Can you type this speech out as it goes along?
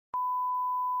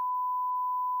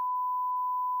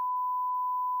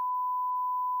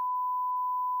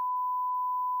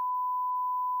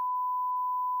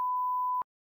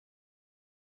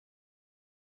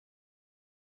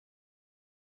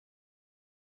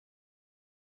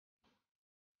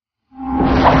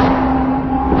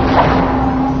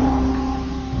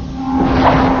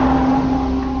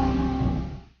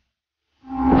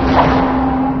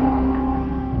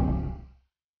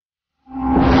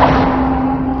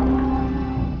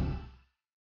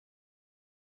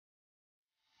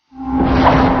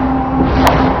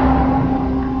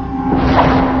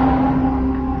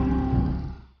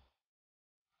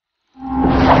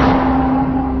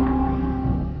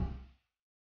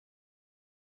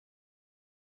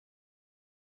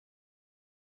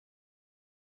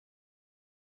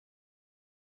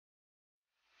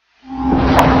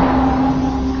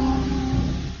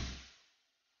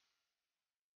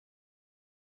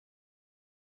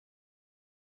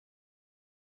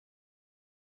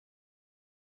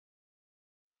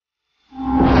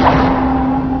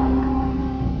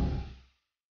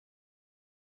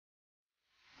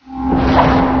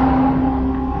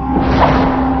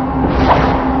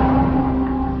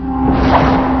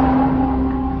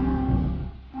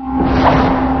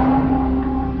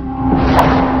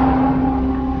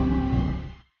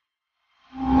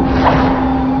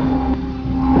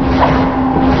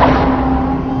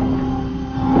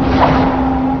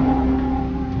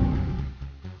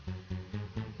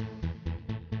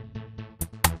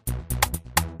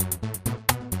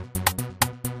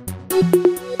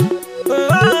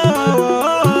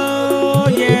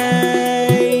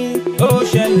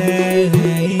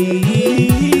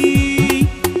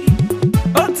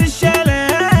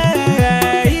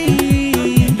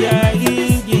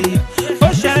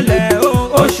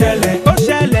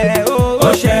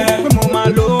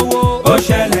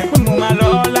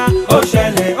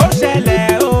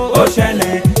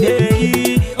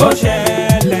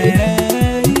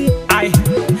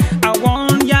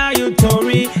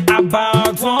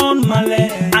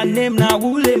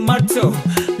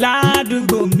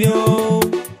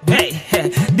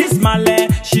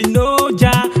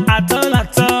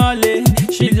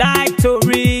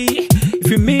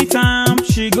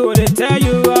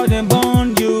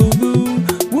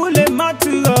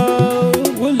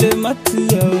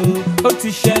ti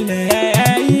ṣẹlẹ̀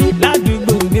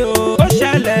ládùúgbò mi o. Ó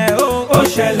ṣẹlẹ̀ o, ó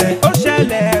ṣẹlẹ̀, ó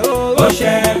ṣẹlẹ̀ o, ó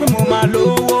ṣẹlẹ̀ pé mo máa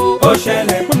lówó. Ó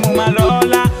ṣẹlẹ̀ pé mo máa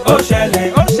lọ́lá. Ó ṣẹlẹ̀,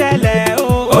 ó ṣẹlẹ̀ o,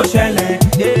 ó ṣẹlẹ̀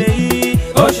èyí,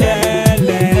 ó ṣẹlẹ̀.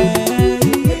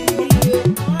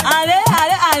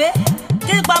 Àrẹ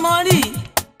kí n pamọ́ rí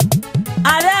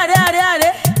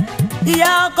àrẹ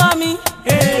ìyá ọkọ mi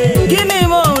kí ni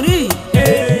mo rí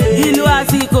ìlú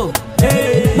àsìkò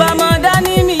gbọmọ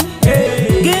dání mi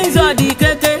kí n sọ di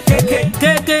kéké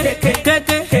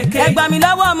ẹgbà mi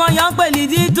lọ́wọ́ ọmọ yẹn ń pè ní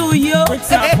dítú yìí ó ẹ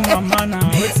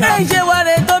ń ṣe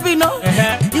wọlé tóbi náà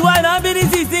ìwọ náà bí ní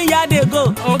 16 yàdégò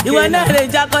ìwọ náà lè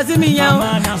jakọ sí mi yẹn o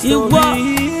ìwọ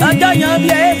ọjọ́ yẹn bí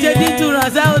ẹ ṣe dítú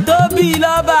ránṣẹ́ o tó bí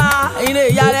lọ́ba ìrè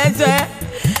ìyá rẹ̀ ṣe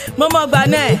mo mọ̀ gbà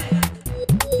náà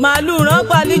màálù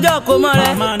ránpá níjọ́ kó mọ́ rẹ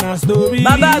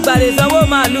bàbá àgbàlè sanwó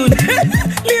màálù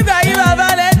nígbà yìí bàbá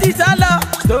rẹ ti sá lọ.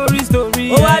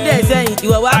 ó wá dẹ̀ sẹ́yìn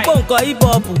ìwọ wá kó nǹkan hip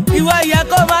hop ìwọ ìyẹ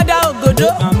kó má dá ògòdó.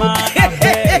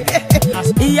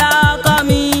 ìyá ọkọ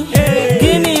mi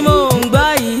kí ni mò ń gbọ́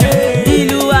yìí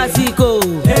ìlú àsìkò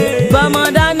gbọmọ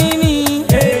dání mi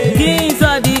kí n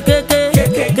sọ di kéké.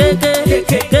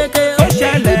 Ó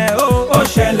ṣẹlẹ̀ o, ó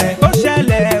ṣẹlẹ̀, ó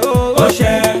ṣẹlẹ̀ o, ó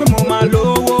ṣẹlẹ̀ pé mo máa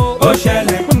lówó. Ó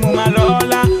ṣẹlẹ̀ pé mo máa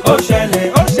lọ́lá. Ó ṣẹlẹ̀,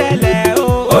 ó ṣẹlẹ̀ o,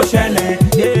 ó ṣẹlẹ̀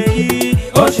èyí,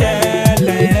 ó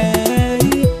ṣẹlẹ̀.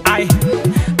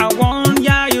 I want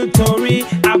ya you tori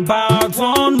about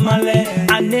one male.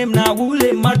 Her name na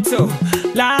Wule Mato.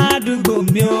 Ládùúgbò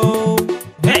mi o.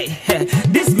 Hey,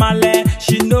 this male,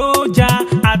 she know ja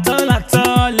at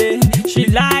all. She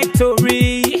like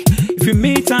tori. If you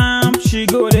meet am, she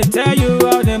go dey tell you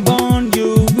how dem born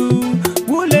you.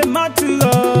 Wule Mato,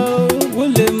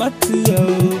 Wule Mato.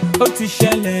 Ó ti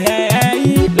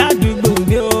ṣẹlẹ̀ ládùúgbò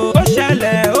mi o. Ó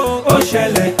ṣẹlẹ̀ o, ó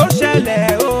ṣẹlẹ̀, ó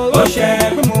ṣẹlẹ̀ o, ó ṣẹlẹ̀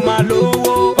pé mo máa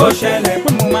lówó. Ó ṣẹlẹ̀ pé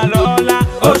mo máa lọ́lá.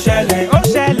 Ó ṣẹlẹ̀, ó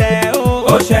ṣẹlẹ̀ o,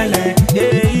 ó ṣẹlẹ̀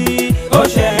èyí, ó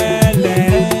ṣẹlẹ̀.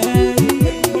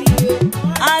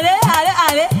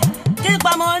 àrẹ kí n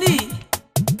pamọ́ rí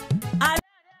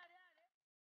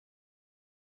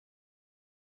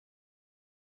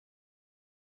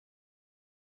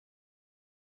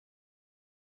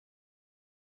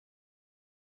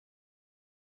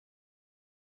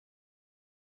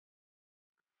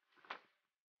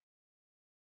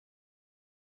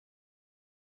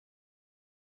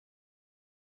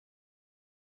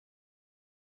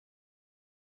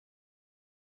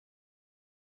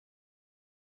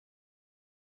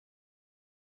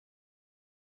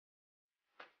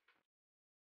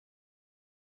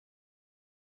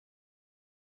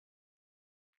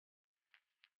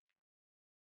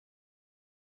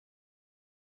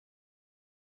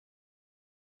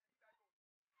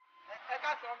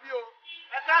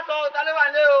ẹ ká sọ ta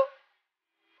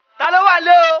ló wà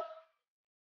lé o.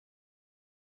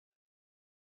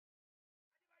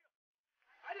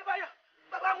 Adébáyọ̀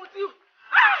bàbá Mutiu.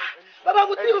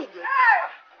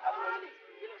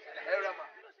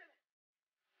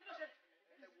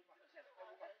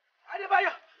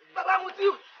 Adébáyọ̀ bàbá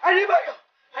Mutiu. Adébáyọ̀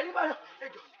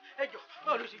ẹjọ́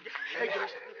báwo ló ṣe jẹ́ ẹjọ́.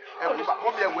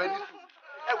 wọ́n mi ẹ̀wọ̀ ẹni sùn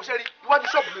ẹ̀wọ̀ ṣẹ́rí iwájú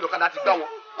ṣọ́ọ̀bù mi lọ́kàn láti gbá wọn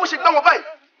bó ṣe gbá wọn báyìí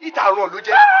ìta àrùn ló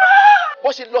jẹ́ bó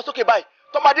ṣe lọ sókè báyìí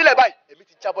tọ́mọdélẹ̀ báyìí èmi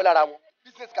ti jábọ́ lára wọn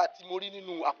business card tí mo rí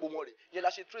nínú àpò wọn rẹ̀ yẹn la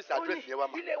ṣe trace address yẹn wá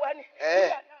ma. ilé wa ni.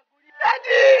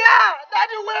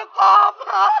 Daddy wake up.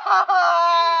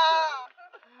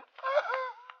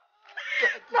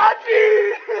 Daddy.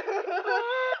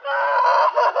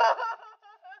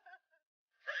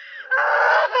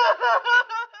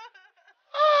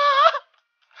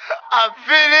 I'm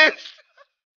finished.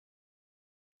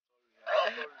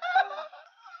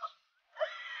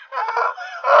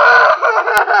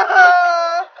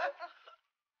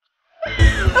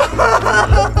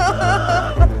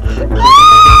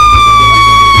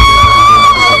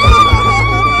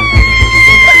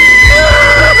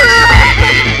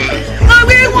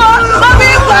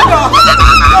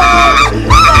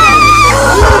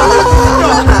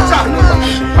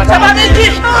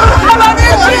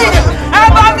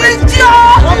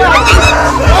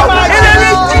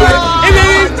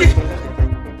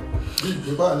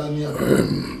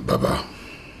 Bàbá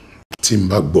tí n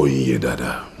bá gbọ́ yín yé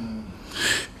dáadáa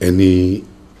ẹni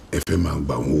ẹ fẹ́ máa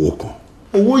gba àwọn owó kan.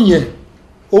 Owó yẹn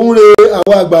òun re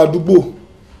àwọn àgbà àdúgbò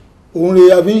òun re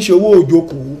àfi ń ṣe owó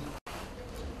òjòkòó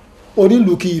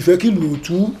onílù kì í fẹ́ kí lù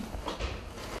tú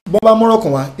bọ́n bá mọ́rọ̀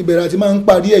kàn wá ìbẹ̀rẹ̀ àti máa ń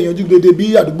parí ẹ̀yànjú dédé bí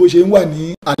àdúgbò ṣe ń wà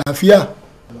ní àlàáfíà.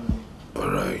 All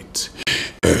right.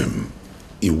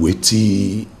 Ìwé tí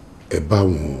ẹ bá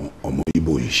àwọn ọmọ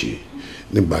Ìgbò yìí ṣe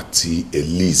nígbà tí ẹ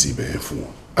lease ibẹ̀ fún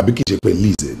wọn àbí kìí ṣe pé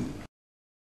lease ẹ ní.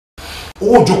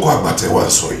 Owó òjòkó àgbàtẹ wà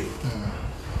sọ yìí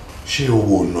ṣé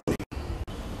owó náà ni.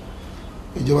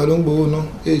 ìjọba ló ń gbowó náà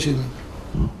èyí ṣe mi.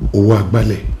 owó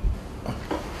agbálẹ̀.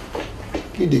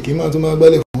 kí ìdèkì máa tún máa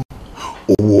gbálẹ̀ fún.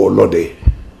 owó ọlọ́dẹ.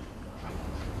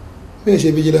 bí ẹ ṣe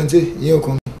vigilante ìyẹn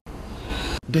ọkàn mi.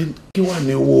 then kí wàá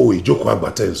ní owó ìjókòó àgbà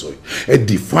tẹ́ ẹ sọ yìí ẹ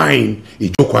define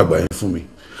ìjókòó àgbà yẹn fún mi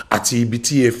àti ibi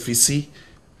tí ẹ fi sí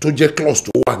tó jẹ́ clause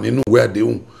tó wà nínú ìwé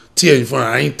àdéhùn tí ẹ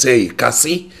fúnra yín tẹ ìka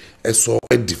sí ẹ sọ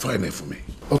ẹ define ẹ fún mi.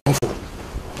 ọkàn fò.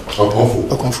 ọkàn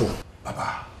fò. ọkàn fò.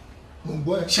 bàbá mo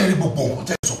gbọ́ ẹ. ṣé rí gbogbo nǹkan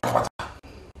tẹ́ ẹ sọ pátápátá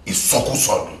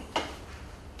ìsọkúsọ ni.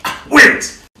 wait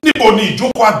níbo ni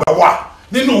ìjókòó àgbà wà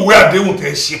nínú ìwé àdéhùn tẹ́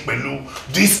ẹ ṣe pẹ̀lú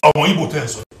this ọmọ Ìgbò tẹ́ ẹ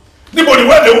sọ níbo ni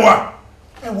ìwé àdéhùn wà.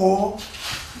 ẹ wo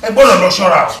ẹ gbọ́dọ̀ lọ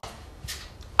ṣọ́ra o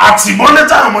àtìmọ́lé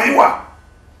táwọn ọmọ yín wà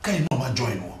kẹ́yìn náà máa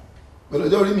join wọn. pẹ̀lú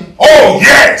ọjọ́ orí mi. oh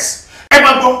yes ẹ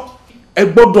máa gbọ́. ẹ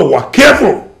gbọ́dọ̀ wà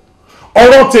careful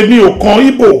ọ̀rọ̀ tèmi ò kan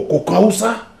Ìgbò kò kan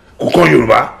Haúsá kò kan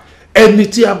Yorùbá ẹni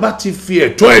tí a bá ti fi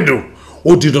ẹ̀tọ́ ẹ̀dùn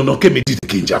ó di dandan kémi dìde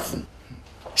kí n jà fún.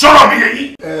 sọ̀rọ̀ mi yẹ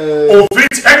yín òfin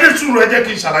ti ẹni sùúrù ẹ jẹ́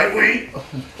kí n ṣàlàyé fún yín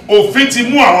òfin ti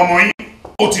mú àwọn ọmọ yín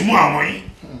ó ti mú àwọn yín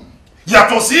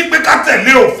yàtọ̀ sí pé ká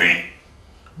tẹ̀lé òfin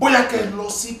bóyá kẹ́ ẹ lọ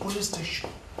sí police station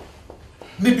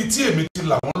níbi tí èmi ti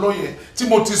là wọ́n lóye tí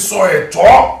mo ti sọ ẹ̀tọ́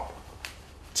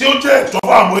tí ó jẹ́ ẹ̀tọ́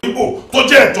fún àwọn Ìgbò tó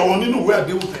jẹ́ ẹ̀tọ́ wọn nínú ìwé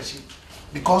àdéhùn tẹ̀sí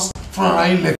because fúnra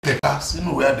yín lẹ tẹ̀ka sínú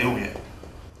ìwé àdéhùn yẹn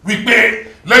wípé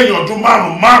lẹ́yìn ọdún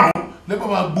márùn-ún lẹ́gbẹ́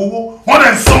máa gbowó wọ́n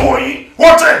dẹ̀ ń sanwó yín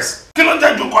what else kí ló jẹ́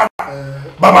ìjókòó àgbà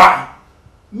bàbá.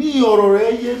 mi ọ̀rọ̀ rẹ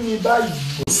yé mi báyìí.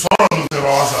 kò sọ̀rọ̀ ló tẹ̀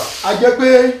bá wá sà. a jẹ́ pé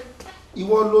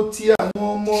ìwọ ló ti àwọn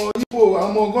ọmọ Ìgbò àwọn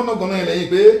ọmọ gánàgánà yẹn lẹ́yìn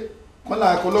pé kọ́lá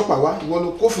ọlọ́pàá wá ìwọ ló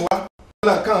kófin wá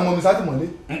kọ́lá káwọn ọmọ mi sátìmọ́lé.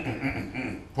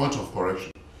 point of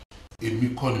correction èmi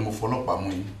kọ́ ni mo fọlọ́pàá mú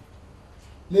yín.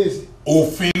 léèsì.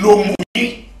 òfin ló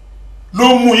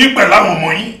mú yín pẹ̀lú àwọn ọmọ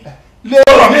yín. lé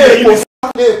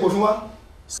èpò fún wa.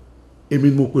 èmi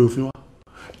ni mo pe òfin wa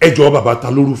ẹ jọ̀ọ́ bàbá ta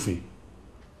ló rúfin.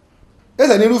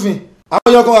 ẹsẹ̀ ní rúfin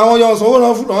àwọn yan kan àwọn yan sanwó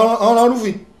ọ̀ràn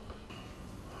rúfin.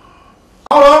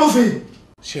 ọ̀ràn rúfin.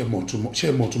 ṣé ẹ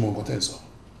mọ̀ túmọ̀ nǹkan tẹ́ ẹ sọ.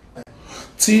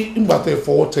 tí ìgbà tẹ́ ẹ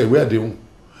fọwọ́ tẹ ìwé àdéhùn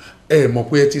ẹ mọ̀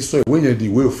pé ẹ ti sọ ìwé yẹn di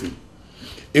ìwé òfin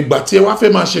ìgbà tí ẹ wá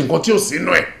fẹ́ máa ṣe nǹkan tí ò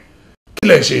sínú ẹ̀ kí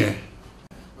lẹ̀ ṣe yẹn.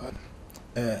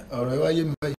 ọ̀rọ̀ ẹ wá yé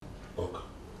mi báyìí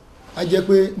a jẹ́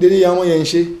pé dédé àwọn yẹn ń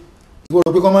ṣe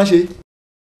ìwọ̀rọ̀ pé kọ́ máa ń ṣe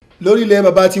lórí ilẹ̀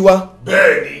bàbá ti wá.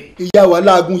 bẹ́ẹ̀ni. ìyá wa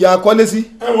láàgùn ya kọ́lé sí.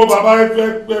 ẹ wo bàbá ẹ fẹ́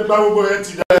gbá gbogbo ẹ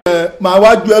ti dá. màá wá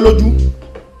ju ẹ lójú.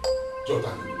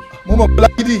 mo mọ̀ pé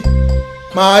lágídí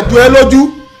màá ju ẹ lójú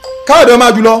káàdọ̀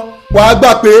máa jù lọ wàá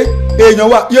gbà pé èèyàn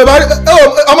wà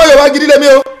ọmọ Yorùbá gidi lẹ́mí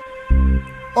o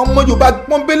ọmọ Yorùbá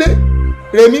pọ́nbélé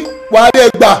rèmí wàá rí ẹ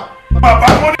gbà. bàbá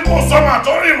mo ní kó sọmọ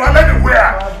àtọrí ìwà lẹ́nu wẹ̀ à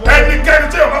ẹnikẹ́ni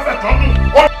tí Yorùbá fẹ́ tọ́nu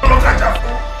ó lọ kájà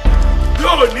fún.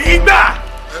 yóò ní í gbà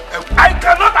I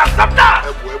cannot accept that.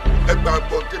 ẹ gba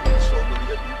gbọ́n tèmi ń sọ lórí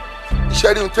ẹbí.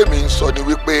 iṣẹ́ rí tèmi ń sọ ni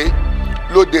wípé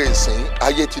lóde ìsìn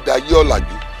ayé ti da yé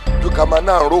ọ̀làjú dùkàmá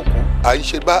náà rògbò à ń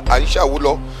ṣe bá à ń ṣàwó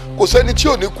lọ kò sẹ́ni tí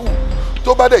ò ní kú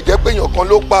tó bá dẹ̀ jẹ́ pé èèyàn kan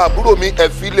ló pa àbúrò mi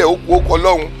ẹ̀fílẹ̀ òkú ọkọ̀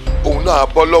lọ́hùn òun náà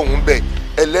bọ́ lọ́hùn bẹ̀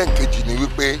ẹlẹ́ǹkejì ni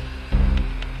wípé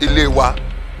ilé wa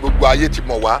gbogbo ayé ti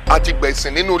mọ̀ wá a ti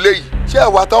gbẹ̀sìn nínú ilé yìí ṣé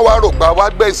àwa tán wá rò pa wá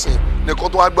gbẹ̀sìn nìkan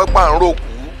tó wá gbọ́ pa à ń rò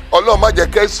kú ọlọ́run má jẹ́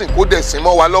kẹ́sìn kó dẹ̀ sìn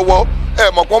mọ́ wa lọ́wọ́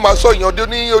ẹ mọ̀ pọ́n máa sọ ìyànjú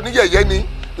ní oníyẹ̀yẹ́ ni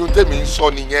ohun tèmi ń sọ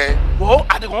nìyẹn. wo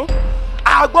Adigun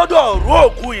a gbọ́dọ̀ ró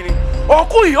òkú yìí ni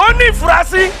òkú yìí ó ní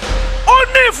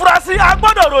ìfurasí a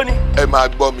gbọ́dọ̀ ró ni. ẹ máa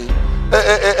gbọ́ mi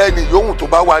ẹni yòówù tó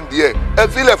bá wà ń di ẹ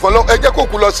filẹ̀ fọlọ́ ẹ jẹ́ kó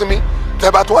kú lọ sí mi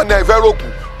tẹ́bà tó wà ní ẹ̀fẹ́ rògbò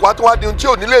kó a tó wá di ohun tí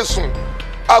ò ní lè sùn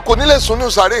a kò ní lè sùn ní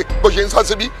sàárè bó ṣe ń sá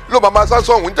síbí ló máa sá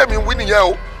sọ̀hún tẹ̀mí wí nìyẹn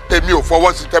o èmi ò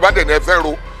fọwọ́ sí tẹ́bà dẹ̀ ní ẹ̀fẹ́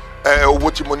ro owó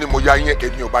tí mo ní mo yá yín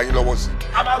èmi ò bá yín lọ́wọ́ sí.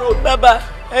 bàbá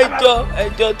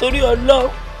ẹjọ́ torí Ọlọ́run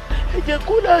ẹ jẹ́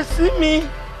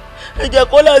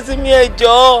kó lọ sí mi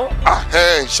ẹjọ́.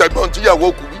 ṣẹgbọn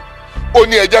tíyàwó kù wí ó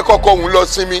ní ẹ jẹ́ kọ́kọ́ òun lọ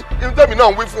sí mi irú tẹ̀mí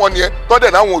náà ń wí fún ọ nìyẹn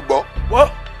tọ́dẹ̀ náà wọn ò gbọ́. wọ́n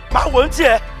máa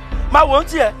wò ó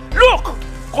tiẹ̀ look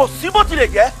kò sí bó tilẹ̀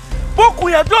jẹ́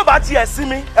bókun yẹn tó bá tiẹ̀ sí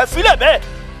mi ẹ̀ fílẹ̀ bẹ́ẹ̀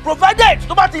provided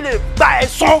tó bá ti lè gba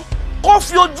ẹ̀san kó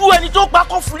fi ojú ẹni tó gbá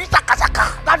kó fi rí takasaka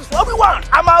that is what we want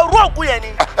a máa rú òkú yẹn ni.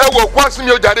 ẹ wo òkú àsìn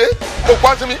mi ò jáde òkú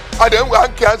àsìn mi àdé à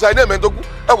ń kí àǹsà iná ẹ̀mẹ́tọ́kù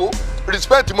ẹ wo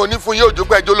respect mo ní fún yín òjò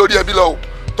pé ẹjọ́ lórí ẹbí lọ o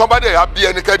tọ́ba dẹ̀ á bí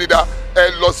ẹnikẹ́ni dá ẹ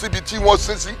lọ síbi tí wọ́n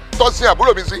sin sí tọ́sìn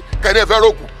àbúrò mi sí kẹ́ni ẹ fẹ́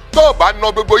rókù tó o bá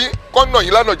ná gbogbo yín kọ́ nà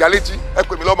yín lánàá jà létí ẹ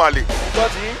pè mí lọ́ọ́ máa lè.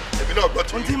 èmi náà gbọ́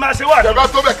tí. n ti máa ṣe wà. tẹ́fà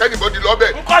tó bẹ̀ kẹ́ni bọ́dì lọ́bẹ̀.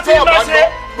 nǹkan tí ma ṣe.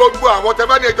 gbogbo àwọn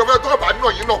tẹ́fà ní ẹjọ́ fẹ́ tó o bá nà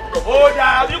yín náà kúlọ̀. ó dà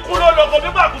ikú ló lọ kó bí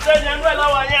pàkúṣe yẹn ẹnu ẹ̀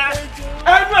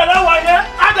láwa yẹn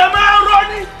adà máa ń rọ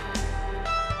ni.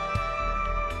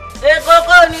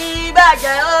 èkókó ní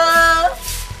ìbàjẹ́ o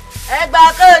Ẹ̀gbá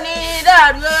kò ní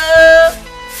dàrú o.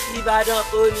 Ìbàdàn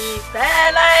kò ní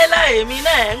tẹ́ láéláé èmi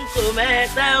náà ń kó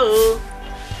mẹ́tẹ́ o.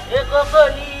 Èkó kò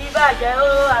ní bàjẹ́ o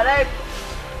ará Èkó.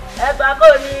 Ẹ̀gbá kò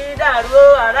ní dàrú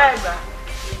o ará Ẹ̀gbá.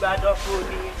 Ìbàdàn kò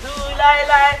ní tú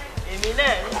láéláé èmi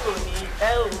náà ń kó ní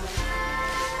tẹ́ o.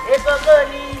 Èkó kò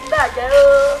ní bàjẹ́ o.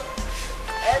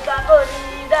 Ẹ̀gbá kò ní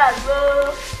dàrú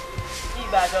o.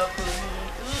 Ìbàdàn kò ní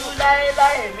tú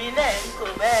láéláé èmi náà ń kó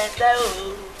mẹ́tẹ́ o.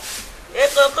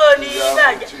 Èkó kò ní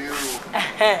bàjẹ́.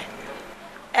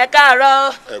 Ẹ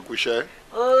káàárọ̀. Ẹ kúṣẹ́.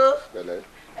 Ó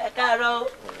ẹ káàárọ̀.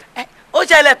 Ó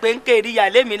ṣẹlẹ̀ pé ń kéré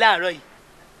ìyàlé mi láàárọ̀ yìí.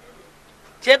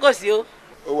 Ṣé kò sí o?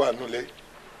 Ó wà nulẹ̀.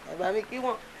 Ẹ̀gbá mi kí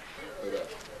wọ́n.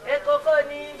 Èkó kò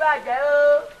ní bàjẹ́ o.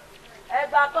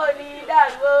 Ẹ̀gbá kò ní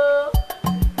dàrú o.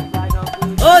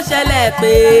 Ó ṣẹlẹ̀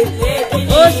pé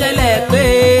ó ṣẹlẹ̀ pé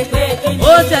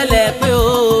ó ṣẹlẹ̀ pé o.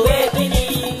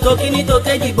 Tòkíní tó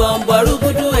kéjì bọ̀m̀bọ̀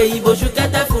rúgúdú èyí bòṣù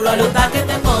kẹ́tẹ́ fùrọ̀ ló ta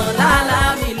kẹ́tẹ́ kan lálá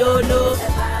mi lóló.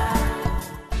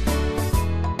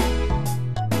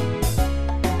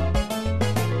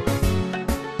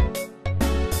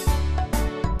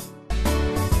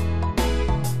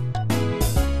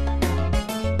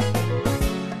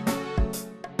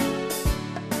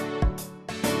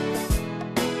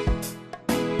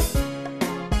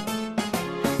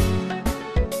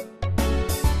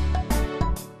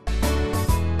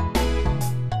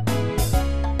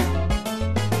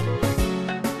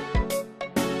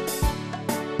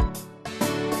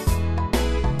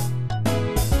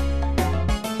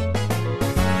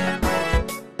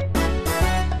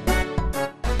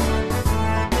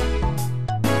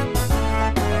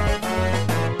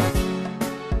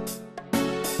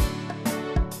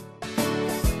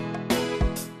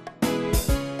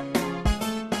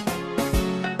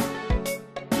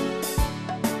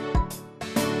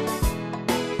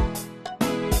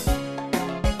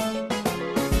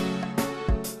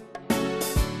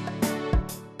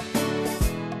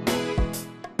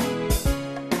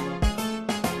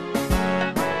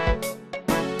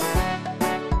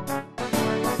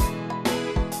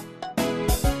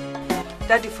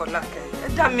 Daddy Fọlákẹ́, ẹ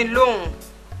dá mi lóhùn.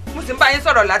 Mo sì ń bá yín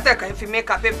sọ̀rọ̀ látẹ̀kàn ẹ fi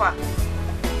mẹ́ka pépà.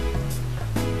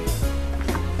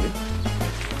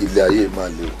 Ilé ayé máa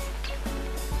le o.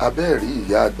 Abẹ́ẹ̀rí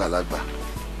ìyá àgbàlagbà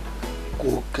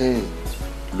cocaine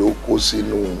ló kó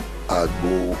sínú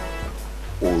àgbo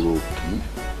òròkì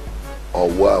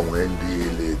ọwọ́ àwọn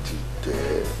ndla ti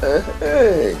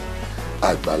tẹ̀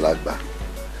àgbàlagbà.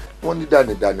 Wọ́n ní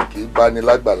dànìdànì kì í bá ní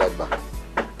lágbàlagbà.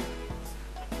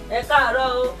 Ẹ káàárọ̀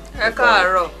o. Ẹ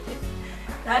káàárọ̀.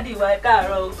 Dádì wa ẹ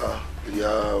káàárọ̀ o. Ìyá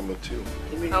ọmọ tí o.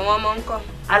 Àwọn ọmọ ńkọ́?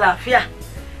 Àlàáfíà.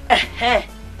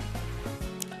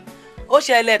 Ó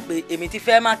ṣẹlẹ̀ pé èmi ti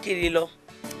fẹ́ má kiri lọ.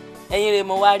 Ẹ̀yin rẹ̀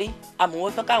mo wá rí àmọ́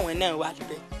wọ́n fẹ́ káwọn náà wà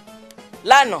níbẹ̀.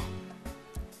 Lánàá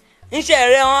ńṣe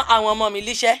rẹ̀ hàn àwọn ọmọ mi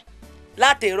líṣẹ́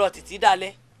láti èrò títí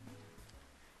dalẹ́.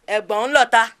 Ẹ̀gbọ́n ń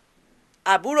lọ́ta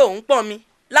àbúrò ń pọ̀n mi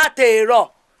láti èrò.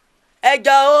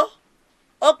 Ẹjọ́ o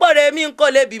ó pọ̀rẹ́ mi ń kó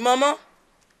lè bímọ mọ́.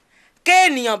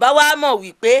 Kéènìyàn bá wá mọ̀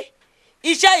wípé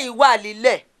iṣẹ́ ìwà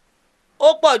lílẹ̀ ó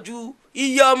pọ̀ ju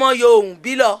iye ọmọ yòówù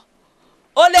bí lọ.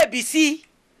 Ó lè bí sí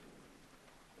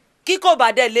kí kò bá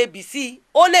dẹ̀ lè bí sí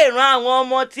ó lè ran àwọn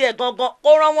ọmọ tiẹ̀ gangan kó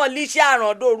rán wọn líṣẹ́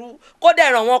àràndòru kó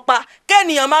dẹ̀ ràn wọ́n pa.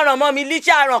 Kéènìyàn má ràn mọ́ mi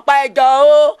líṣẹ́ àrànpa ẹjọ́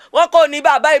o. Wọ́n kò ní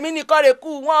bàbá èmi nìkan rè kú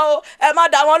wọn o. Ẹ má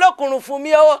dá wọn lókùnrùn fún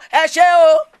mi o. Ẹ ṣé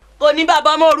o. Kò ní bàbá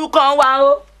ọmọ òrukàn wa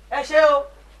o. Ẹ ṣé o.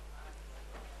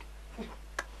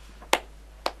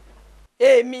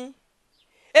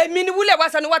 Èmi ni wúlẹ̀ wá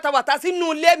sani wátawàtà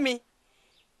sínú ilé mi.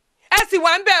 Ẹ sì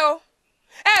wá ń bẹ̀ o.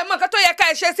 Ẹ mọ nǹkan tó yẹ ká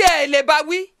ẹ ṣe sí ẹ lè bá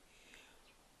wí.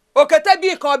 Òkété bí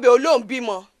nǹkan ọbẹ̀ olóhùn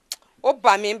bímọ. Ó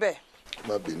bà mí bẹ̀.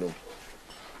 Má bínú.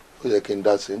 Ó yẹ kí n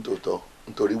dá sí nítòótọ́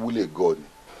nítorí wúlẹ̀ gọ̀ ni.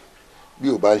 Bí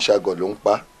ò bá ń ṣàgọ̀ ló ń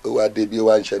pa. Ó wá dé bí ó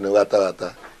wá ń ṣẹnu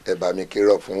wátawàtà. Ẹ bá mi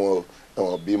kírọ̀ fún wọn o.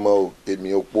 Àwọn bímọ o.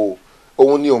 Èmi opó o.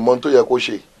 Òun ni òun mọ tó yẹ kó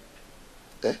ṣe.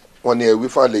 Wọ́n ní ẹ̀wí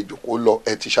fàlejò kó lọ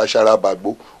ẹ ti ṣaṣara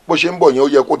bàgbó bó ṣe ń bọ̀ yẹn ó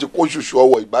yẹ kó ti kó ṣùṣù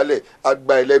ọwọ́ ìgbálẹ̀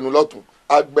àgbà ẹ lẹ́nu lọ́tún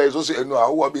àgbà ẹ sósì ẹnu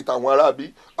àwọ̀ bíi tàwọn aráabí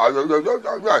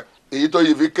èyí tó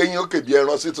yẹ fi kéyìn ó kèbí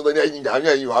ẹran sí tuntun ní ẹ̀yìn yàrá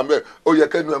ẹ̀yìn wà mẹ́ ó yẹ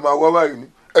kẹ́nu ẹ̀ máa wọ́ báyìí ní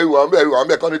ẹ̀yìn wà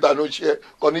mẹ́ kọ́ níta ló ń ṣe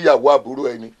kọ́ níyàwó àbúrò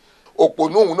ẹni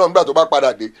òpònú òun náà nígbà tó bá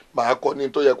padà dé màá kọ́ ní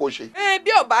tó yẹ kó ṣe.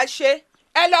 Bí ò bá ṣe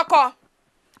ẹ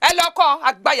lọ́kọ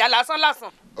àgbàyà lásán.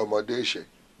 ọmọdé ìṣe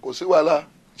kò sí wàhálà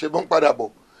ṣe bó ń padà bọ̀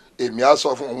èmi á sọ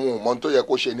fún òun mọ tó yẹ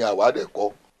kó ṣe ni àwádẹ kọ.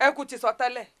 Ẹ kú ti sọ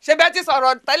tẹ́lẹ̀ ṣé bẹ́ẹ̀ ti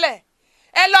sọ̀rọ̀ tẹ́lẹ̀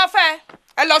ẹ lọ fẹ́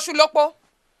ẹ lọ ṣú lópo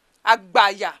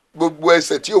àgbàyà. gbogbo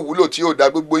ẹsẹ̀ tí ò wúlò tí ò dá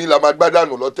gbogbo yín la máa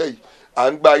gbádànù lọ́tẹ̀ yìí à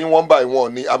ń gba yín wọ́n bá ìwọ̀n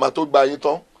ni a máa tó gba yín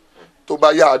tán tó bá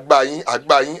yá àgbà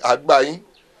yín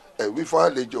ẹ wí fún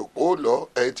àlejò kó lọ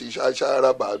ẹ ti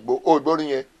ṣàṣàrà bàgbó ó gbórí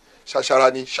yẹn ṣàṣàrà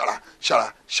ni ṣàrà ṣàrà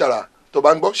ṣàrà tó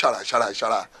bá ń gbọ́ ṣàrà ṣàrà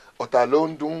ṣàrà ọ̀tá ló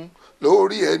ń dún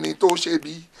lórí ẹni tó ṣe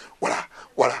bí wàrà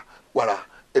wàrà wàrà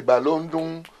ìgbà ló ń dún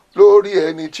lórí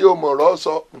ẹni tí ó mọ̀rọ̀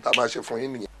sọ níta máa ṣe fún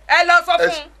yín nìyẹn. ẹ lọ sọ fún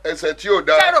un. ẹsẹ̀ tí ò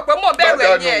dáa ṣe rò pé mò ń bẹ̀rù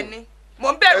ẹ̀yìn ẹ̀ ni mò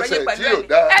ń bẹ̀rù ẹ̀yìn pẹ̀lú ẹ̀yìn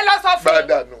ẹ lọ sọ fún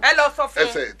un. ẹ lọ sọ fún un.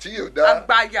 ẹsẹ̀ tí ò dáa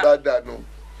bá dànù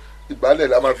ìgbálẹ̀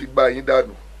la máa fi gbá yín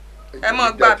dànù. ẹ mọ̀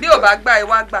gbà bí ò bá gbà ẹ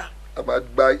wá gbà.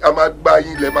 a máa gbá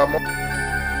yín lẹ máa mọ́.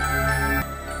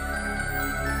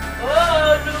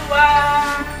 Olúwa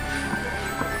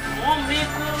mú mi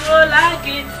kúrò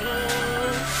lágìjù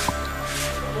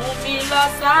mú mi lọ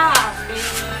sáàfin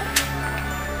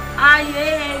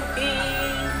ayé mi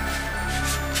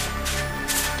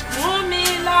mú mi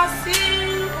lọ sí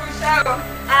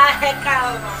ẹ̀ka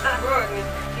ọ̀ma.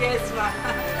 Yes ma.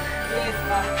 Yes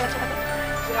ma.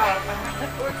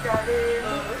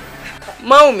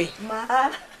 Mọ́ọ̀mí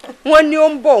wọ́n ní ó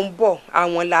ń bọ̀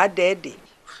àwọn làádẹ́ẹ̀dẹ̀.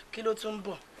 Kí ló tún ń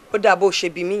bọ̀? Ó dà bó ṣe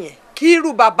bí mí yẹn kí irú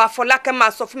bàbá Fọlákẹ́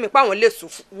máa sọ fún mi pé àwọn lè sùn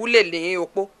wúlé lẹ́yìn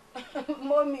opó.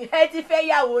 Mọ́mí ẹ ti fẹ́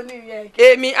yàwó nìyẹn.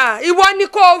 Èmi ìwọ ni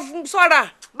kò sọ́ra.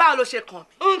 Báwo ló ṣe kàn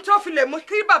mí? N tó fi lè mú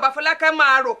kí bàbá Fọlákẹ́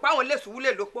máa rò pé àwọn lè sùn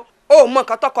wúlé lópó. Ó mọ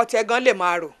nǹkan tọkọ tiẹ̀ gan lè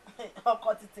máa rò.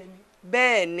 Ọkọ ti tèmi.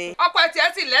 Bẹ́ẹ̀ ni. Ọkọ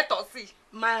tiẹ̀ sì lẹ́tọ̀ọ́ sí.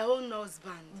 My own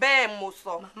husband. Bẹ́ẹ̀ mo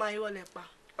sọ. Màmá irọ́ lẹ pa.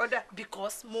 Ó dà.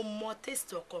 Because mo mọ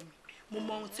taste ọkọ mi mo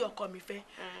mọ ohun tí ọkọ mi fẹ́.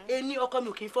 Ení ọkọ mi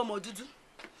ò kì í fọmọ dúdú.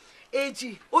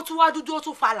 Èjì ó tún wá dúdú ó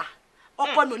tún falà.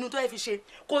 Ọkọ mi ò ní tó fẹ́ fi ṣe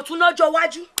kò tún lọ́jọ́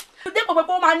wájú. Dépò pé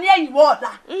kó máa ní ẹ̀yìn wọ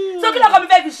ọ̀la. So kí lọkọ mi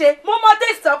fẹ́ fi ṣe mo mọ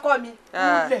taste ọkọ mi.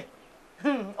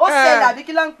 Ó ṣẹlẹ̀ àbí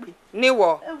kí ló ń pè.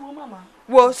 Níwọ̀. Ẹ wo màmá.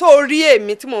 Wo so rí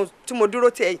èmi tí mo dúró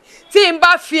tì ẹ̀yìn tí n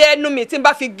bá fi ẹnu mi tí n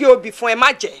bá fi gé obì fún ẹ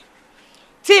má jẹ́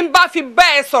tí n bá fi bá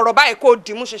ẹ sọ̀rọ̀ báyìí kó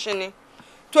dìímú ṣinṣin ni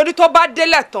torí tó bá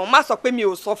délẹ̀ tán má sọ pé mi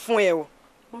ò sọ fún ẹ o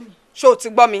ṣé o ti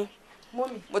gbọ́ mi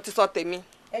mo ti sọ tèmi.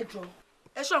 Ẹ jọ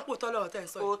ẹ ṣọ́ pé òótọ́ lọ́rọ̀ tẹ́ ń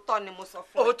sọ yìí. Òótọ́ ni mo sọ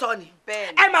fún ẹ. Òótọ́ ni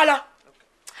bẹ́ẹ̀ ni. ẹ máa lọ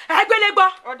ẹ gbélé gbọ́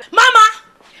mama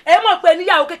ẹ mọ̀ pé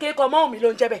níyàwó kékeré kan mọ́ mi ló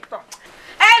ń jẹ́ bẹ́ẹ̀.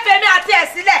 Ẹ fèmi àti ẹ̀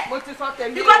sílẹ̀ mo ti sọ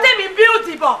tèmi o. ìkọ́ tèmi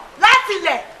bíútì bọ̀ láti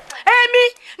ilẹ̀ èmi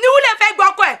ní wúlẹ̀ fẹ́ gbọ́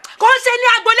ọkọ ẹ̀ kò ń ṣe ní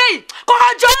agbolé yìí kò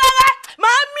jọ rárá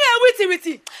máa mí ẹ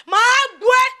wìtìwìtì máa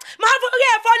gbọ́ ẹ máa forí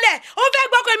ẹ fọlẹ̀ ó fẹ́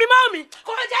gbọ́ ọkọ èmi mọ́ mi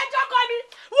kò jẹ́ jọ́kọ mi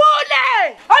wúlẹ̀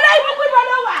ọlọ́yin gbogbo ìbọn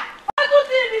ló wà ó tún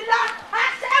ti rìn lọ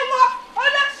àṣẹwọ́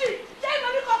ọlọ́sì ṣé ìmọ̀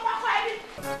mi kò pọ̀ fún ẹni.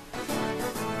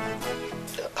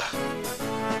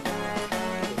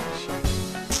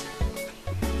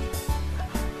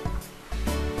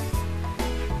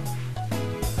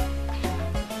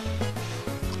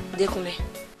 Dékúnlé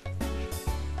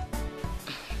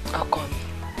ọkọ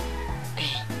mi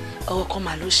ọ̀rọ̀ kan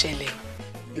mà ló ṣẹlẹ̀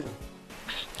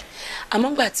àmọ́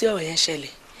gbà tí ọ̀rọ̀ yẹn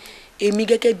ṣẹlẹ̀ èmi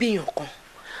gẹ́gẹ́ bí èèyàn kan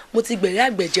mo ti gbẹ̀rẹ́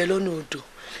àgbẹ̀jẹ lọ́nà odò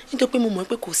nítorí pé mo mọ̀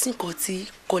pé kò sí nǹkan tí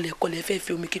kọlẹ̀kọlẹ̀ fẹ́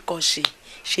fi omi kíkọ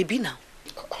ṣe bí náà.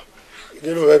 kí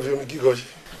ló fẹ́ fi omi kíkọ ṣe.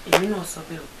 èmi náà sọ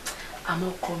bẹ́ẹ̀ o àmọ́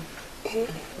ọkọ mi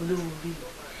olówó orí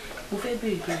mo fẹ́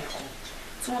béèrè ìbéèrè kan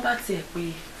tí wọ́n bá tiẹ̀ pé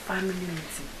family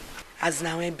meeting àzìn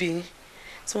àwọn ẹbí yín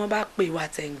tí wọ́n bá pè wá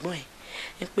tẹ̀gbọ́n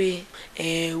ẹ̀ pé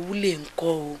wúlé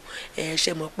ńkọ́ o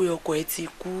ṣe mọ̀ pé ọkọ ẹ̀ ti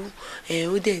kú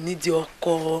ó dẹ̀ nídìí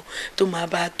ọkọ tó máa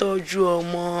bá tọ́jú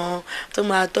ọmọ tó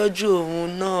máa tọ́jú òun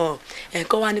náà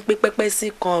ẹ̀kọ́ wá ní pé pẹ́pẹ́ sí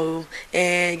kan o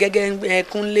gẹ́gẹ́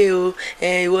Kúnlé o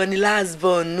ìwọ ni last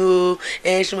born o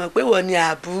ṣe mọ̀ pé ìwọ ni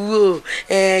àbúrò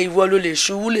ìwọ ló lè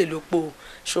ṣú wúlé lópo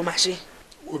ṣó máa ṣe.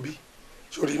 Obi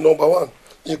sori number one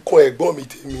nǹkan ẹ̀gbọ́n mi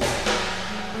tèmi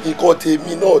nǹkan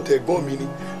tèmi náà tẹ̀gbọ́n mi ni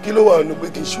kí ló wà nínú pé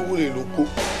kí n ṣúwò lè lóko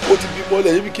ó ti bí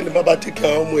mọ́lẹ̀ yébi kí lè má bá tẹ̀kẹ́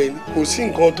àwọn ọmọ ẹ̀ ní kò sí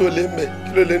nǹkan tó lé mẹ́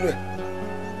kí ló lé nù ẹ̀.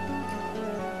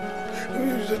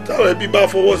 táwọn ẹbí bá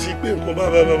fọwọ́ sí pé nǹkan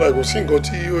bá kò sí nǹkan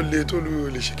tí ó le tó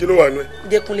lè ṣe kí ló wà nù ẹ̀.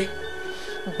 Dékúnlé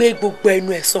gbé gbogbo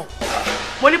ẹnu ẹ̀ sàn.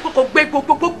 mo ní kó gbé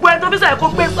gbogbo ẹnu tó fi sọ̀rọ̀ kó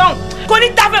gbé sàn kò ní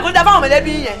dá fún ẹ kò ní dá fún àwọn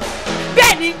mọ̀lẹ́bí yẹn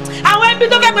bẹ́ẹ̀ ni àwọn ẹbí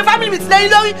tó fẹ́ pe family mi sílẹ̀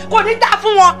lórí kò ní dá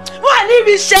fún wọn wọn à ní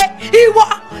ibi ṣe ìwọ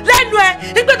lẹ́nu ẹ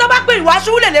ìgbé tó bá pè ìwà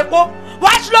ṣúlẹ̀ lẹ́pọ̀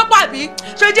wàá ṣú lọ́pọ̀ àbí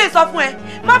ṣé jẹ́ ìsọ fún ẹ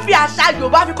má fi àṣà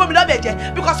Yorùbá fi kó mi lọ́bẹ̀ jẹ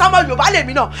because ọmọ Yorùbá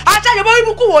lèmi náà àṣà Yorùbá orí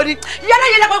bukú wo ni yẹlẹ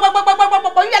yẹlẹ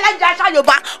pọpọpọpọpọpọ yẹlẹ jẹ àṣà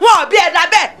Yorùbá wọn ò bí ẹ̀dá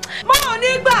bẹ́ẹ̀ mọ́ ò ní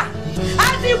gbà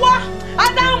àti wọ́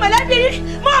àtàwọn mọ̀lẹ́bí yìí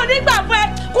mọ́ ò ní gbà fún ẹ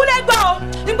Kúnlé gbọ́ o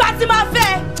nígbà tí máa fẹ́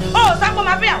ẹ ó sápò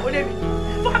máa fẹ́ ìyàwó lé mi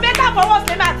fún mi ká fọwọ́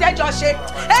sí mi àti ẹjọ́ ṣe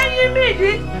ẹyin mi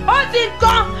yìí ó ti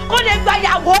gan kó lè gba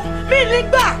ìyàwó mi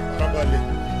nígbà.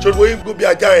 ṣé o gbó bí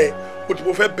ajá yẹn o ti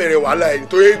mo fẹ́ bẹ̀rẹ̀ wàhálà ẹ̀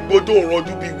nítorí gbódò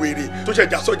rànjú bí wèrè tó ṣe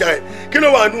jà sọ́jà ẹ̀ kí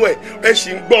ló wà nú ẹ̀ ẹ sì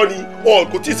ń gbọ́ ni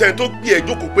kò tí ì sẹ́ni tó gbé ẹ̀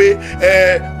jókòó pé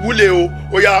wúlé o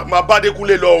ó yá máa bá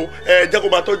Adékúnlé lọ o jẹ́ kó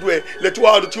máa tọ́jú ẹ̀ lẹ́tí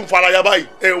wàá tí ń faraya báyìí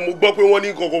mo gbọ́ pé wọ́n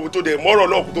ní kankan tó dẹ̀ mọ́rọ̀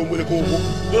náà kó tó múlẹ̀ kó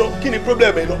wó kí ni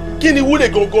problem ẹ̀ náà kí ni wúlé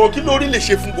gangan kí lórí lè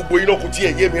ṣe fún gbogbo iná kò tí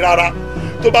ẹ̀ yé mi rárá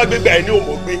tó bá gbégbá ẹ̀ ní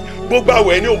òmò gbé gbogbo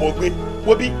àwọ̀ ẹ̀ ní òmò gbé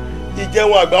wo bí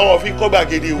ìjẹun àgbà wọn fi kọ́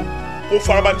gbàgede o kò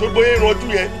faraba tó gbóyè ìrànjú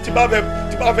yẹn tí bá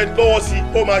fẹ́ lọ́wọ́ sí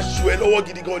i ó máa ṣù ẹ́ lọ́wọ́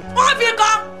gidi gan ni.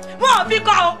 wọ́n fi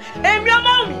kọ́ o èmi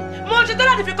ọmọ mi mo ṣe tó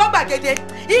láti fi kọ́ gbàgede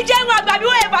ìjẹun àgbà bí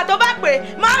wọ́n ẹ̀bà tó bá pè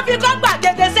máa fi kọ́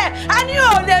gbàgede sẹ́ a ní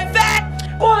ò lè fẹ́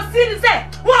kò sí sẹ́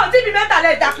wọn ò tí mi mẹ́ta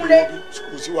lẹ̀ Dákúnlé.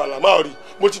 kò sí wàhálà máa rí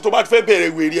mo ti tó bá fẹ́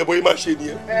bẹ̀rẹ̀ wèrè ẹ̀ bóyá máa ṣe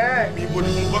nìyẹn. mi kò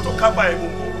ní mo gbọ́ tó kábà ẹ̀ mo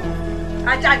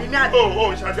mọ̀. ajá ni mi àbí.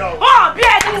 ó ṣáájá o. ó bí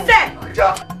ẹ ti sẹ́. ajá.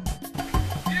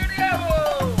 ìrìn èwo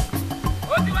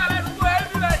ó ti wá ládùúgbò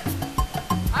ẹbí rẹ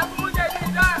agbóhùnjẹ ní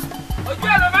ìdá ojú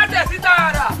ẹ̀ ló má tẹ̀sí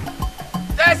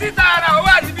tààrà ó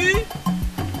wà níbí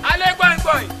alẹ́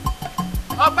gbọ̀ngbọ̀n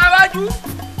ọ̀pá wájú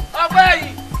ọ̀pá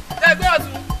ẹ̀yìn tẹ̀gbẹ́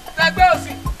ọ̀tún tẹ̀gbẹ́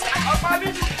òsì ọ̀pá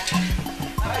méjì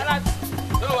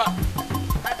ló wà.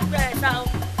 àdúgbò ẹ̀ ta o.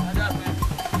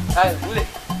 ayọ̀ múlẹ̀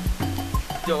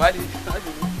jọ̀wádìí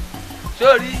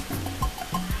sórí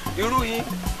irú yín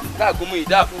káàgó mu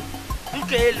ìdá fún. n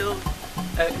kè é lò.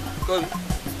 ẹ kọ́ mi.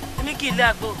 èmi kì í lé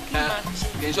àgbo kí n máa fi ṣe.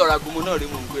 kì í ṣọ́ra agomo náà rí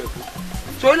mò ń gbé ẹ̀kọ́.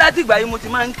 sórí láti ìgbà yìí mo ti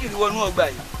máa ń kiri wọnú ọgbà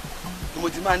yìí ni mo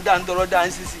ti máa ń dá ń tọrọ dá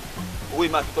ń sísì owó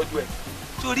yìí máa fi tọ́jú ẹ̀.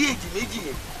 sórí èjì méjì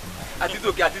yẹn àti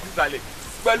tòkè àti tìsàlẹ̀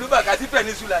pẹ̀lú bàkàtí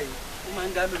pẹ̀nísùlà yìí ó máa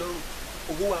ń dá mi lọ́rùn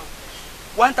owó wa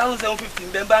 1,750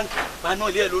 ń bẹ báńkì máa ná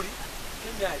ilé ẹ lórí.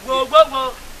 gbogbogbò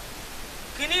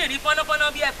kìíní ìrí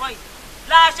fọ́nàfọ́nà bí ẹ̀fọ́ yìí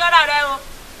láṣọ́ra rẹ o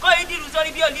kó ìdírù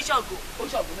sórí bí oníṣàngó. ó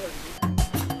ṣàbò náà rí.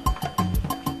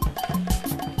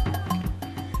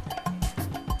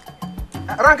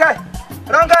 Rankai.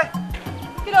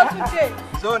 Kí ló tún ṣe?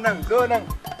 Zo nan.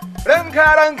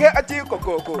 Rankai ati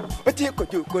kokoko. Ati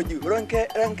koju.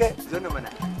 Rankai. Zo nan mana.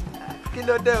 Kí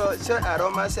ló dé o ṣé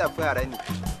àrọ́má sí àfún ara ni?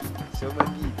 Ṣé o máa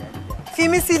bí ìdá? Fi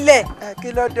mí sílẹ̀.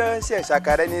 Kí ló dé ṣe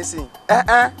ṣàkàrẹ́ nísìn?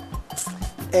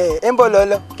 Ń bọ̀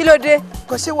lọ́lọ́. Kí ló dé?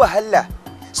 Kò sí wàhálà.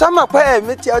 Sọ́mọ̀ pé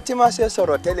ẹ̀mí tí ọtí máa ṣe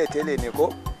sọ̀rọ̀ tẹ́lẹ̀ nìkó.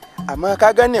 Àmọ́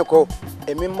kágán nìkó,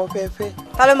 èmi mọ fẹ́fẹ́.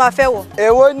 Ta ló máa fẹ́ wọ?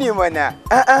 Èwo ni ìmọ̀nà?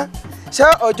 Ṣé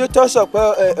ọjọ́ tó sọ pé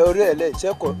orí ẹ̀ lẹ̀ ṣé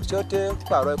ó tẹ́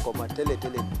pààrọ̀ ẹ̀kọ́ mọ̀ tẹ́lẹ̀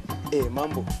ni? Máa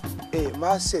ń bọ̀.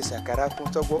 Máa ṣe ṣàkàrà fún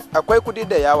tọ́gbọ́. Àpò ikú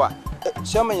dídẹ̀ yà wà.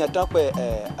 Ṣé ọmọ èèyàn tán pé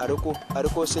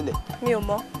àrókò sílẹ̀? Mi ò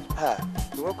mọ̀.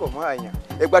 Ìwọ kò mọ àyàn.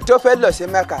 Ìgbà tó fẹ́ lọ sí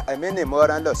Mẹ́kà, ẹ̀mí ni mo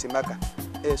rán lọ sí Mẹ́kà.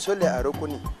 Sólẹ̀ àrókò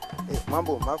ni. Máa ń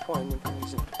bọ̀ máa fún ẹ ní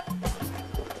kúrúsì.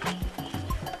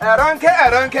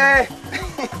 Rankai.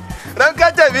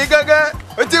 Rankai tẹ̀mí gángan.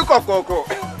 Ó ti kọ̀kọ̀kọ̀.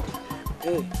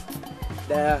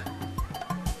 Daya.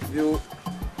 Biyu.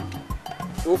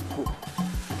 Uku.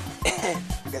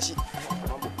 Gashi.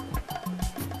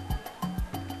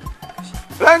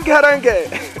 Rankai.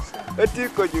 Ati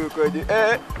koju. Iko.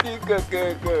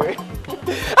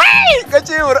 Ai,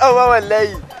 kace wurawa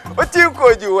wallahi. Ati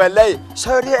koju wallahi.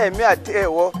 Sorry emi ati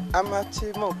ewo, ama ti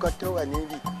mo kan tó wà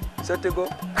níbí. So to go.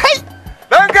 Hai!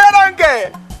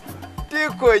 Rankai. Ti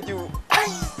koju.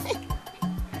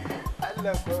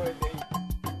 Allah ko wallahi.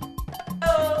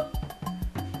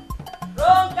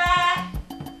 Rónkẹ́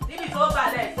níbi tó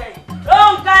balẹ̀ sẹ́yìn.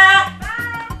 Rónkẹ́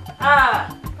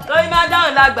lórí máa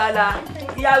dáhùn lágbàlá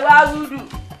ìyàwó awúdù.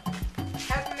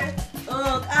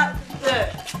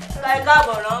 ẹ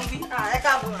káàbọ̀ rán bí. Ẹ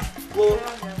káàbọ̀. Wo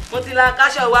mo ti la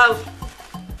káṣọ wá o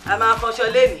a máa fọṣọ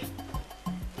lénìí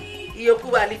ìyókù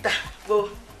wà lítà wo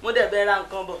mo dẹ̀ bẹ́ẹ̀ ra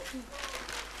nǹkan bọ̀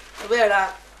mo bẹ́ẹ̀ ra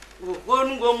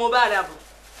gbónúgbó mo bá rà bọ̀.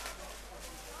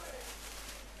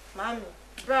 Màámi,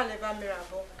 búrọ̀ lè bá mi rà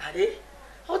bọ̀. Àdé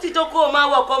ó ti tó kó o máa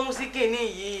wọkọ músíkì ní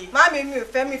yìí. Màámi mi ò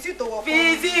fẹ́ mi tí tó wọkọ.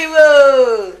 Fi sí wo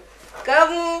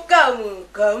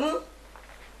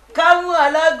kámú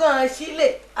ọlọ́gàn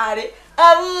sílẹ̀ àrẹ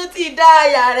ọmú ti dá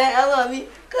àyà rẹ ọmọ mi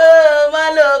kó o má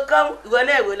lọ kámú ìwọ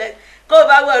náà wò lẹ kó o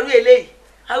bá wọrú eléyìí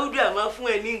áwùdù àmọ́ fún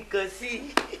ẹ ní nǹkan sí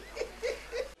i.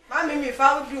 Màámi mi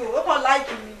fáwùdù ó kàn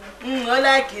láìkì mi. Ó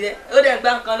láìkì rẹ ó dẹ̀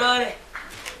gbá nǹkan lọ́rẹ̀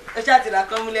ó ṣàtìrà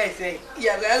kọ́mú lẹ́sẹ̀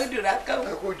ìyàwó áwùdù rà kọ́mú.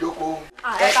 Ẹ kú jókòó.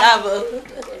 Ẹ káàbọ̀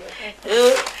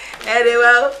ẹ rè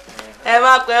wá o ẹ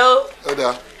má pẹ́ o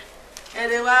ẹ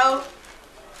rè wá o.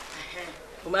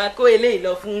 Mo máa kó eléyìí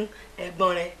lọ fún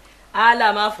ẹ̀gbọ́n rẹ̀ á là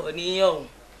má fọ̀ ní ọ̀hún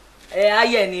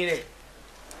ayẹ̀ni rẹ̀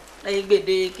ẹ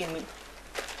gbèdé kìnnì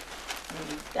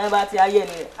tí wọ́n bá ti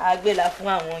ayẹ̀ni rẹ̀ á gbé la fún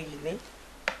àwọn yìí ní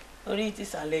orí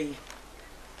tìsàlẹ̀ yìí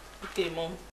ókè mọ́.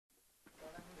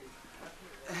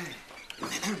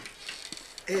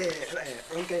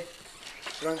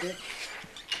 Rankai.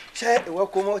 Ṣé ìwọ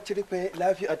kò mọ̀ tiri pé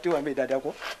láàfin àti wà mí dáadáa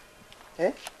kọ́?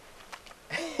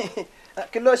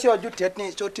 kí ló ṣe ojú tẹ́tí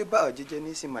tó ti bá òjijì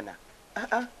ní simona.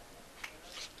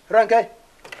 Ronke.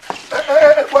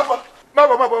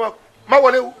 má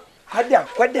wọlé o.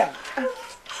 kọ́dà.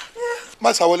 má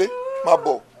ṣàwọlé má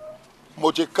bọ̀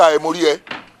mo ti ká ẹ mo rí ẹ.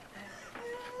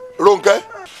 Ronke.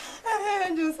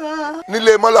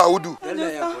 nílé mọ́lá àwùdù.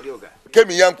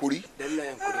 kémi yankuri.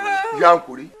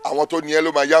 yankuri. àwọn tó ní ẹ ló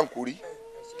máa yankuri.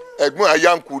 ẹ̀gbọ́n a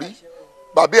yankuri.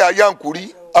 bàbá a yankuri.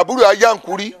 àbúrò a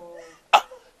yankuri.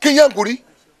 kí yankuri.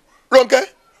 Ronke.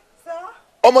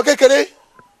 ọmọ kékeré.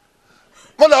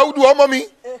 mọ́lá àwùdù ọmọ mi.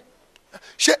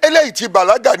 ṣé eléyìí ti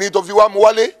bàlágà ni tó fi wá mu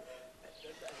wálé?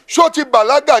 ṣó ti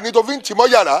bàlágà ni tó fi ń tì mọ́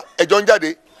yàrá ẹ̀jọ́ ń jáde?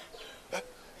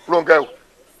 Ronke o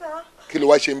kí ló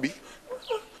wá ṣe ń bí?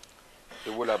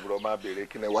 èwo làbúrò máa béèrè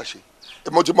kí ni wá ṣe?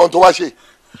 mo ti mọ ohun tó wá ṣe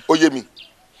ó yé mi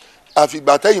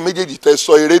àfìgbà tẹ́yìn méjèèjì tẹ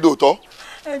sọ eré dòótọ́.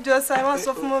 ẹjọ sa ẹ wá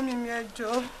sọ fún mọ́mí mi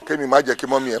ẹjọ. kémi má jẹ́ kí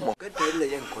mọ́mí ẹ mọ̀.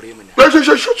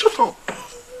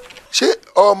 ṣé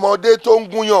ọmọdé tó ń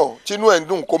gúnyàn tínú ẹ̀ ń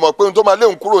dùn kò mọ̀ pé ohun tó máa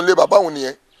léwu kúrò nílé bàbá òun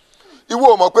nìyẹn? ìwọ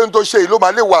ò mọ̀ pé ohun tó ṣe yìí ló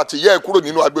máa léwu àtìyẹ́ ẹ̀ kúrò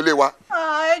nínú agbolé wa?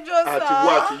 ẹjọ sa àtiwọ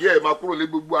àtìyẹ́ ẹ̀ máa kúrò lé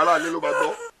gbogbo aráàlú ló máa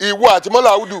gbọ́. ìwọ àti mọ́lá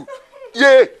àwùdù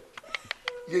yé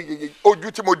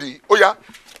ojú tí mo dì í ó yá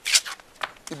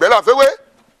ìgbẹ́lá fẹ́wé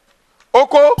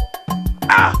oko.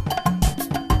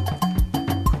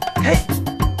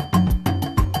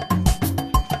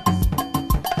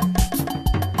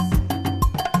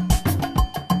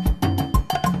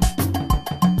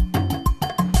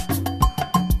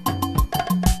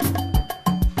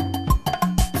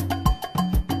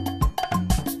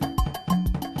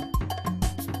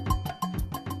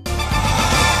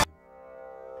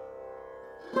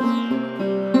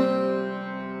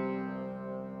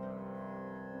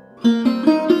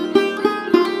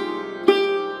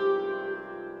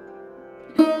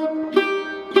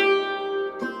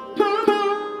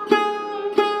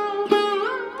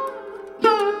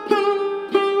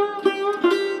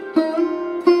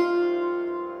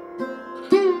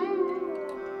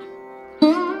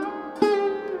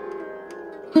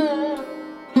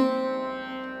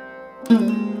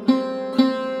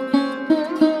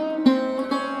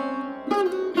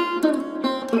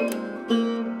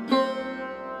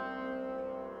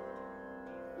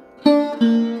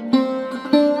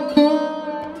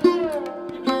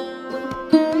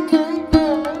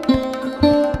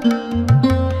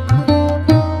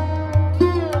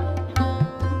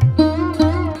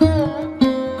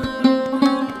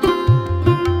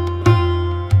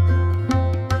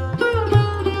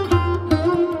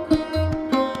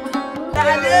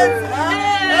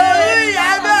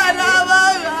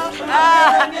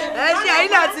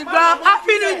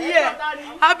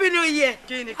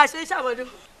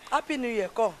 Happy New Year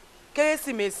kọ́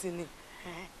kérésìmesì ni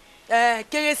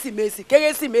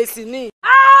kérésìmesì ni.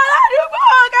 aládùúgbò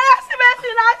kérésìmesì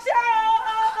la ṣe.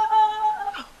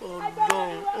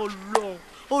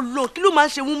 Ọlọ́run kí ló máa ń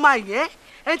ṣe wúmá yẹn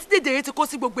ẹni tí dèdèrè ti kó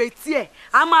sí gbogbo etí ẹ̀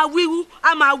a máa wíwú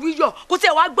a máa wíyọ̀ kó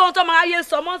tiẹ̀ wá gbọ́n tó máa yé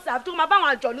sọ mọ́sí àfi tó máa bá àwọn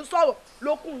àjọ̀nú sọ̀rọ̀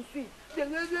lókùn sí.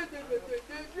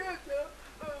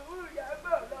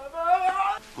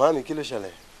 Màámi kí ló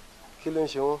ṣẹlẹ̀ kí ló ń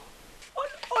ṣe wọ́n.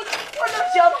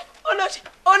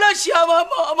 olóṣì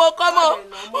ọmọkọ́mọ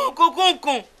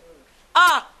òkùnkùnkùn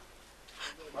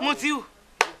Mutiu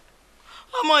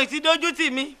ọmọ ìtìdójú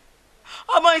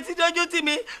tì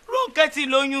mí Rónkẹ́ ti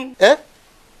lóyún.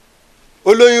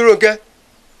 olóyún Rónkẹ́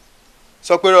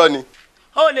sọ pé rọ ni.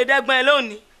 ó lè dẹ́gbọ́n ẹ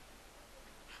lónìí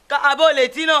àbó lè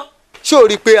tí náà. ṣé o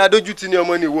rí i pé adójútì ni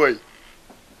ọmọ nìwọ yìí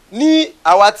ní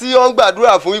àwa tí wọ́n ń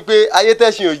gbàdúrà fún wípé ayé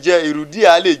tẹ̀sìn ò jẹ ìrùdí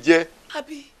à lè jẹ.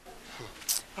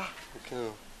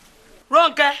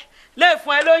 Rónkẹ́ lè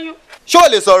fún ẹ lóyún. ṣé o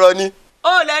lè sọ̀rọ̀ ni.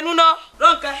 ó lẹ́nu náà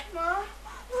Rónkẹ́.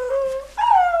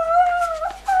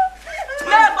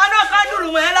 lè padà ká dùrù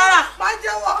mọ́ ẹ lára. má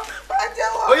jẹ́wọ́.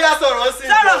 ó yá sọ̀rọ̀ sí i.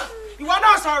 sọ̀rọ̀ ìwọ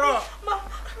náà sọ̀rọ̀.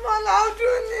 Mọ́láùdù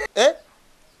ni.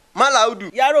 Mọ́láùdù.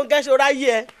 ìyá Rónkẹ́ ṣọ́ra yí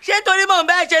ẹ. ṣé torí mò ń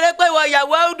bẹ́ẹ̀ ṣeré pé ìwọ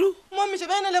ìyàwó Áúdù. mọ́mí ṣe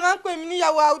bẹ́ẹ̀ náà lè máa ń pè mí ní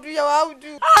ìyàwó Áúdù.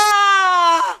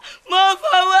 mo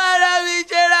fọwọ́ ara mi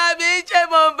ṣera mi ṣe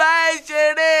mo bá ẹ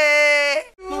ṣeré.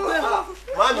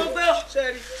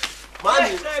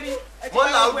 Mami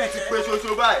Mọ́láùdù ti pé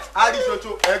ṣoṣo báyìí a rí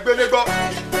ṣoṣo ẹgbẹ́lé gbọ́.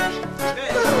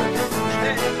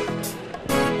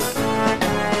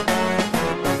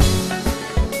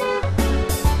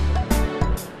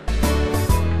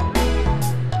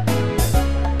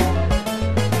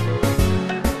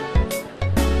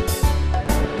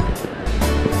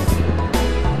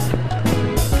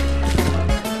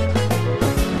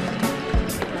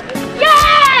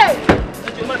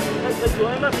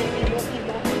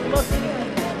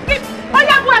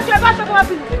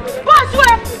 Bọ́ọ̀sù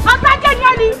ẹ̀ ọ̀tá jẹ́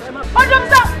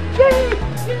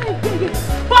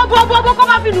Wo kó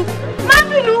má bínú. Má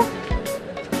bínú.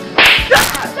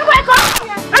 Ṣé wọ́n kọ́?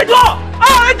 Ẹjọ́!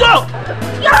 Ẹjọ́!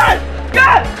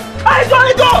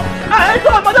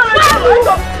 Ẹjọ́! Madam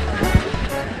ẹjọ́!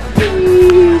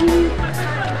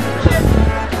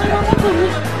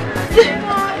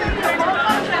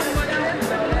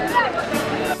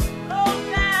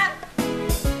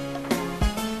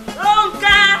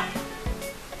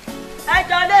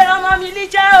 Ẹjọ́ lè rán mọ́ mi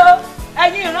níṣẹ́ o.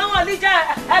 Ẹ̀yin ìran wọn níṣẹ́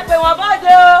ẹ pè wọ́n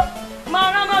bọ́dé o. Mo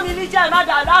rán mọ́ mi níṣẹ́ má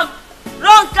dàdám.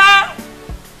 Rónkẹ́.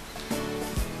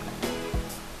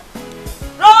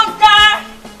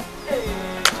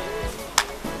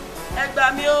 Ẹ gbà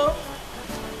mí o.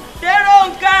 Dé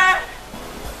Rónkẹ́.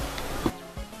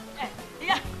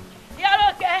 Ìyá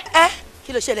Rónkẹ́.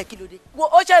 Kí ló ṣẹlẹ̀ kí ló dé? Wo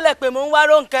ó ṣẹlẹ̀ pé mò ń wá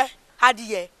Rónkẹ́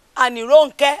adìyẹ àní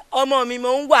Rónkẹ́ ọmọ mi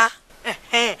mò ń wá.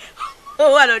 Ó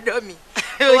wà lọ́dọ̀ mi.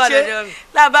 Ó wà lọ́dọ̀ mi.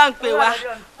 Lábá ń pè wá.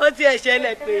 Ó tiẹ̀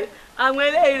ṣẹlẹ̀ pé àwọn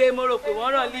eléyìí mo rò pé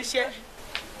wọ́n rán níṣẹ́.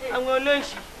 Àwọn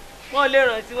olóyìnbó wọn lè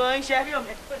ràn tí wọ́n ń ṣẹ́.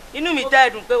 Inú mi tẹ́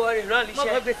ẹ̀dùn pé wọ́n lè rán níṣẹ́. Mo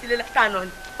kọ́ gbé sílé látànà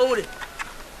ni. Ohun rẹ̀.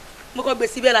 Mo kọ́ gbé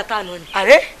síbẹ̀ látànà ni.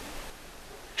 Àrẹ?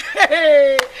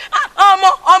 Ọmọ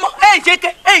ṣeke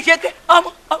ọmọ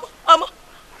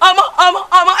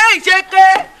ṣeke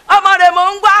ọmọ rẹ̀ mò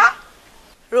ń gbá.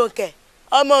 Rónkẹ́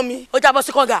ọmọ mi ó jábọ́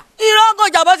sí kànga. Irọ́ kò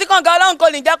jábọ́ sí kànga Ọlọ́run kò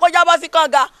ní jẹ́ kó jábọ́ sí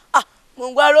kànga. Mò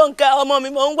ń wá Rónkẹ́ ọmọ mi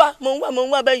mò ń wá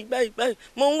bẹ́yìn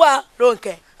mò ń wá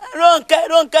Rónkẹ́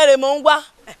rẹ̀ mò ń wá.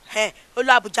 Ó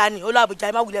lọ Àbújá ni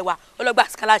ẹ má wulẹ̀ wá ó lọ gba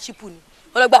scholarship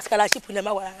ni ẹ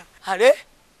má wà rárá. Àrẹ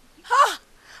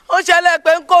ó ṣẹlẹ̀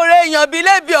pé ń kórè èèyàn bíi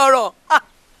lébi ọ̀rọ̀.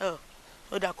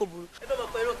 Ó dà kó burú.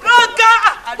 Rónkẹ́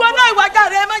gbọ́dọ̀ ìwájà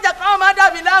rẹ má jẹ́ káwọn máa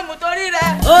dàbí láàmú torí rẹ.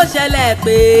 Ó ṣẹlẹ̀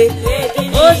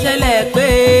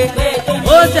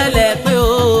pé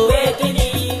o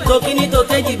tòkíní tó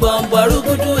kejì bọ̀m̀bọ̀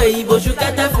rúgúdú èyí bòṣù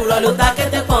kẹ́tẹ́ fùrọ̀ ló ta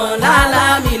kẹ́tẹ́ kan lálá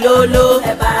mi lóló.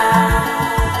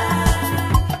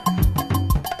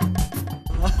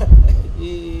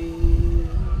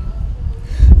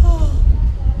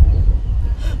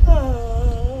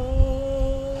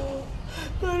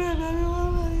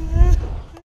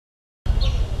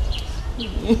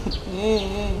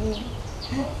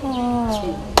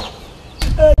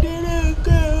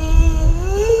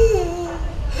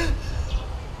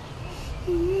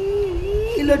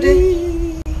 Kí ló dé?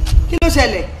 Kí ló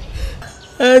ṣẹlẹ̀?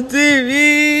 Àǹtí mi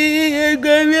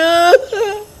ẹgbẹ́ mi ó.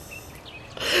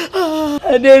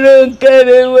 Adérónkẹ́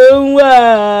rẹ̀ wò ń wà.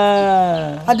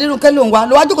 Adérónkẹ́ ló ń wá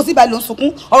ló wá jókòó sí ibà ló ń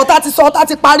sunkún ọ̀rọ̀ tá a ti sọ tá a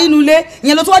ti parí nulẹ̀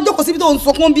ìyẹn ló tún wá jókòó síbi tó ń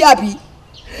sunkún bí àbí.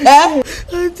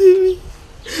 Àǹtí mi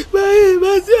báyìí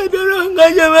bá sí Adérónkẹ́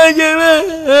jẹ́mẹ́jẹ́mẹ́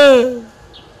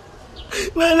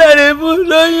má láre fún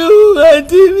lóyún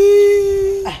àǹtí mi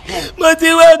mo ti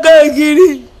wá káàkiri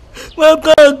mo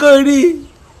kọ́kọ́ rí.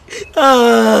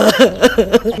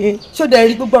 Ṣó dẹ̀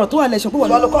rí gbogbo ọ̀rọ̀ tó wà lẹ́sùn pé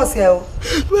wọ́n ló kọ́ sí ẹ o.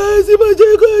 Bẹ́ẹ̀ sì mo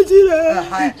jẹ́ kó jìnnà.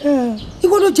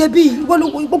 Ìwọ ló jẹ̀bi ìwọ ló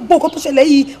gbogbo nǹkan tó ṣẹlẹ̀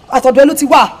yìí àtọ̀dọ̀ ẹ ló ti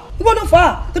wà ìwọ ló fà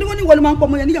á torí wọ́n ní ìwọ ló máa ń pọ̀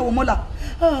ọmọ yẹn níyàwó mọ́là.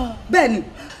 Bẹ́ẹ̀ ni.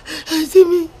 Àǹtí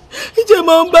mi ìjẹ́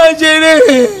mo ń bá ṣeré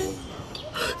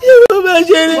ìwọ bá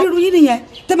ṣeré. Irú yín nìyẹn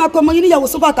tẹ́ máa pẹ́ ọmọ yín níyàwó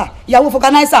sóbàtà ìyàwó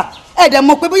fọganáísà ẹ̀ẹ́dẹ̀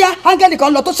mọ̀ pé bóyá áńgẹ́lì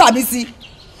kan lọ tó ṣàmì sí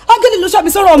áńgẹ́lì ló ṣàmì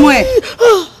sọ̀rọ̀ ọmọ ẹ̀.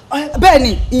 Bẹ́ẹ̀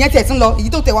ni ìyẹn tẹ̀ tún lọ èyí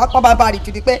tó tẹ̀ wá pábàbà rí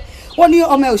kiri pé wọ́n ní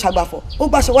ọmọ ẹ̀ ò ṣàgbàfọ̀ ó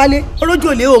gbàṣọ wálé olójú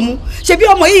òlé òmu ṣebí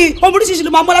ọmọ yìí ọmọ oríṣiríṣi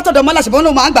ló máa mọ́ látọ̀dọ̀ mọ́lá ṣùgbọ́n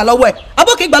ló máa ń gbà lọ́wọ́ ẹ̀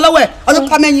abókè gbà lọ́wọ́ ẹ̀ ọjọ́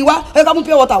ká mẹ́yin wá ọjọ́ ká mú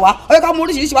pure water wá ọjọ́ ká mú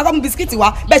oríṣiríṣi wá ká mú bisikíìtì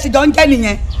wá bẹ́ẹ̀ ṣe jọ ń jẹ́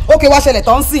nìyẹn ókè wá ṣẹlẹ̀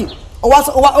tó ń sìn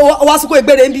ọwá sùkú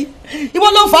ìgbére ń bí ìwọ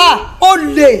ló fà á ó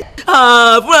lè.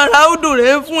 Fúnra ráúdù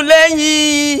rẹ̀ ń fún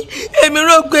lẹ́yìn èmi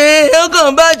rò pé ó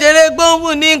kàn bá ṣeré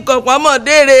gbóhùn ní nǹkan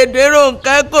pamọ́dére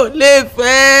Rónkẹ́ kò lè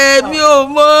fẹ́ mi ò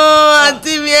mọ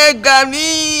àǹtí mi ẹ̀gà mi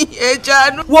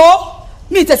ẹ̀ṣánú. Wo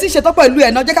mi ìtẹ̀sí ṣetán pẹ̀lú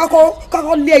ẹ̀ náà jẹ́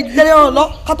kákọ́ lé ẹlẹ́rọ̀ lọ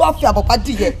ká tó wá fi àbọ̀pá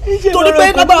dìyẹ torí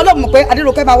pé lágbára Ọlọ́run mọ̀ pé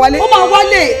Adérónkẹ́ máa wálé. Ó máa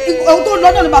wálé ohun tó lọ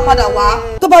náà ló máa padà wá.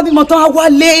 Tó bá bímọ tán á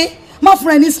wálé má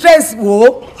fún ẹ ní stress wò ó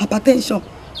hypertension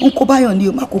n kò báyọ̀ ni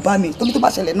o má kò bá mi torí tó bá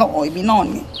ṣẹlẹ̀ náà èmi náà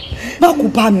ni má kò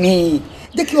bá mi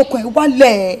jẹ́ kí ọkàn ẹ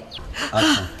wálẹ̀.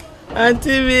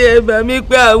 Àǹtí mi ẹ bá mi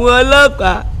pé àwọn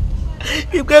ọlọ́pàá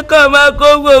ìpè kan máa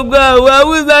kó gbogbo àwọn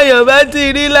Haúsá Yorùbá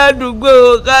ti rí ládùúgbò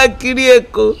káàkiri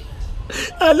Èkó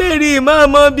alẹ́ rí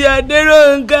ìmáàmọ́ bíi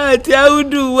Adérónkẹ́ àti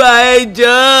Áúdù wà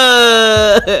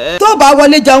ẹjọ́. Tó bá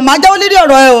wọlé jẹun máa jáwọ́ lérí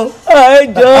ọ̀rọ̀ ẹ o.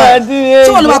 Ẹjọ́ àti ẹ.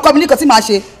 Tí wọ́n lọ máa kọ́ mi nìkan tí màá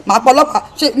ṣe màá pọ̀ ọlọ́pàá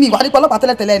ṣe mi ìwà nípa ọlọ́pàá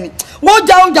tẹ́lẹ̀tẹ́lẹ̀ ni. Wọ́n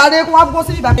jẹun jàre kó wá bọ́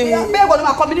sí ibà. Bẹ́ẹ̀ wọ́n lọ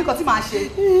máa kọ́ mi nìkan tí màá ṣe.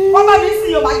 Wọ́n bá mi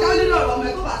sìn o máa jáwọ́ lérí ọ̀rọ̀ ọmọ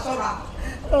ẹ tó bá ṣọ́ra.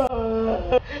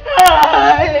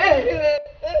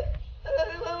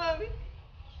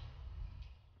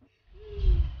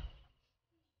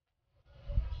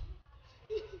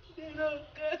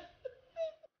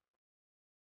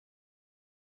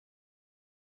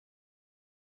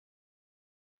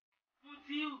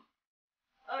 Mutiu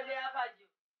ọdẹ abàjọ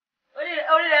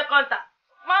orílẹ̀ kọ́ńtà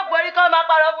má gbórí kọ́ máa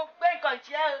parọ́ fún pé nǹkan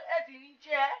ṣe ẹ sì ní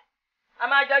ṣe ẹ́ a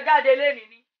máa jọ jáde lẹ́nìí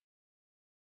ni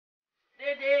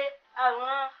dédé àwọn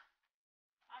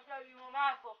aṣọ yìí wọn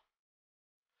máa fọ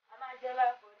a máa jẹ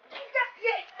láàpọ̀ ní.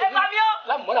 ẹ bá mi ó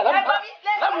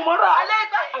lámùmọ́ra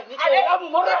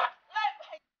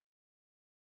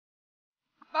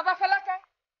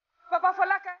Bàbá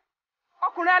Fọlákẹ́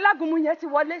ọkùnrin alágúnmu yẹn ti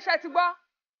wọlé ṣe ti gbọ́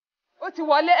ó ti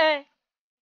wọlé ẹ.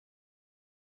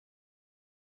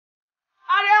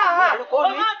 Ààrẹ àhà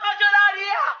ọmọ tọ́jú lárí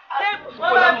à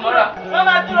wọ́n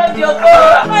máa dúró di oko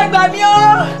ẹ gbà mí ó.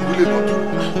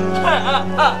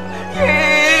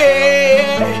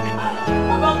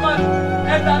 Bàbá ọkọ mi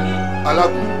ẹ gbà mí.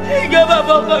 Alágún. Ìjọ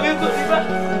bàbá ọkọ mi kò rí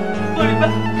bá.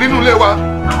 Nínú ilé wa.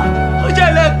 Ó jẹ́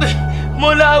lẹ́pẹ́ mo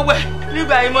lọ wẹ̀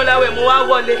nígbà yìí mo lọ wẹ̀ mo wá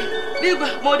wọlé nígbà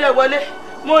mo dẹ̀ wọlé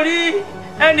mo rí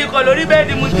ẹnìkan lórí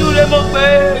bẹ́ẹ̀dì mo dúró mo pé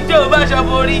ǹjẹ́ o bá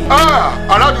ṣàbò rí.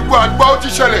 Aládùúgbò àgbà ó ti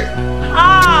ṣẹlẹ̀.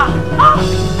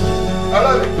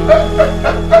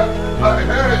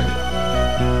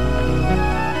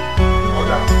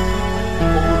 Ọ̀dà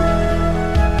òwúrò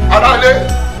aráalé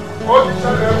ó ti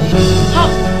ṣẹlẹ̀.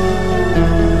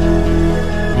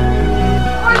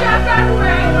 Ọjà sẹ́nu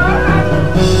ẹ̀ lọ́ra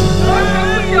ó ṣe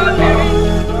fún ìyá obìnrin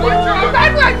ó ṣe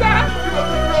ọ̀gbẹ́nu ẹ̀gbá.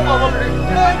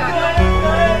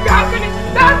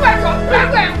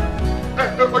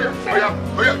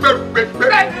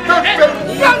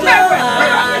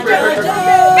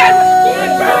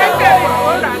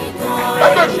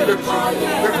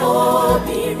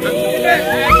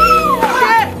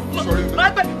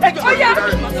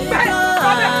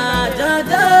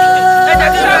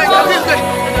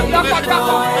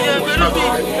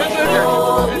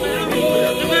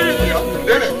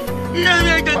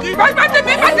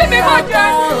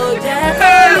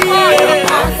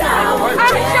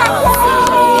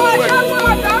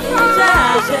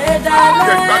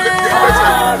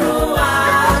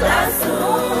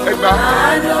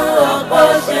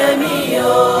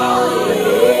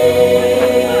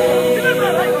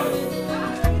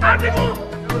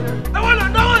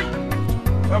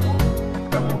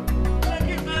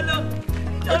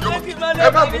 Ẹ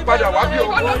má mú padà wá bí o.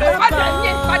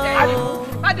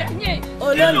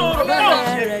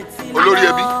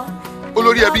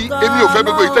 Olórí ẹbí èmi ò fẹ́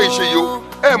gbogbo ìtẹ́ ìṣe yìí o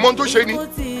ẹ mọ̀ tó ṣe ni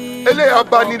eléyà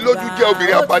abanilójú jẹ́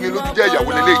obìnrin abanilójú jẹ́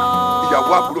ìyàwó lélẹ́yìí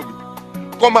ìyàwó àbúrò mi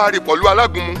kọ́ máa rì pọ̀lú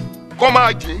alágúnmu kọ́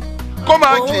máa jìn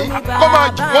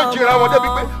wọ́n jìnra wọn débi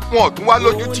pé wọn ò tún wá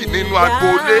lójú tì nínú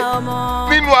agboolé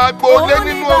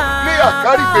nínú ní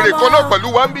àkárìgbèrè kan náà pẹ̀lú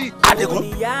wa ń bí. Adigun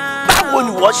báwo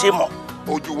ni wọ́n ṣe mọ̀.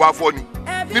 Ojú wa fọ́ ni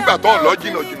nígbà tó ń lọ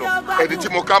jìnnàjìnnà ẹni tí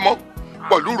mo ká mọ́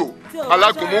pọ̀lú rò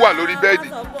alágúnmu wà lórí bẹ́ẹ̀dì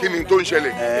kí ni tó ń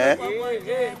ṣẹlẹ̀.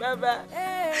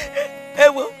 Ẹ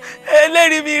wo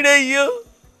ẹlẹ́rìí mi rè yìí o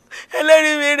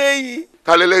ẹlẹ́rìí mi rè yìí.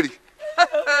 Ta lẹ́lẹ́rìí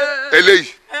eléyìí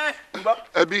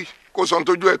ẹbí kò sọ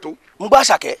tójú ẹ̀ tó. ń gbọ́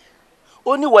Àṣàkẹ́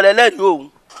ó ní ìwọlẹ̀ lẹ́rìí òun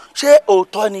ṣé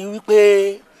òótọ́ ni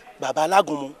wípé bàbá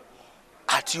alágúnmu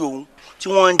àti òun tí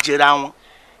wọ́n ń jẹra wọn.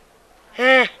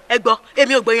 Ẹ gbọ́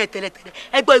èmi ò gbọ́ yẹn tẹ́lẹ̀tẹ́lẹ̀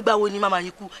ẹ gbọ́ ìgbà wo ni màmá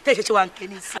yín kú tẹ́ ṣe wà ń ké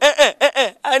ní sí.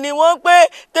 Àní wọ́n pé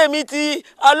tèmi ti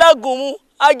alágúnmu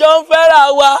àjọ ń fẹ́ra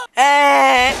wa.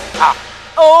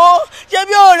 Ó ṣé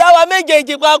bí òòrà wa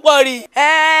méjèèjì papọ̀ rí.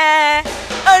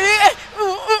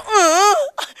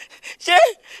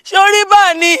 Ṣé orí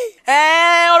bá ní.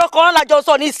 Ọ̀rọ̀ kan náà lájọ ń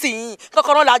sọ nísìnyí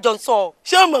kọ́kọ́ náà lájọ ń sọ.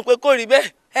 Ṣé o mọ̀ pé kò rí bẹ́ẹ̀.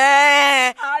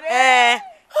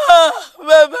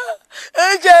 Bàbá ń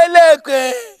ṣe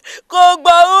lẹ́kẹ̀ẹ́ kò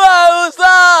gbọ́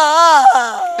Haúsá.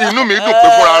 Inú mi dùn pé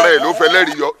fúnra rẹ̀ ló fẹ́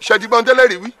lẹ́rìí yọ ṣẹ́dígbọ́n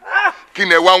tẹ́lẹ̀rí wí kí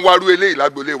ni ẹ wá ń wárú eléyìí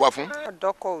lágbolé wa fún.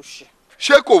 ọ̀dọ́kọ̀ òṣì.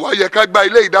 Ṣé kò wá yẹ ká gba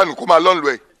ilé ìdánù kó máa lọ́nlọ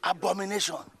ẹ̀.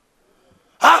 Abomination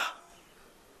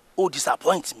ó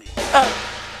disappoint me.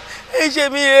 Ẹ ṣe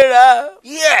mi rera.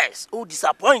 Yes ó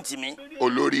disappoint me.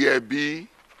 Olórí ẹbí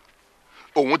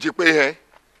òun ti pé hẹn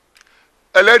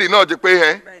ẹlẹ́rìí náà ti pé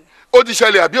hẹn ó ti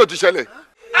ṣẹlẹ̀ àbí ó ti ṣẹlẹ̀.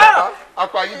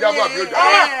 Apá yín jábọ̀ àbí ó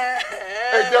jábọ̀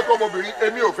ẹ jẹ́ kọ́mọbìnrin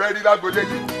èmi ò fẹ́ rí lágbolé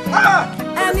yìí.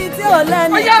 Ẹni tí ò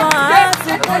lẹ́nìkan á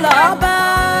sunkún lọ́ọ́ bá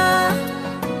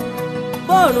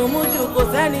bóòrùn mú jù kò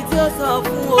sẹ́ni tí ó sọ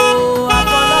fún o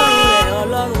afọlọ́run rẹ̀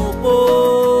ọlọ́run òpó.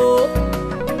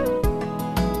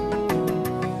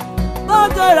 Bó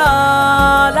tó rọ̀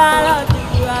lára jù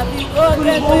àbí kó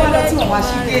tẹ́ pé lẹ́yìn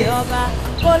rẹ̀ ọba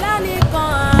kò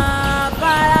lẹ́nìkan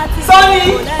àbára tí kò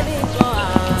lẹ́nìkan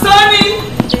àbára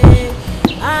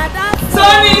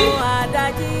àdásùn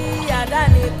àdájí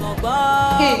àdánìkan gbọ́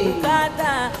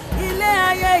bùkátà ilé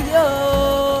ayé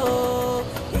yóò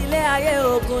ilé ayé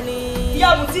ogun ni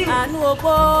àánú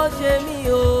opó ṣe mí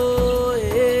o.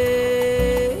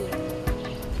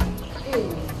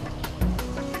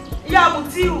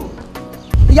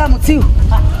 ìyá Mutiu.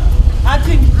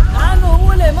 Àǹtí mi. Àánú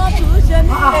òun lè mọ́ tù ú ṣe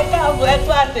mí. Ẹ̀ka àbọ̀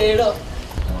ẹ̀kọ́ àtẹ̀rọ̀.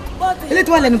 Ilé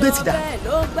tí wọ́n lẹ́nu géètì dà.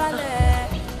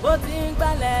 Bó ti ń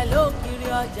gbálẹ̀ ló kiri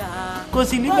ọjà. Kò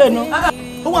sí níbẹ̀ náà.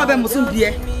 Ó wà bẹ́ẹ̀ mo tún bí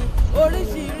ẹ.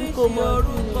 Oríṣiríṣi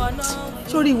orúkọ náà.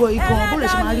 Sórí ìwọ ìgan bó lè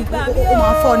ṣe máa rí ó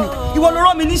máa fọ́ ni. Ìwọ ló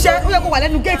rán mi níṣẹ́ ó yẹ kó wà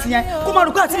lẹ́nu géètì yẹn kó máa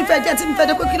rò pé àti ìfẹ́ jẹ́ tí mi fẹ́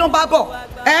dé pé kí ló ń bá bọ̀.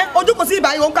 Ojú kò sí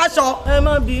ìbáyìí òun káṣọ. Ẹ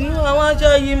má bínú àwọn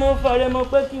aṣọ yìí mo fẹ́rẹ̀ mọ̀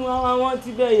pé kí àwọn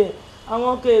ti bẹ̀yẹ̀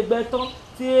àwọn kò gbẹ tán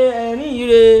tí ẹ̀rín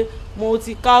ìre mo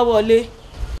ti ká wọlé.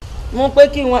 Mo pé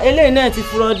kí wọn eléyìí náà ti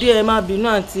furọ díẹ̀ ẹ má bínú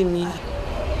àǹtí mi.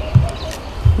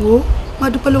 Wo má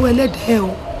dúpẹ́ lọ́wọ́ ẹlẹ́dẹ̀ẹ́ o.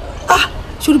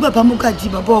 Sórí bàbá Múgàjí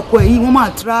bàbá ọkọ ẹ̀ yìí wọ́n máa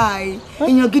try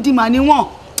èèyàn gidi mà ní wọ́n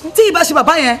tí ìbá ṣe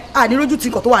bàbá yẹn ànírójú ti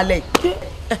nǹkan tó wà lẹ̀.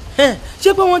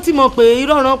 Ṣé pé wọ́n ti mọ̀ pé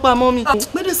irọ́ ọ̀ràn pa mọ́ mi.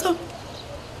 Gbẹ́dẹ̀ sọ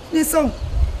ní sọ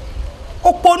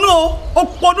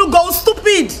òpònú gan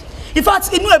stupid in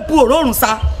fact inú ẹ̀ bu òórùn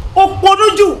sa òpònú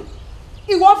jù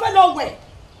ìwọ fẹ́ lọ wẹ̀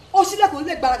ó sílẹ̀kùn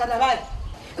lè gbaragada báyìí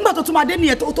nígbà tó tún máa dé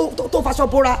nìyẹn tó faṣọ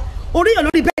bora orí yàn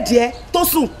lórí bẹ́ẹ̀dì ẹ tó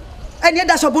sùn ẹni ẹ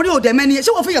daṣọ borí òdẹ mẹ́ni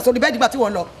ṣé wọ́n fi yàn sórí bẹ́ẹ̀dì gbà tí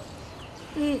wọ́n lọ.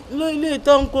 Ilé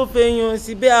ìtọ́ ń kó fèèyàn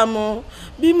síbẹ̀ àmọ́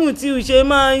bí Mutiu ṣe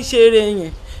máa ń ṣeré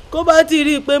yẹn kó bá ti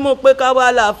rí i pé mo pé ká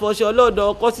wá là fọṣọ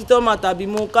lọ́dọ̀ kọ́sítọ́mà tàbí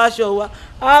mo káṣọ wa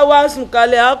á wá sùn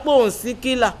kalẹ̀ á pò ń sí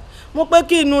kílà mo pé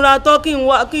kí ìnura tọ́ kí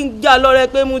n jà lọ́rẹ́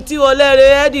pé Mutiu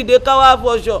ọlẹ́rẹ́ ẹ́ dìde ká wá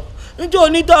fọṣọ níjọ́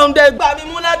onítọ̀hún dẹ̀ gbà mí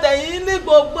mú látẹ̀yìn ní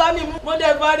gbogbo àmì mo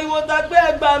dẹ̀ fariwo ta pé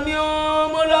ẹ gbà mí o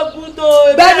mo lọ kú tó.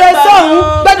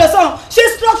 gbẹdọ sọhún ṣé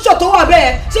structure tó wà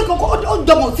bẹ́ẹ̀ ṣé kò ó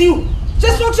jọ Mutiu ṣé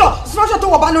structure tó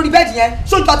wọ̀ bá lórí bẹ́ẹ̀dì yẹn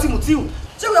ṣó jọ ti Mutiu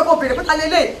ṣé kò yẹ kó béèrè pé ta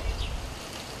lélẹ̀.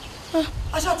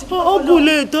 Ogun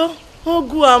lè tó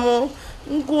ogun àmọ́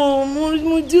n kò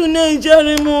Mutiu náà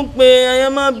ìjẹ́rìí mú pé ẹ̀yẹ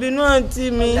má bínú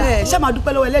àǹtí mi. Ṣé máa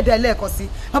dúpẹ́ lọ́wọ́ ẹlẹ́dàá ẹlẹ́ẹ̀kan sí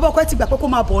bàbá ọkọ ẹ ti gbà pé kó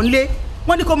máa bọ̀ ńlé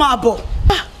wọ́n ní kó máa bọ̀.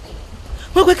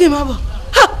 Wọ́n pé kí n máa bọ̀.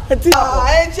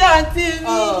 Ẹ̀jẹ̀ àǹtí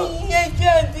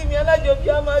mi alájọbí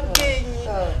a máa gbé yín.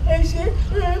 Ẹ ṣe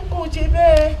kò ṣe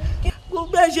bẹ́ẹ̀.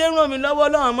 Gbogbo ẹ ṣe ràn mí lọ́wọ́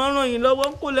lọ́wọ́ máa ràn yín lọ́wọ́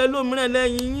kó lẹ́ lómìnira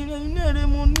lẹ́yìn yín náà rẹ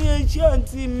mo ní ẹ̀jẹ̀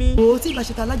àǹtí mi. O tí ìbá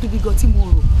ṣe ta alájọbí gan tí mo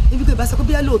rò ibi kò ìbá sọ pé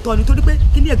bí ẹ lóòótọ́ ni torí pé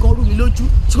kí ni ẹ̀gàn rú mi lójú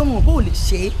ṣùgbọ́n mo mọ̀ pé ò lè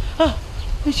ṣe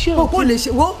é. Mo pé ò lè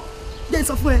ṣe wo jẹ́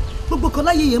sọ fún ẹ gbogbo kan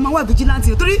láyé yẹn máa wà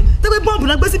vigilante torí tẹ́gbẹ́ bọ́ọ̀bù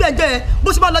náà gbé síbẹ̀ jẹ́ ẹ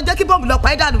bó ṣe máa lọ jẹ́ kí bọ́ọ̀bù lọ pa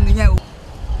ẹ́ dànù nìyẹn o.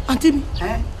 Àǹtí mi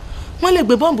wọ́n lè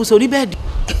gbé bọ́ǹbù sórí bẹ́ẹ̀dì.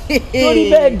 Sórí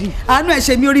bẹ́ẹ̀dì. Àánú ẹ̀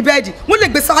ṣe mí orí bẹ́ẹ̀dì wọ́n lè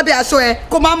gbé sábẹ́ aṣọ ẹ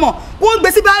kó má mọ̀ wọ́n gbé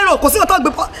sí báírò kò sí ọ̀tọ̀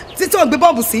títí wọ́n gbé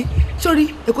bọ́ǹbù sí. Sórí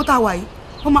Èkó tá a wà yìí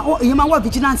èyí máa wà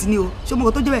vigilante ni o ṣé mo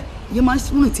kàn tó jẹ́ bẹ́ẹ̀ èyí máa ń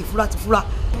rìn tìfura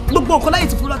gbogbo nǹkan láyè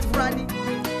tìfura ni.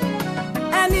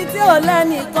 Ẹni tí ò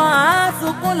lẹ́nìkan á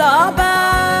sunkún lọ́ọ́ bá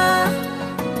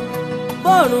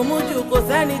bọ́ọ̀rùn mú jù kò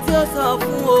sẹ́ni tí ó sọ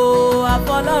fún o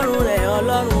àfọlọ́run rẹ̀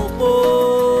Ọlọ́run kó.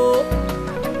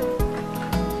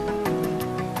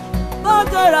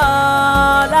 Bójò rọ̀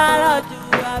lárọ̀ jù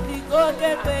àbí kó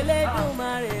képe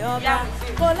lẹ́dùnmarè ọba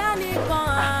kò lẹ́nìkan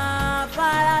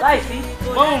àfarasí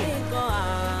kò lẹ́nìkan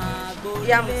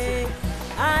àgbòlé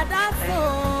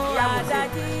àdásùn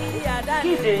àdájí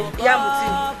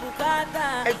àdánìkọ̀kọ̀ bùkátà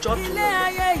ilé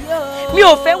ayé yóò. Mi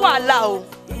ò fẹ́ wàhálà o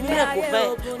mi ò kò fẹ́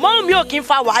mọ́ mi ò kí ń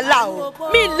fa wàhálà o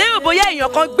mi lérò bóyá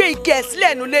èèyàn kan gbé ike ẹ̀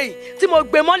sílẹ̀ nulẹ̀ yìí tí mo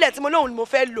gbé mọ́lẹ̀ tí mo lóhùn ni mo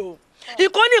fẹ́ lò ó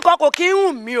ìkó nìkan kò kí ń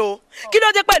hùn mí o kí ló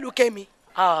dé pẹ̀lú kẹ́mi.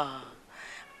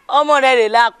 Ọmọ rẹ̀ rè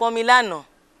la pọn mi lánàá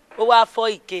ó wáá fọ́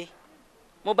ike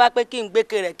mo bá pé kí n gbé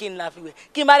kéré kí n la fi wẹ̀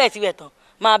kí n bá dẹ̀ ti wẹ̀ tán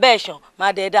máa bẹ́ẹ̀ ṣàn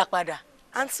máa dẹ̀ dá padà.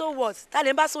 And so what ta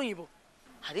lè ń bá sóyìnbó.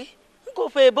 àrí n kò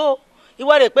fẹ́ bó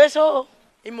ìwọ rè pé so.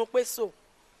 ìmọ̀ pé so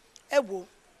ẹ wo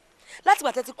láti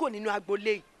gbà tẹ́tí kúrò nínú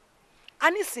agboolé yìí a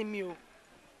ní ìsinmi o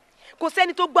kò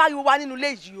sẹ́ni tó gbọ́ ariwo wa nínú ilé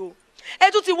yìí o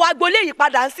ẹ tún ti wọ agboolé yìí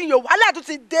padà ń sìn yìí o wàhálà tún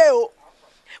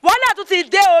ti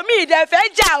dé o mi ìdẹ̀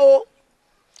fẹ́ jà o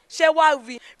ṣé wàá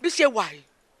rí bí ṣe wà yìí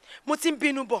mo ti ń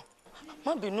bínú bọ̀.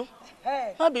 má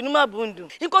bínú má bùndùn.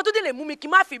 nǹkan tó dé lè mú mi kí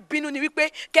n má fi bínú ni wípé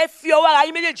kẹ́ fi ọwọ́ ara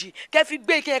yín méjèèjì kẹ́ fi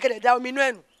gbé ike yẹn kẹ́ da omi inú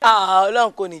ẹ̀ nù.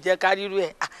 Ọlọ́run kò ní jẹ́ ká rírú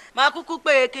ẹ̀. máa kúkú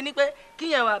pé kíní pé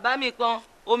kíyẹn wà bá mi pọn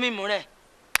omi mú rẹ̀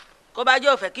kó bá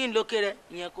jẹ́ òfẹ́ kí n lókè rẹ̀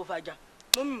ìyẹn kó fàjà.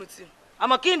 mọ́mí mo ti.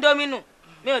 àmọ́ kí n dominu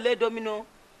mi ò lè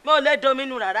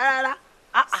dominu rárá.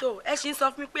 so ẹ ṣì ń sọ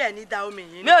fún mi pé ẹ ní da omi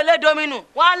yìí. mi ò lè dominu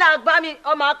wọn á là gbá mi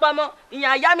ọmọ apamọ ìyẹn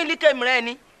àyà mi líkè mi rẹ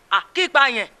ni kí ipa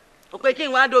yẹn ò pé kí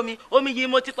n wá domi omi yìí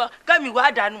mo ti pọ kẹ́mi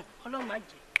wá dànù Ọlọ́run má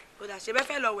jẹ́. kò dà ṣe bẹ́ẹ̀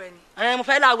fẹ́ lọ wẹ̀ ni. mo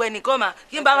fẹ́ la wẹ̀ nìkan mà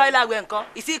kí n bá wáyé la wẹ̀ nǹkan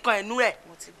ìsí ìkan ẹ̀nú rẹ̀.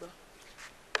 mo ti gbọ́.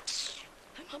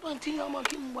 ẹ má bọ̀ tí ọmọ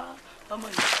kí n wá ọmọ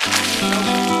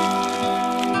yìí.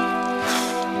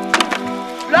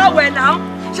 lọ́wẹ̀ náà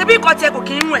ṣe bí nǹkan tiẹ̀ kò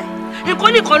kí ń wẹ̀ nǹkan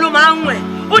nìkan ló máa ń wẹ̀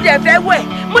ó dẹ̀ fẹ́ wẹ̀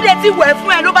mo dẹ̀ ti wẹ̀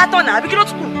fún ẹ ló bá tọ̀nà àbí kí ló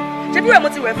tún kù ṣe bí wẹ̀ mo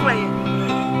ti wẹ̀ fún ẹ yẹn.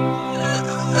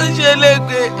 ó ṣe lè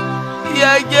gbé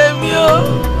ìyá jẹ mí o.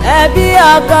 ẹbí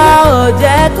ọkọ ò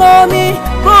jẹ́ kó mi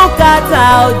bùkátà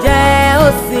ò jẹ́ ó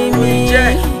sinmi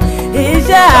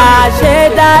iṣẹ́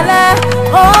àṣedálẹ̀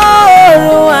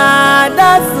oòrùn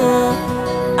àdásùn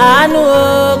àánú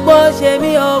òpó ṣe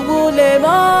mí ògùn lè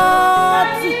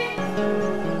mọ́tì.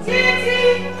 Títí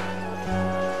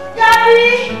Gàbí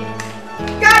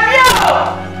Gàbí o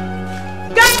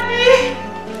Gàbí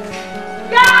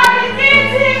Gàbí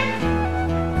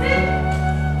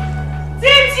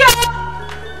Títí o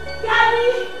Gàbí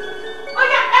ó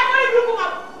yá ẹ̀kọ́ ìlú kù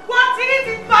wọ́n ti ní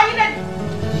ti gbọ́ yín lẹ́nu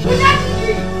ilé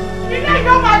yìí ilé yìí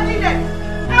ó máa dilẹ̀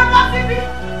ẹ bọ́ síbí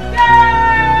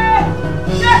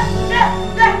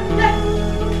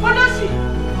olóṣì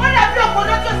ó dàbí ọ̀pọ̀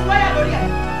lọ́jọ́ sí wáyà lórí ẹ̀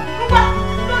nígbà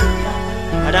lórí ìyá.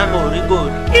 Madam, mo rí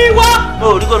gold. Ìwọ. Mo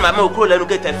rí gold, màmá òkúrò lẹ́nu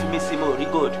gẹ̀tẹ̀ fi mí sí mo rí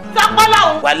gold. Sọpọ́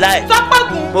làwọn. Wàláì. Sọpọ́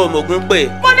gùn. Mo mògún pè.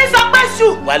 Mo ní sọpẹ́ ṣù.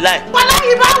 Wàláì. Wàláì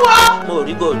bá wọ. Mo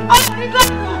rí gold. Ọ̀rí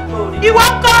gold. Ìwọ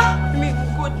ń kọ́. Mi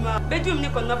good ma. Bedroom ní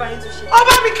kan nọ́bà yín tún ṣe. Ó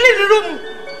bá mi clean room.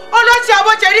 Olóṣì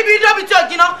àbọ̀jẹ̀ rí bí dọ́bì tí ò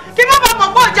jiná. Kí má bàa mọ̀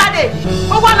pé ò jáde.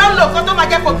 Ó wà lọ́n lò kan tó máa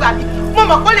jẹ́ kó gbà mí. Mo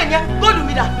mọ̀ kó lè ní góòlù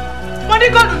mi dà. Mo ní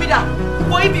góòlù mi dà.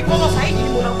 Wo ibi ìkọ́mọ Sàyídì ni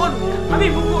mo lọ góòlù mi dà. Àbí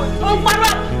ìbú góòlù. Ó ń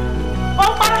parọ́. Ó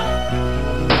ń parọ́.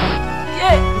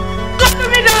 Góòlù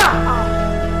mi dà.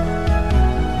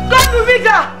 Góòlù mi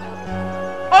dà.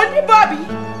 Oníbọ̀bì.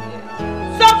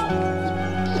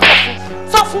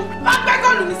 Sọ fún. Má gbé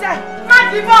góòlù mi sẹ́. Má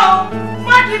dìbò o.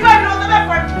 Má dìbò ìlú ọ̀sẹ̀ bẹ́ẹ̀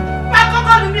fọ́ mi. Má kọ́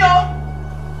góòlù mi o.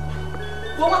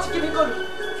 Wọ́n ti jí mi góòlù.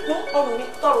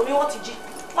 Ọrùn mi wọ́n ti jí.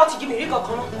 Wọ́n ti jí mi rí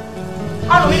kankan mọ́.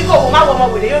 Ọrùn mi ní kò wò má wọ ọmọ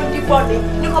wèrè yóò ní dípọ̀ ni.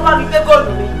 Ní kò bá mi gbé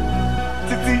góòlù mi.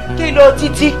 Títí. Kí ló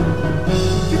títí?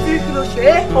 Títí kí ló ṣe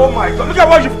é? Oh my God, look at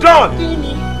what you've done. Kí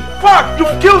ni? Fuck,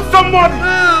 you've killed somebody.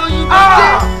 Òyìnbó.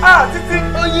 Títí.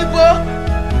 Òyìnbó.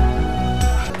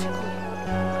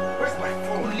 Where's my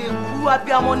phone? Kò lè kú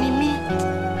abiyamọ ni mí.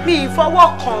 Mi ì fọwọ́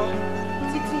kàn.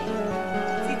 Títí.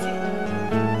 Títí.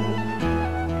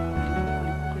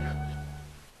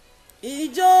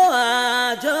 Ijó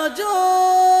àjọjó.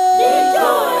 Ijó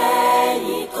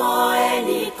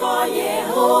ẹnìkan yẹ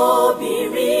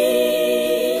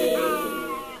obìnrin.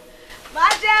 Má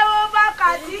jẹ́wọ́ bá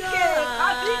kàtíkè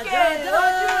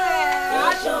lójú rẹ̀.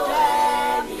 Ijó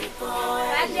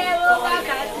Má jẹ́wọ́ bá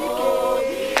kàtíkè.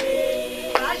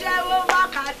 Má jẹ́wọ́ bá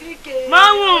kàtíkè. Má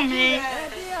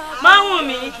wù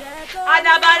mí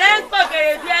àdàbà rẹ̀ ń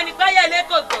pòkèrè bí ẹni pẹ́yẹlé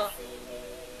kò gbọ́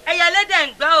ẹyẹlé dẹ̀ ń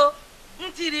gbọ́ o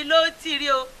ń tiri ló tiri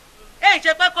o èyí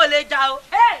ṣe pé kò lè jà o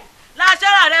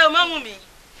láṣọ́ra rẹ o mọ́ wù mí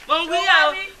mo ń wíyà o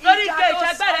lórí ìgbé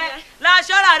ìṣẹ́gbẹ́ rẹ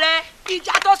láṣọ́ra rẹ.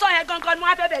 Ìjà tó sọ yẹn gangan ni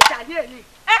wọ́n á fẹ́ bẹ̀ jà ní èní.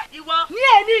 Ìwọ ní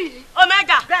èní yìí.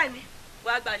 omega bẹ́ẹ̀ ni.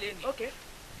 wàá gbà lé ni. ok.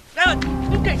 bẹ́ẹ̀ ni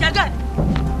ìgbé ìṣẹ́gbẹ́.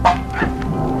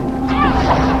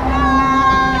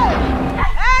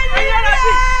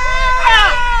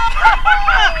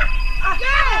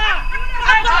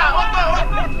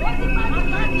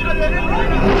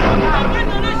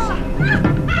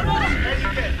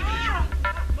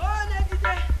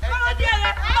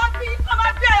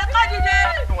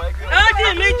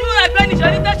 Mi ju ẹgbẹ́ nìṣọ́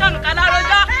ní tẹ́sán kan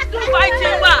lárọ́jọ́ tó fà ti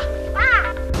wà.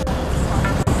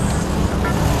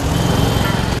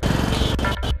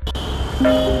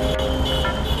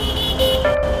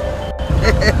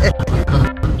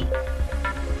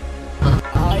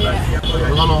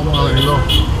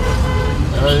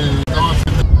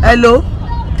 Hello.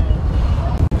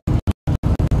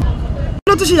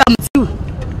 Ló tún ṣe Yàmùtíù.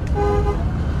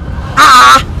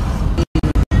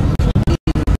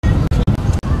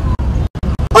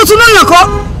 Ó tún náà kọ́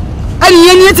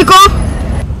ẹnìyẹn ni ẹ ti kọ́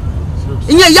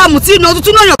ìyẹn Yàmùtíù náà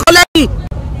tún náà kọ́ lẹ́yìn.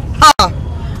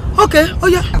 Ok, ó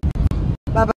yá.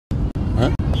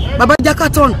 Bàbá jẹ́ ká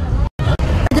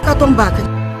tọ̀n back.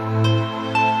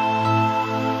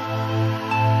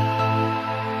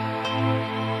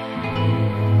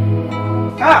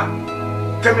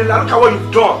 Jemila, look at what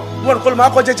you've done. You want to call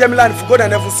me Jemila and for God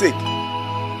and heaven's sake?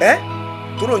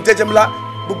 To don't tell Jemila,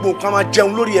 gbogbo nǹkan máa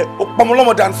jẹun lórí ẹ̀, ó pamọ́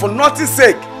lọ́mọ dànù for nothing's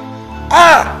sake.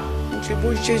 Ṣé bó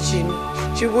ṣèṣì ni?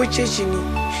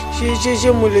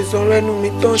 Ṣé mo lè sọ̀rọ̀ ẹnu mi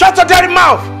tán? Shut your dirty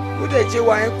mouth! Ó dẹ̀ ṣe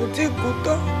wà yẹn kò tí ì kú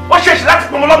tán. Ó ṣèṣì láti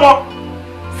pọmọ lọ́mọ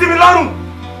sí mi lọ́rùn.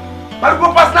 Pàdúgbò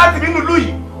personality mi nínú ìlú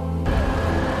yìí.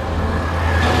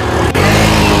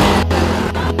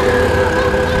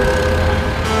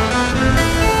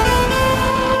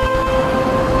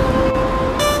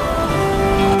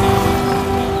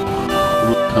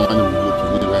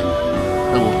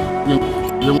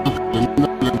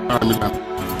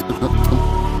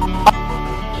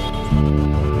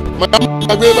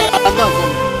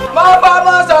 Mo bá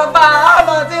mọ sọ̀fà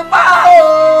àmọ̀ ti pa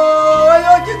ooo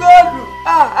yóò jí góòlù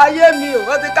ayé mi ò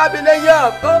wọ́n ti ká mi lẹ́yìn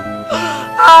ọ̀kọ́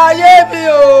ayé mi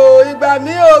ò ìgbà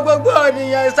mi ò gbogbo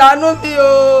ènìyàn ìṣàánú mi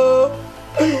ò.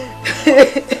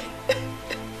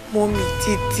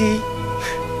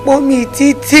 mọ́mì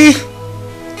títí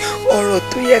ọ̀rọ̀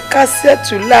tó yẹ ká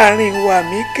ṣètù láàrin wa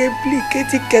mi kébìlì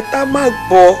kétí kẹta má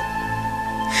gbọ́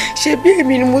ṣé bí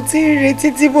èmi ni mo ti ń retí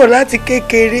tí bọ̀ láti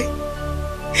kékeré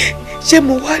ṣé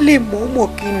mo wá lè mọ̀ọ́mọ̀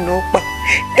kí n nà pa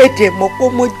ẹ̀dẹ̀ mọ̀ pé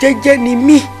ọmọ jẹ́jẹ́ ni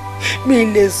mí mi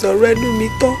lè sọ̀rọ̀ ẹnu mi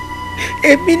tán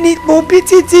èmi ni mo bí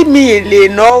títí mi lè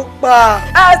nà pa.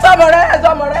 ẹ sọmọ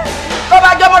rẹ tó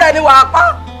bá jọmọ rẹ ni wàá pa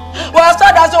wọ́n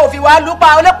sọ́dọ̀ sí òfin wa lúpa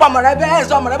olépọ̀mọ̀ rẹ bẹ́ẹ̀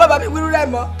sọmọ rẹ bàbá mi wíru rẹ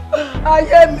mọ́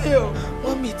ayé mi ò.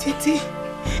 mọ́mì títí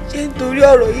ṣé nítorí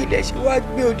ọ̀rọ̀ yìí lẹ ṣe wá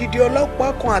gbé odidi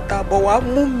ọlọ́pàá kan àtààbọ̀ wá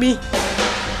mú mi.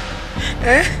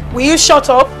 Will you shut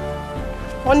up?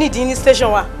 wọ́n ní ìdí ní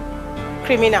station wa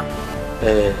criminal.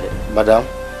 Madam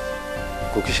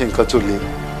kò kí ṣe nǹkan tó le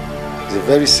it's a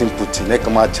very simple thing ẹ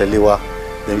kàn máa tẹ̀lé wa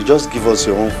then you just give us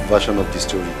your own version of the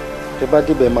story tẹ bá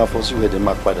débẹ̀ máa fọ́ sí ìwé ẹ̀dẹ̀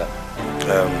máa padà.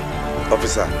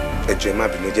 Officer ẹ jọ̀ọ́ ẹ má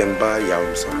bínú jẹ́ ń bá ìyàwó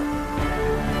mi sọ̀rọ̀.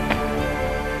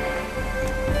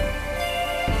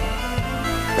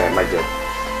 My dear,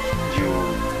 you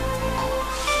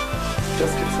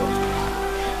just get some.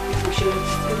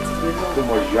 Don't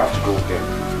worry, you have to go again.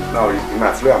 Now, you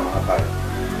must learn my body.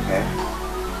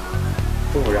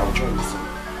 Don't worry, I'll join you soon.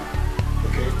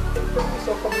 Okay? No.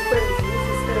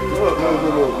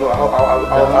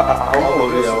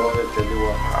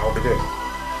 I'll be there.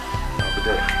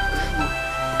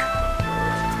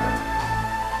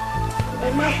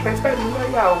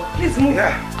 Please move.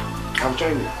 Yeah, I'm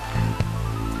joining you.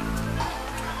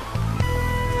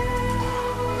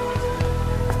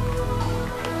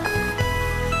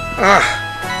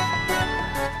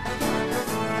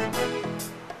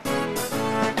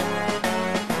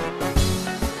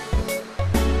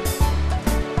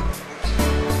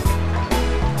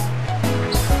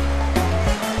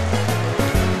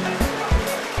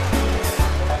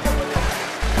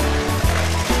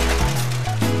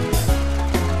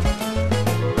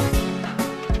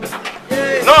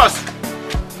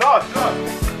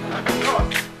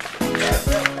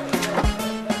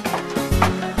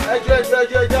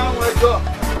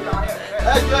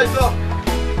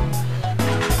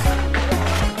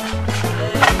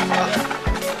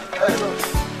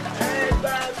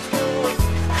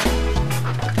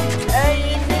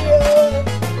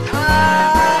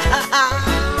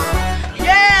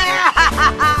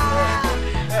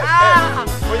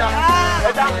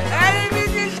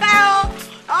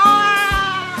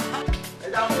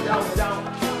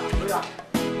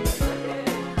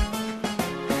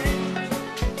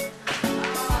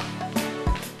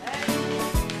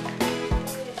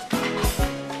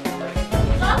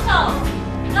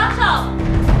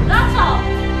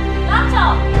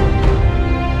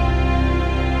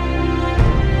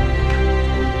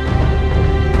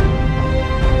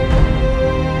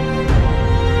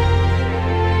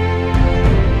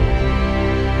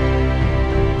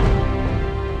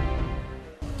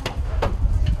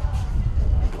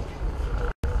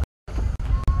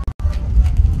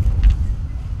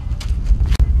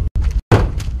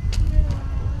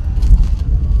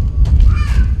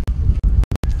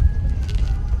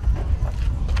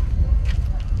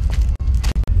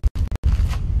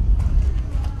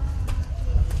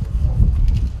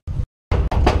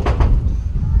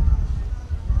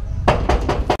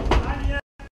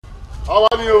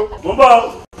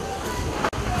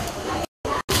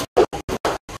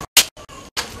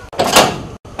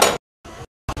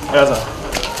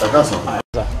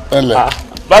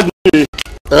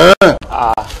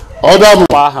 Ọ̀dàmù.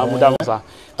 Àmúdàmù sá.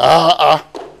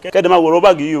 Kẹ́dẹ̀ máa wọ̀rọ̀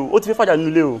báàgì yìí o, ó ti fi fàjà nínú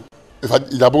ilé o.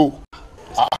 Ìjàbọ̀.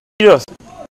 Serious.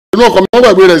 Inú ọkọ̀ mi wọ́n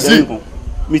gbàgbé rẹ̀ sí.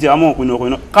 Mi ti àmọ́ òpinnu ọkọ̀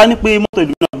iná. Ká ní pé mọ́tò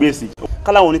ìlú náà gbé sí.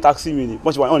 Ká láwọn ní táksì mi ni,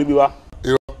 bọ́n ṣe wà ní gbé wá.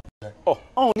 Irọ́.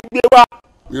 Ọ̀hún ní gbé wá.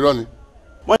 Irọ́ ni.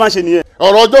 Wọ́n máa ń ṣe nìyẹn.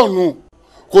 Ọ̀rọ̀ ọjọ́ nù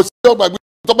kò sí ọgbàgbé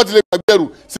tọ́pẹ́ ti lè gbàgbé ẹrù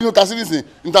sínú tasí nìsín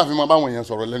níta fi máa báwọn èèyàn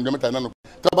sọ̀rọ̀ lẹ́nu ọjọ́ mẹ́ta náà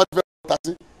tọ́pẹ́ ti fẹ́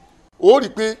tasí. Ó rí i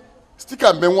pé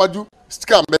stíkà ń bẹ níwájú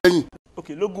stíkà ń bẹ lẹ́yìn. Ok,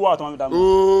 lógó wa àtàwọn ìdààmú.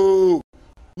 Ooo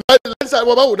nísàlẹ̀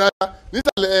wọ́n bá wò dáadáa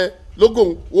nísàlẹ̀ lógò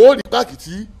ó rí páàkì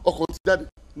tí ọkọ̀ ti jáde.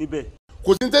 Níbẹ̀. Kò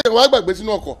sí ní tẹ́yẹ̀ wá gbàgbé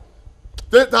sínú ọkọ̀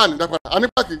tá à ní dápadà a ní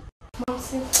páàkì.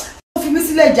 Ó fi mí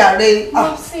sílẹ̀ jàre.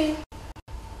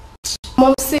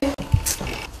 Mọ́mísí.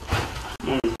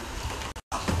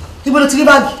 Ibo ló ti rí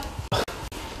báàgì?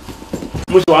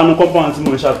 Mo ṣe wà nù compound tí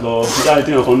mo ń ṣàtúlọ sí jáde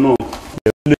tí nǹkan náà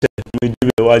bẹ̀rẹ̀ ló ṣẹlẹ̀ mo dé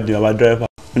ibẹ̀ wá di àwa dírẹ́fà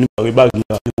mo ní pàwé báàgì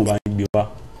yìí àti mo bá ń gbé wá.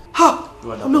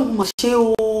 Ọlọ́run mà ṣe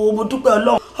o mo dúpẹ́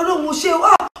Ọlọ́run mo ṣe o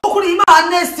ọkùnrin yìí máa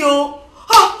nẹ́ẹ̀sì o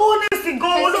honestly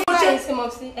gan olówó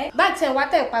ṣe. báyìí tí ẹ wá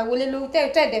tẹ̀ pa wọlé lórí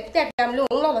tẹ̀ fi àmì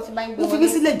lóhùn lọ́wọ́ sí báyìí gbé wọlé. mo fi mí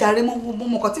sílẹ̀ jàre mo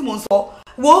mọ̀kàn tí mò ń sọ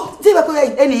wo tí ìbá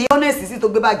pé ẹnì honest sí tó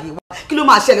gbé báàgì wá kí ló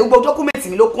máa ṣẹlẹ̀ gbogbo dọ́kúmẹ̀ntì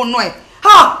mi ló kún náà ẹ̀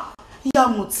ìyá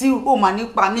mo tí ó mà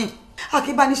nípa mi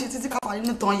àkíbá ní ṣe títí káfà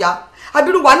nínú tán ya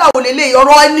abirú wàhálà ò lè lè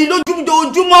ọ̀rọ̀ ẹni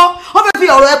lójoojúmọ́ wọ́n fẹ́ fi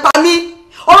ọ̀rọ̀ ẹ pa mí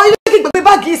ọ̀rọ̀ ilé kí gbẹgbẹ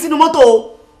báàgì sínú mọ́tò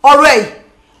ọ̀rọ̀ ẹ̀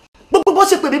gbogbo bó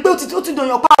ṣe pè mí pé ó ti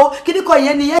dòyàn pa o kí ní kọ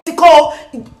ìyẹn ni ìyẹn ti kọ́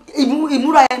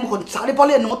ìmúra ẹ̀ mo kàn sáré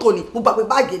bọ́lẹ̀ ẹnu mọ́tò ni mo gbàgbé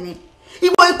báàgì ni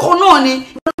ìwọ ikọ̀ náà ni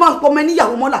ìwọ máa ń pọ̀ mọ́ ní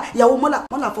ìyàwó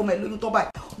mọ́là fọmọ ẹ̀ lóyún tó báyìí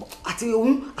àti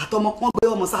oyún àtọmọ wọn gbé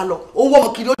ọmọ sá lọ òun wọ́n mọ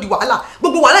kiri ó di wàhálà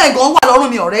gbogbo wàhálà ẹ̀ gan wà lọ́rùn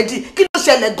mi already kí ló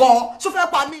ṣẹlẹ̀ gan ṣó fẹ́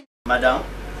pa mí. madam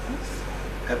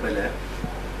ẹ pẹ̀lẹ́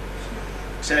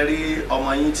ṣe rí ọmọ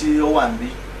yín tí ó wà níbí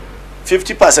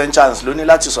 50% chance ló ní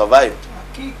láti survive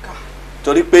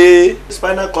torí pé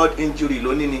spinal cord injury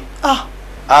ló ní ni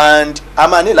and a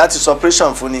máa ní láti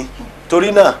operation fún ni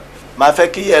torí náà màá fẹ́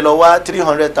kí ẹ lọ wá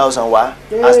 300,000 wá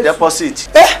as deposit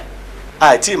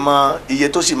àìtí mọ iye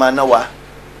tó sì máa ná wa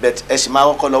but ẹ sì máa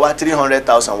kọ́kọ́ lọ wá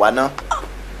 300,000 wá ná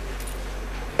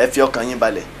ẹ fi ọkàn yín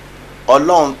balẹ̀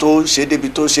ọlọ́run tó ṣe débi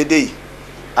tó ṣe dé yìí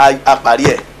a parí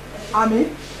ẹ̀ àmín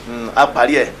a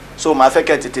parí ẹ̀ so màá fẹ́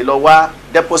kẹ́ tètè lọ wá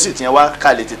deposit yẹn wá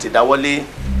ká lè tètè dáwọ́lé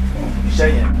iṣẹ́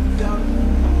yẹn.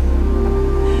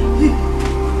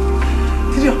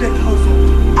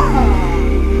 300,000.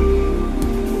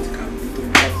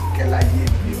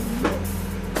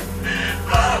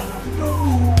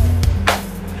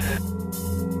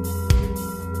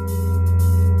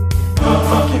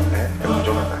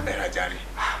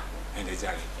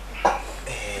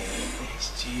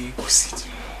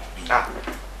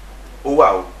 ó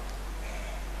wà o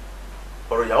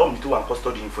ọ̀rọ̀ ìyàwó mi tó wà ní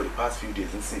custody for the past few days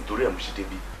ń sìn torí ẹ̀ mo ṣe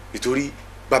débi. nítorí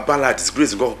babalá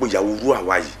disgrace nǹkan pé ìyàwó rú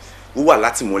àwa yìí ó wà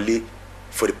látìmọ́lé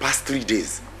for the past 3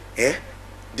 days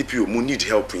DPO mo need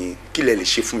help yín kí lẹ lè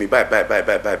ṣe fún mi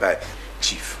báyìí.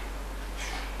 chief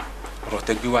ọ̀rọ̀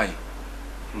tẹ́ gbé wáyé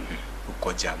ó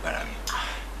kọjá agbára mi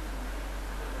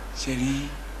ṣe rí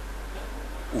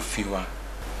òfin wa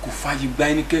kò fààyè gba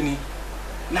ẹnikẹ́ni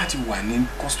láti wà ní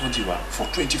custody wa for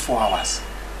 24 hours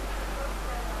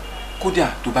kódà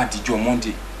tó bá dijọ́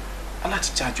Monday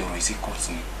aláti charge ọ̀rọ̀ ìsìn court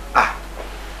ni.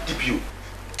 DPO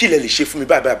kí lẹ lè ṣe fún mi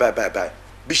báyìí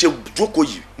bí ṣe jókòó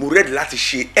yìí mo ready láti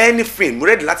ṣe anything mo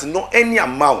ready láti ná any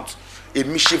amount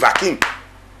èmi ṣe vacuum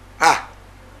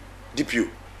DPO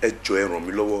ẹ jọ̀ọ́ ẹ ràn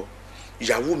mí lọ́wọ́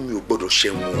ìyàwó mi ò gbọ́dọ̀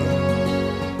ṣẹ̀wọ̀n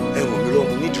ẹ ràn mí lọ́wọ́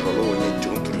mo ní ìdìrànlọ́wọ́ yẹn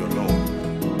jọ̀ọ́ nítorí Ọlọ́run.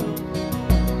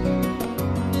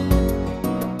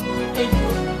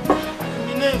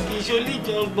 èmi náà kì í ṣe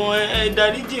olíjàngbọ̀n ẹ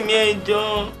dáríjì mi ẹ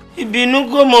jọ̀ọ́ ìbínú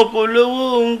kò mọ̀ kò lówó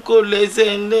òun kò lẹ́sẹ̀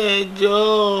ńlẹ̀ ẹ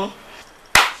jọ̀ọ́.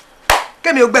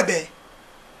 kẹ́mi ò gbẹ̀bẹ̀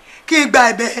kí n gba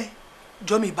ẹ̀bẹ̀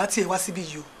jọ mi ìbá tiẹ̀ wá síbí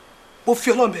yìí o mo fi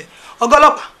Ọlọ́run bẹ̀ ọ̀gá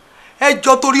ọlọ́pàá ẹ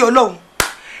jọ torí Ọlọ́run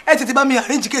ẹ tètè bá mi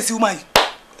arrange kéèsì woman yìí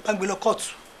ẹ bá ń gbé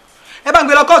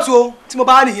lọ kóòtù o tí mo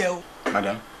bá nìyẹn o.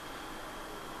 madam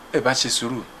ẹ bá ṣe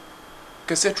sùúrù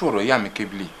kẹsẹ́ tú ọ̀rọ̀ ìyá mi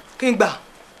kébìlì. kí n gbà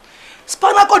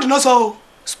spinal cord náà sọ o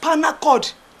spinal cord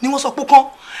ni wọ́n sọ pé kán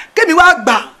kémi wá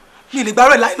gbà mi lè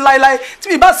gbàrọ̀ láéláé tí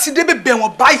mi bá sì débè bẹ̀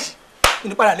wọ́n báyìí mi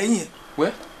ní padà lẹ́yìn ẹ̀.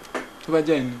 wẹ́ tó bá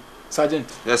jẹ́ ẹni sergeant.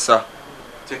 yes sir.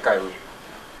 take care o.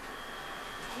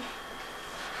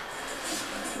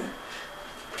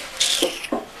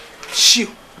 ṣíò.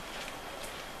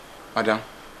 madam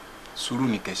sùúrù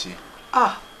ni kẹ́ ṣe.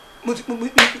 mo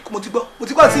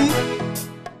ti gbọ́ sí.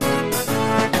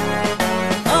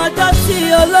 ọjọ́ tí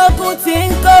ológun ti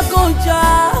ń kógun jà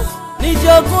ní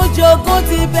jogúnjogún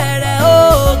ti bẹ̀rẹ̀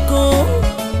ogun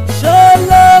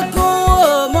ṣológun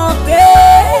ò mọ̀ pé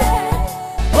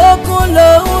ogun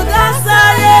lòun dá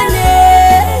sáré lé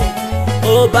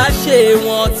ò bá ṣe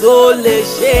wọn tó lè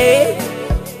ṣe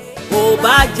ò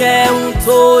bá jẹun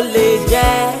tó lè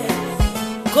jẹ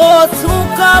kó tún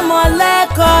kọ́mọ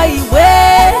lẹ́kọ̀ọ́ ìwé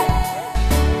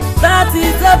that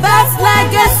is the best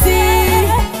legacy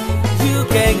you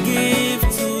can give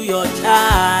to your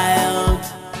child.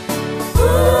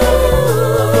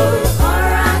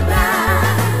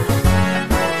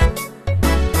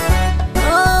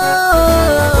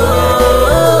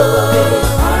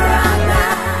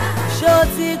 Ṣó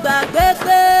ti gbàgbé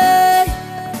pé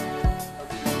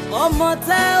ọmọ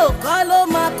tẹ́ ò kọ́ ló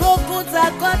máa kókún ta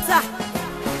kọ́tà.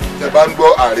 Tẹ́ bá ń gbọ́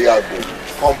àárẹ̀ àgbò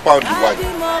compound wáyé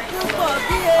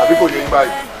àbí kò ní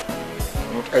báyìí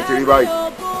ẹ ti rí báyìí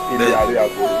ilé àárẹ̀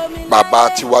àgbò. Bàbá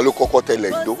tiwa ló kọ́kọ́ tẹ̀lé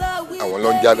ìdó àwọn ló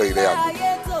ń jáde ìrẹ́ àgbò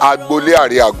agboolé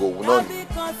àárẹ̀ àgbò òun náà ni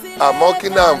àmọ́ kí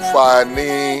náà ń fa ní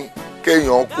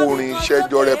kéèyàn kórin iṣẹ́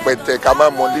jọ rẹpẹtẹ ká má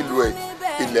mọ lílo ẹ̀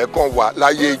ilẹ̀ kan wà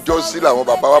láyé ijọ́ sí làwọn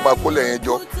bàbá wa máa kólẹ̀ yẹn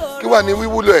jọ kí wà ní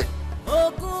wíwúlò ẹ̀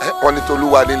wọ́n ní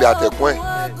tolúwa nílé àtẹ̀kùn ẹ̀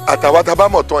àtàwọn tá a bá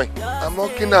mọ̀ tán ẹ̀ àmọ́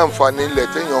kí ni àǹfààní ilẹ̀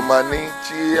téèyàn máa ní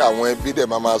tí àwọn ẹbí dẹ̀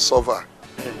máa sọ́fà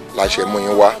láṣẹ mú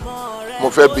yín wá mo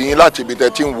fẹ́ bi yín láti ibi tẹ́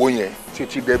tí ń wò yẹn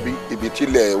títí débi ibi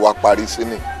tílẹ̀ wa parí sí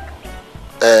ni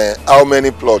how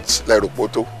many plots lẹ́rù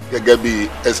pótó gẹ́gẹ́ bí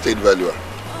estate valuer.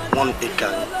 1 acre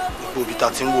ipò ibi tá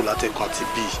a ti ń wò látẹ̀kàn ti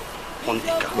bí 1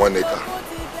 acre. 1 acre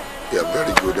yeah,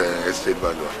 very good estate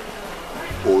valuer.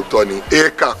 Òótọ́ ni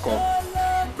éèkà kan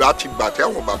láti gbà tí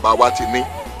àwọn bàbá wa ti ní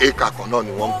éèkà kan náà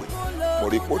ni wọ́n ń pè mo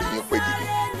rí kórè yín pé gidi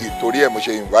ìtorí ẹ̀ mo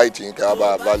ṣe invite yín kí a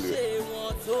bá value ẹ̀.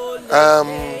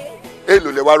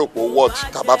 Èlò lè wá rò pé wọ́ọ̀t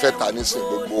tàbá fẹ́ ta nísìn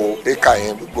gbogbo éèkà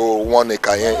yẹn gbogbo 1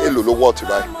 acre yẹn èlò ló wọ́ọ̀t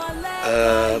báyìí.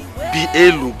 Bí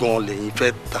èlò gan lẹ́yìn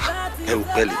fẹ́ ta ẹrù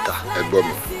pẹ́ lè ta. Ẹ gbọ́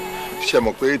mi ṣe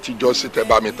mọ̀ pé tíjọ́ sí tẹ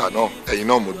bá mi ta náà ẹ̀yin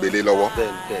náà mo gbélé lọ́wọ́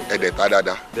ẹ̀dẹ̀ ta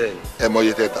dáadáa ẹ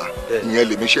mọye tẹ ta ìyẹn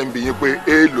lèmi ṣe ń bi yín pé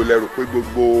èèlò lẹ rò pé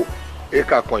gbogbo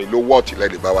éka kan yìí ló wọ́ọ̀tì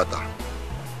lẹ́lẹ̀ bá wa ta.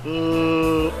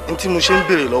 N tí mo ṣe ń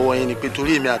béèrè lọ́wọ́ yín ni pé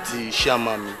torí èmi àti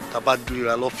chairman mi tá bá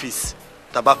dúró lọ́fíìsì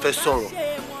tá bá fẹ́ sọ̀rọ̀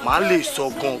màá lè sọ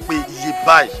gan pé iye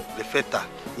báyìí lè fẹ́ ta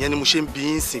ìyẹn ni mo ṣe ń bi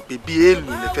yín sìn pé bí èèlò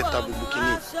lè fẹ́ ta gbogbo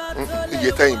kìíní. Iye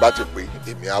tẹ́yìn bá ti pè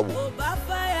èmi á wò.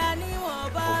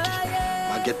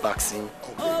 Get back sí.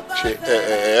 Ṣé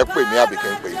ẹ pè mí àbí kí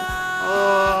n pè yín?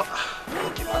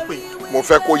 Mo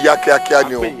fẹ́ kó yá kíákíá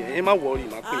ni o.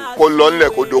 Kó lọ nílẹ̀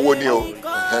kó dowó ni o.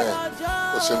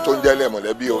 Kò sí tó ń jẹ́lẹ̀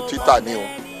mọ̀lẹ́bí o. Títà ni o.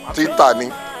 Títà ni.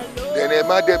 Ẹni ẹ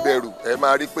má dẹ̀ bẹ̀rù ẹ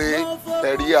máa rí pé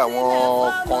ẹ rí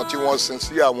àwọn kan tí wọ́n sin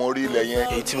sí àwọn orí ilẹ̀ yẹn.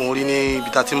 Èyí tí mo rí ní ibi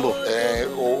tá a ti ń bọ̀.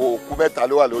 Òkú mẹ́ta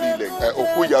ló wà lórí ilẹ̀.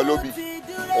 Òkú ìyá olóbì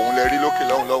òun lè rí lókè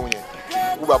lọ́hùn yẹn.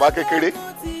 Òkú bàbá kékeré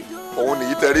òun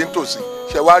nìyí tẹ rí nítòsí.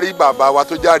 Ṣé wá rí bàbá wa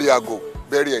tó járe àgò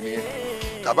bẹ́ẹ̀rì ẹ̀ nìyẹn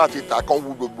tàbá ti ta kán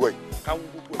wú gbogbo ẹ̀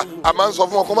a máa ń sọ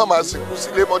fún wọn kó má máa sìnkú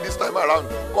sílé mọ́ this time around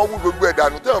kán wú gbogbo ẹ̀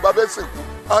dànù téèyàn bá fẹ́ sìnkú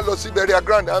á lọ sí burial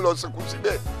ground á lọ sìnkú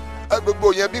síbẹ̀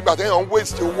gbogbo yẹn bí ìgbà téèyàn ń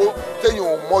waste owó téèyàn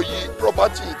ò mọyì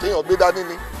property téèyàn gbé dání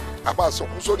ni a máa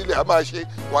sìnkú sórílẹ̀ a máa ṣe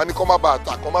wọn á ní kán má bàa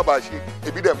tà kán má bàa ṣe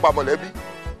ebi dẹ̀ ń pa mọ̀lẹ́bí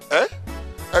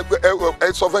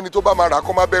ẹ sọ fẹ́ni tó bá máa rà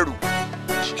kán má bẹ̀rù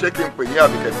ṣé kí n pè yín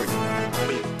àbí kẹ́ pè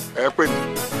ẹ pè mí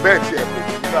bẹ́ẹ̀ tí ẹ pè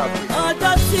mí nígbà pé.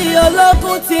 Ọjọ́ tí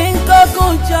ológun ti ń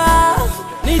kógun jà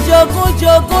ní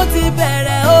jogúnjogún ti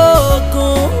bẹ̀rẹ̀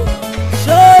ogun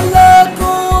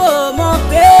ṣológun ò mọ̀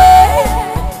pé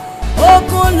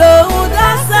ogun lòun dá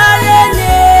sáré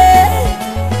lé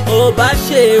ò bá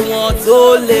ṣe wọn tó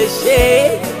lè ṣe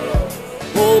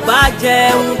ò bá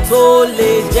jẹun tó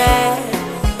lè jẹ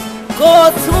kó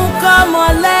tún kọ́ mọ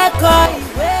lẹ́kọ̀ọ́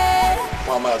ìwé.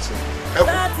 wọ́n máa sìn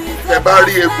ẹ bá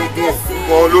rí egungun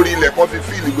kan lórí ilẹ̀ kan fi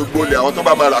fíìlì gbogbo ilẹ̀ àwọn tó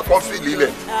bá máa rà kán fíìlì ilẹ̀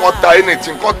kán ta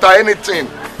anything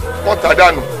kán ta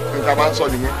dànù nǹkan máa ń sọ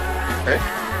nìyẹn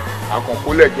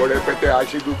àkànkólẹ̀ jọ rẹpẹtẹ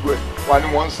àṣẹ gbogbo ẹ̀ wà ní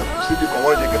wọ́n ń sìnkú síbi kan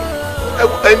wọ́n ṣe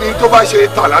gẹ̀ẹ́ ẹni tó bá ṣe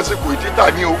tà lásìkò títà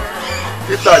ní o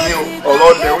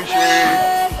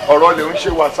ọ̀rọ̀ lè ń ṣe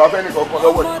wàsáfẹ́ nìkan kan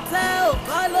lọ́wọ́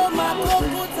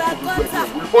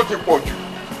ó ti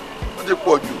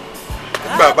pọ̀ jù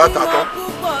nígbà bá tà tán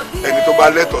ẹni tó bá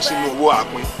lẹ́tọ̀ọ́ sínú owó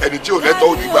àpín ẹni tí ò lẹ́tọ̀ọ́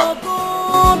ò ní gbà.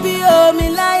 bí omi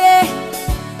láyé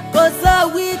kò sọ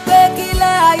wípé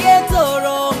kílẹ̀ ayé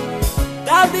tòrò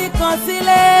kábí kan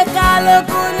sílé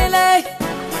kálukú nílé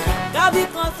kábí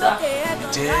kan sókè ẹ̀dọ̀.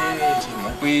 Ǹjẹ́ ẹ ti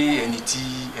mọ̀ pé ẹni tí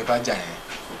ẹ bá jà yẹn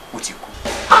ó ti kú?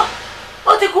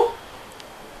 Ó ti kú.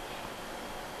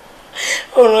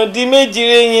 ọ̀ràn di méjì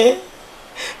rẹ yẹn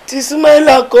tí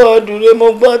Sumaila kọ ọdún rẹ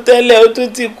mo gbọ́ tẹ́lẹ̀ ó tún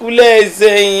ti kú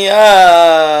lẹ́ẹ̀sẹ̀yìn.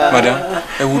 Madam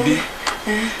ẹ wo bí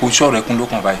kò sọ̀rọ̀ ẹkún ló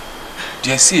kàn báyìí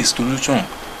there is solution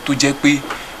tó jẹ́ pé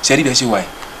ṣẹ́rí bẹ́ẹ̀ ṣe wà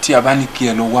tí a bá ní kí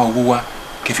ẹ lọ wá owó wá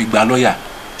kẹ́ fi gba lọ́ọ̀yà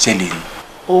ṣe lè rí.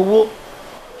 owó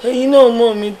ẹ̀yin náà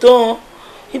mọ̀ mí tán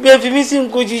ibẹ̀ fi mí sí n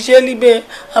kò ṣiṣẹ́ níbẹ̀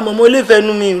àmọ́ mo lè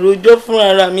fẹnu mi ìrojọ́ fúnra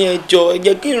ara mi ẹ jọ̀ọ́ ẹ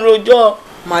jẹ́ kí n rojọ́.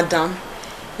 Madam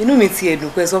inú mi ti ẹ̀dùn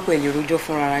pé sọ́pọ̀ ẹ̀lẹ́ rojọ́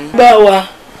fúnra ara yín. báwa.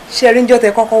 ṣe rí njọ́ tẹ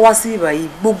kọ́kọ́ wá sí ìbà yìí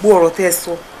gbogbo ọ̀rọ̀ tẹ́ ẹ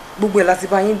sọ gbogbo ẹ̀ láti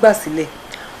bá yín gbà sílẹ̀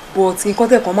but nǹkan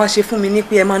tẹ̀ kàn máa ṣe fún mi ní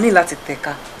pé ẹ máa ní láti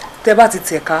tẹ̀ka tẹ́ bá ti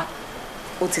tẹ̀ka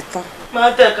ó ti tán.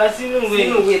 máa tẹ̀ka sínú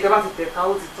ìwé tẹ́ bá ti tẹ̀ka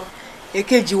ó ti tán.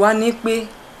 èkejì wa ní pé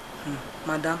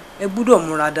madam ẹ gbúdọ̀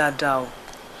múra dáadáa o.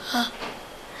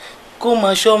 kó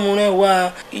máa ṣọ́mu rẹ̀ wá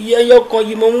ìyá ẹyọkan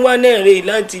yìí mo ń wá náà rè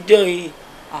látijọ́ yìí.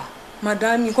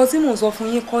 madam nǹkan tí mò ń sọ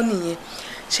fún yín kọ́ nìyẹn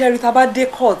ṣe rí tá bá dé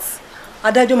court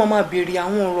adájọ́ máa béèrè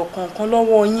àwọn ọ̀rọ̀ kọ̀ọ̀kan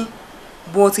lọ́wọ́ yín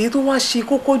but èyí tó wá ṣe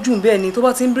kókó jù bẹ́ẹ̀ ni tó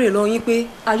bá ti ń béèrè lọ́wọ́ yín pé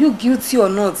are you guilty or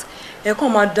not ẹ kàn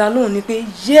máa dá lóhùn ni pé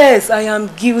yes I am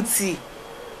guilty.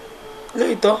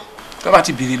 lóòótọ́. tó bá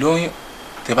ti béèrè lọ́wọ́ yín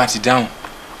tẹ́ bá ti dáhùn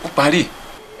ó parí.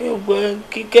 Yóò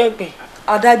kíkẹ́gbìn.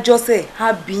 Adájọ́ sẹ̀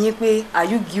á bi yín pé are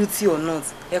you guilty or not?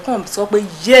 Ẹ kàn sọ pé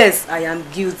yes, I am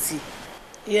guilty.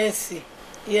 Yes,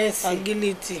 yes,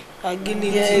 agility,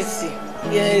 yes,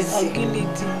 yes,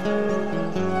 agility.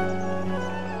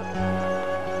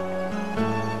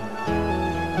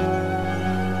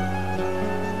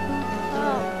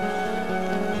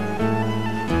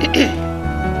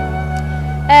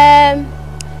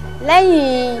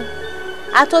 Lẹ́yìn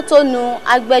atótónu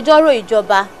agbẹjọ́rò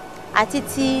ìjọba àti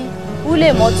ti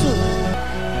Ulemotu,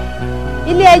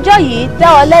 ilé-ẹjọ́ yìí dá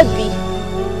ọ lẹ́bi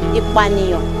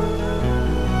ìpànìyàn.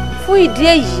 Fún ìdí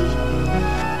èyí,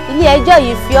 ilé-ẹjọ́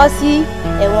yìí fi ọ́ sí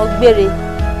ẹ̀wọ̀n gbére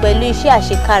pẹ̀lú iṣẹ́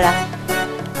àṣekára.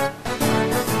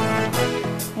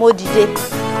 Mo dìde.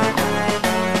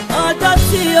 Ọjọ́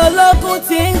tí ológun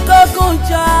ti ń kógun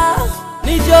jà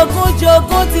ní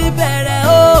jogúnjogún ti bẹ̀rẹ̀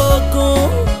ogun.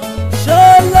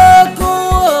 Ṣológun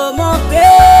ò mọ̀ pé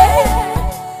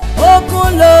ogun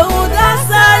lòun dá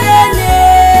sáré lé.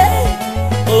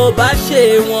 Ó bá ṣe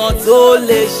wọn tó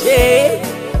lè ṣe,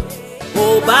 ó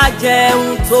bá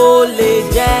jẹun tó lè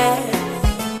jẹ,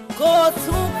 kó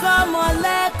tún kọ́mọ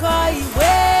lẹ́kọ̀ọ́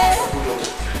ìwé.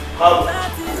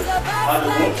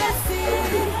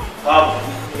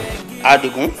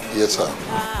 Adigun. Yes, sir.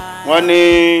 Wọ́n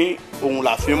ní ohun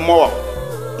la fi mọ̀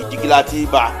ìdígílá tí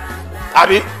bá.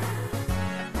 Àbí?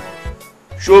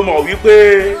 Ṣó mọ̀ wípé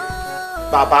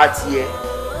bàbá tiẹ̀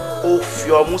ó fi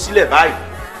ọmú sílẹ̀ báyìí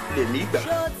lèmi ìgbà.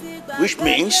 Which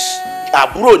means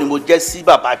àbúrò ni mo jẹ́ sí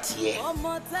bàbá tiẹ̀.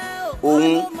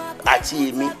 Òun àti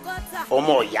èmi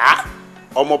ọmọ ìyá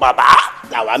ọmọ bàbá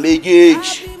làwa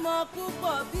méjèèjì.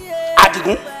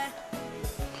 Adigun.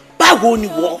 Báwo ni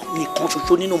wọ́n nìkan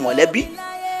ṣoṣo nínú mọ̀lẹ́bí?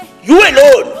 You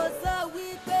alone.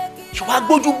 Ṣùgbọ́n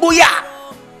agbójú gbóyà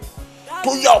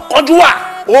tó yẹ ọ̀kánjú wà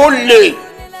ó lè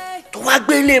tó wá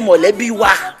gbélé mọ̀lẹ́bí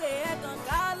wa.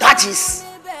 That is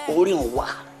orin wa.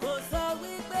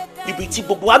 Ibi tí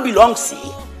gbogbo wa belong sí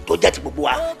tó jẹ́ ti gbogbo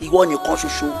wa, ìwọ nìkan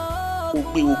ṣoṣo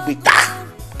ògbé ta.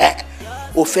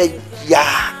 Ó fẹ́ ya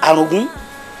arúgún.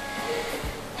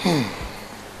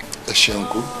 Ẹ ṣeun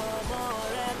kú.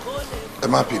 Ẹ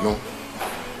má bínú.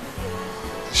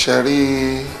 Ṣe rí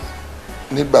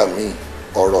nígbà míì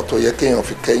ọ̀rọ̀ tó yẹ kéèyàn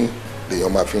fi kẹ́yìn lèèyàn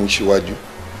máa fi ń ṣíwájú.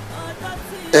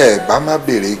 Ẹ bá má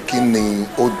béèrè kí ni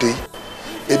ó dé.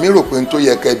 Èmi rò pé n tó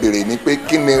yẹ kẹ́ béèrè ni pé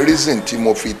kí ni reason tí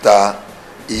mo fi ta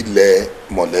ilẹ̀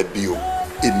mọ̀lẹ́bí o.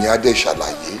 Èmi á dẹ̀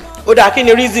ṣàlàyé. Ó dáa, kí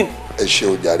ni reason? Ẹ ṣe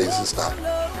o jàre sísá.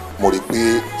 Mo rí i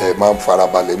pé ẹ máa ń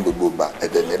farabalẹ̀ ní gbogbo ìgbà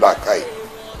ẹ̀dẹ̀ ní làákàyè.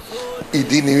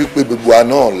 Ìdí ni wípé gbogbo wa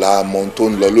náà la mọ ohun tó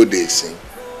ń lọ lóde ìsìn.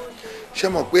 Ṣé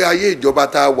mọ̀ pé ayé ìjọba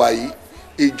tá a wà yìí,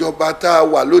 ìjọba tá a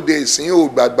wà lóde ìsìn ò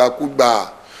gbàgbàkúgbà,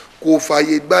 kò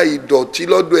fààyè gba ìdọ̀tí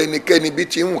lọ́dọ̀ ẹnikẹ́ni bí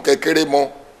ti hùn kékeré mọ́.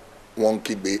 Wọ́n ń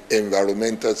kígbe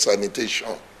environmental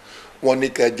sanitation. Wọ́n ní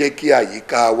ká jẹ́ kí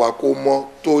àyíká wa kó mọ́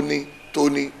tóní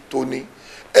tóní tóní.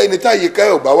 Ẹni táyíká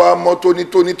ẹ̀ ò bá wá mọ́ tóní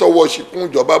tóní tọ́wọ́ ṣìkún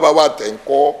ìjọba bá wà tẹ̀ ń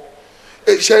kọ́.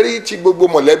 Ṣé rí tí gbogbo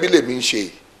mọ̀lẹ́bí lèmi ń ṣe?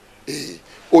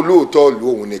 Olóòótọ́ ìlú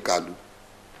òun ní kàlù.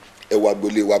 Ẹ wá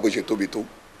gbolé wa bó ṣe tóbi tó.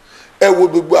 Ẹ wo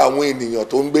gbogbo àwọn ènìyàn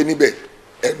tó ń gbé níbẹ̀,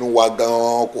 ẹnu wa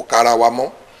gan-an kò kára wa mọ́.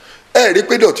 Ẹ rí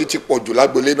pé dọ̀tí ti pọ̀ jù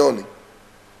lágbolé náà ni.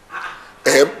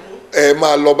 Ẹ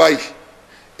máa lọ báyìí.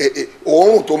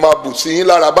 Òórùn tó máa bù sí yín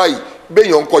lára báyìí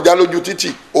béèyàn ń kọjá lójú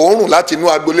títì, òórùn láti inú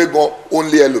agbolé gan ó ń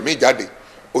lé ẹlòmíì jáde.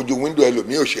 Ojú wíńdò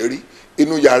ẹlòmíì ò ṣe rí,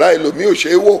 inú yàrá ẹlòmíì ò ṣe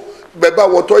é wò. Bẹ́ẹ̀ bá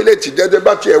wọ tọ́ílẹ̀tì jẹ́jẹ́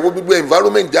bá tiẹ̀ wo gbogbo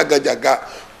environment jágajàga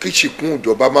kí ṣìkún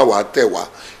ìjọba má wàá tẹ̀ wá.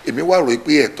 Èmi wá rò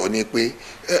pé ẹ̀tọ́ ni pé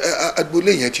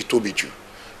agbolé yẹn ti tóbi jù,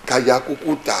 ká ya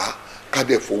kúkú tà á, ká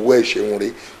dẹ̀ fowó ẹ̀ ṣeun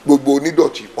re. Gbogbo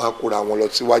onídọ̀tí wọn á kóra wọn lọ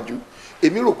síwájú.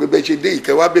 Èmi rò pé bẹ́ẹ̀ ṣe dé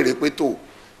ìkẹ́ wá béèrè pé tó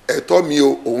ẹ̀tọ́ mi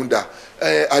o òun dà.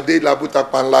 Adé labúta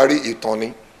panlárí ìtàn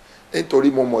ni,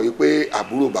 nítorí mo mọ̀ yìí pé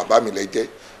àbúrò bàbá mi lẹ jẹ́.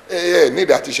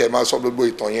 Nídìí àti ṣe máa sọ gbogbo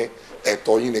ìtàn yẹn,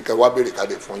 ẹ̀tọ́ yín nìkan wá béèrè ká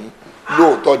dẹ̀ fún yín.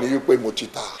 Lóòótọ́ ni wípé mo ti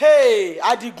tà.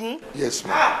 Adigun. Yes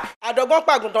ma. Àdọ́gbọ́n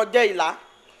pàgùntàn jẹ́ ìlà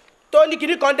tó ní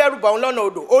kinní kan dẹ́rù bà òun lọ́nà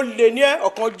odò. Ó lè ní ẹ́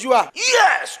ọ̀kánjúà.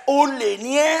 Yes, ó lè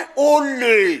ní ẹ́ ó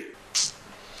lè.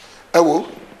 Ẹ wo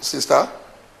sista,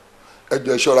 ẹ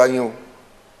jọ̀ọ́ ẹ ṣọ́ra yín o,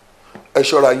 ẹ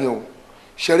ṣọ́ra yín o.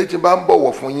 Ṣẹ́rí tí bá ń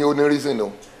bọ̀wọ̀ fún yín ó ní reason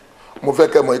o. Mo fẹ́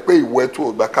kẹ́ mọ̀ pé ìwọ ẹ̀tù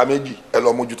ògbà ká méjì ẹ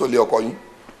lọ mójútó lé ọkọ yín.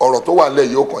 Ọ̀rọ̀ tó wà nílẹ̀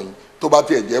yìí ó kàn yín. Tó bá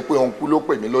tiẹ̀ jẹ́ pé òun kú ló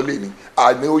pè mí lólè ni,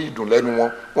 àní ó yìí dùn lẹ́nu wọn.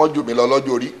 Wọ́n jù mí lọ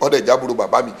lọ́jọ́ orí, wọ́n dẹ̀ jábúrò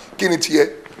bàbá mi. Kí ni tiẹ̀?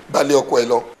 Balẹ̀ ọkọ ẹ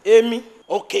lọ. Èmi.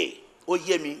 Ok, ó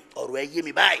yé mi, ọ̀rọ̀ ẹ yé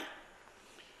mi báyìí.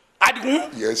 Adigun.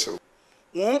 Yes o.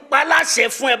 Wọ́n ń pa láṣẹ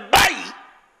fún ẹ báyìí.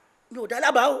 Mi ò dá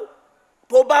lábàá o.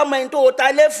 Tó bá mọ ẹni tó o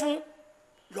ta lé fún,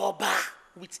 lọ bá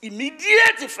with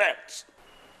immediate effect.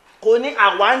 Kò ní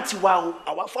àwa ń tiwa o,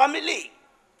 àwa family.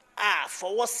 a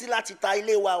fọwọ́ sí láti ta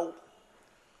ilé wa o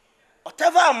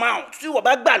whatever amount tí wọ́n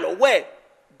bá gbà lọ́wọ́ ẹ̀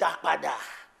dá padà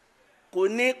kò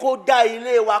ní kó dá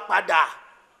ilé wa padà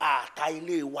àta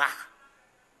ilé wa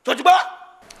tó ti gbọ́.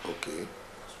 ok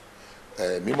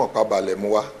mímọ̀ pa balẹ̀ mu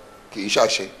wá kì í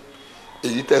ṣàṣẹ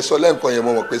èyí tẹ́ sọ lẹ́ǹkan yẹn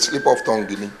mo mọ̀ pé slip of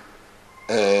tongue ni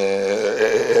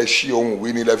ẹ ṣí ohun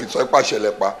ìwé ni lẹ fi sọ pàṣẹ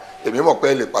lẹ́pa èmi mọ̀ pé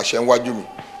ẹ lè pàṣẹ níwájú mi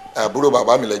àbúrò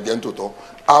bàbá mi lẹ jẹ́ nítòótọ́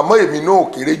àmọ́ èmi náà ò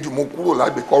kéré jù mo kúrò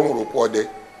lágbèkọ́rùn rògbò ọdẹ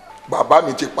bàbá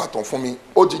mi ti pàtàn fún mi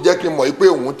ó ti jẹ́ kí n mọ̀ pé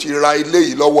òun ti ra ilé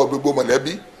yìí lọ́wọ́ gbogbo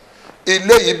mọ̀lẹ́bí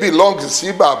ilé yìí belongs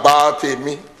sí bàbá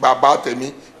tèmi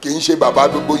kì í ṣe bàbá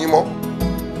gbogbo yín mọ́.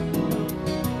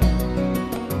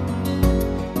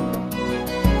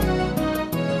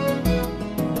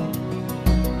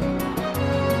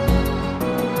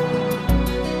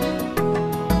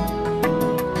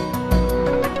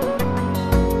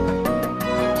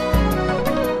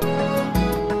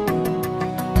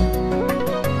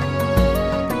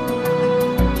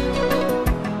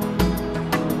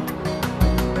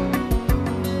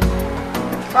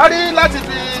 a rí láti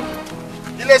fi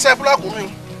iléeṣẹ́ búlọ́ọ̀kù mi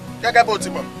gẹ́gẹ́ bó ti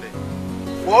mọ̀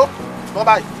wò lọ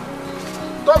báyìí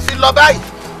tó fi lọ báyìí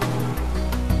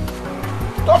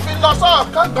tó fi lọ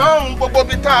sọ́ọ̀kan gan-an gbogbo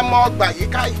bí tá a mọ ọgbà yìí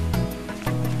káyìí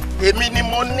èmi ni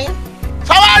mo ní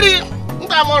sọwárí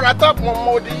nígbà mo rà tán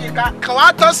mo di yíká kàn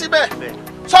wá tán síbẹ̀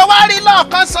sọwárí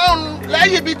lọ́ọ̀kan sọ́hun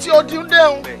lẹ́yìn ibi tí odi ń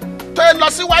déhùn tó lọ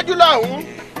síwájú lọ́hùn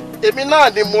èmi náà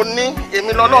ni mo ní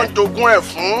èmi lọ́lọ́run jogún ẹ̀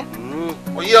fún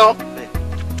òye ọ́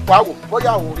wá wò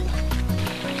bóyá wò rí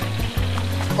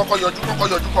kọ́kọ́ yọjú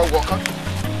kọ́ wọ̀ọ́kán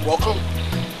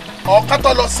ọ̀ọ́kán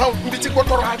tó lọ sàn níbi tí kò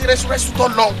tọrọ adé rẹ́sùrẹ́sù tó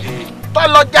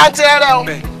lọ jáde rẹ̀ o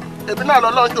èmi náà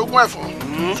lọ́lọ́run jogún ẹ̀ fún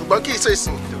ṣùgbọ́n kì í ṣe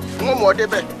ìsìn fún ọmọ ọdẹ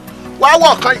bẹ́ẹ̀ wá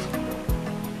wọ̀ọ́kán yìí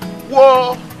wo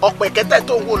ọ̀pẹ̀kẹ́tẹ́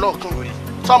tó ń wò lọ́ọ̀kan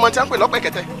sọmọ tí wọ́n ń pè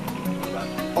lọ́pẹ̀kẹ́tẹ́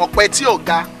ọ̀pẹ tí ò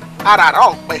ga àràrá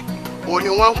ọ̀pẹ òun ni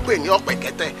wọ́n ń pè ní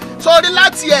ọ̀pẹ̀kẹ́tẹ́ sórí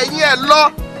láti ẹ̀yìn ẹ̀ lọ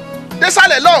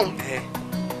désàlẹ̀ lọ́hùn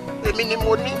èmi ni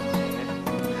mo ní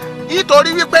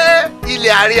nítorí wípé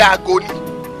ilẹ̀ àárẹ̀ àgọ́ ni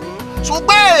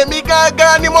ṣùgbọ́n èmi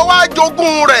gangan ni mo wá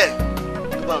jogún rẹ̀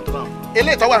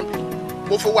eléyìí tó wà níbí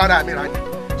mo fowó ara mi rà ní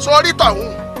sórí tọ̀hún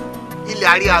ilẹ̀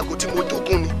àárẹ̀ àgọ́ tí mo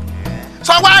jogún ni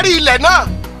sọwárí ilẹ̀ náà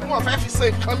mo fẹ́ fi ṣe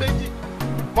nǹkan méjì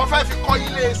mo fẹ́ fi kọ́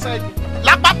ilé iṣẹ́ yìí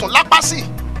lápàtún lápàsì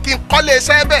kí n kọ́ ilé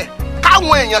iṣẹ́ bẹ́ẹ̀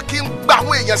káwọn èèyàn kí n gba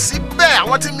àwọn èèyàn síbẹ̀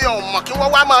àwọn tí mi ò mọ̀ kí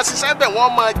wọ́n wá máa ṣiṣẹ́ bẹ̀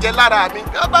wọ́n máa jẹ lára mi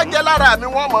bí wọ́n bá jẹ lára mi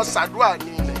wọ́n máa ṣàdúrà ní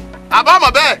ilẹ̀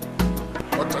àbámọ̀ bẹ́ẹ̀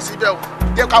ọ̀tọ̀ síbẹ̀ o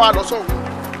jẹ́ ká wá lọ sóhun.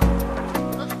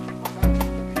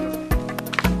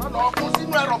 wọ́n lọ kó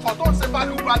sínú ẹrọ̀fọ̀ tó ń ṣe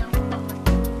balùbalù.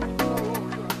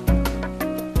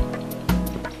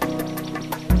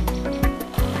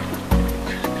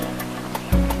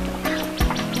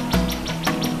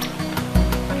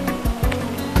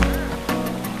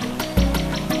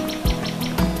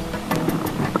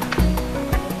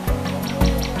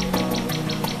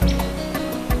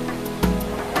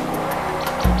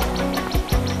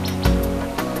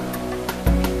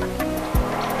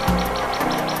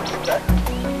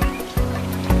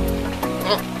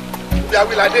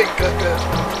 awilade gangan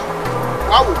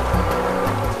wá wò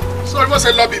sọrí bó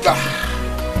ṣe lọ bìbà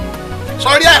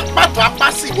sọrí ẹ pàtó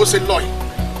apásì bó ṣe lọ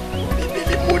yìí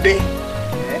lèlè mo dé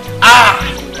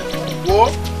wo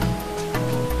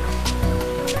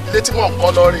ilé tí mò ń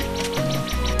kọ́ lọ rè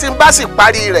tí n bá sì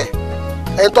parí rẹ̀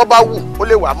ẹni tó bá wù ó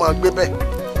lè wà máa gbé bẹ́ẹ̀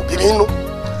òbí nínú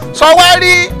sọ wá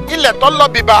rí ilẹ̀ tó lọ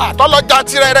bìbà tó lọ já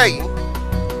tirẹ̀rẹ̀ yìí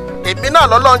èmi náà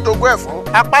lọ́lọ́ ń jogún ẹ̀ fún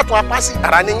apátó apásì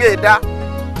ara ní yé dá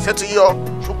ṣé ti yọ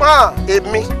ṣùgbọ́n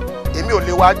èmi ò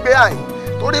lè wá gbé àyìn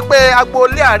torí pé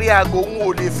agboolé àárẹ̀ àgọ́ òun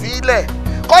ò lè fi í lẹ̀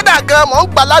kódà gan mò ń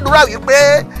gbà ládùúrà wípé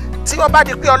tí wọ́n bá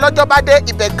di pé ọlọ́jọ́ bá dé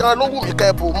ibẹ̀ gan ló wù mí kẹ́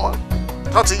ẹ bò mọ́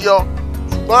tó ti yọ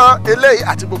ṣùgbọ́n eléyìí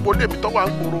àti gbogbo lèmi tó wà ń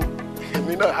gbòòrò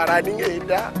èmi náà ara ní yé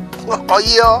dá ọkọ̀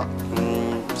yí ọ.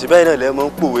 síbẹ̀ náà lẹ́ mọ́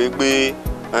ń pòwe pé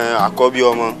àkọ́bí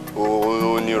ọmọ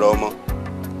onírọ̀ ọmọ.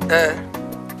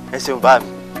 ẹ ṣeun bá mi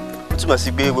ó túmọ̀ sí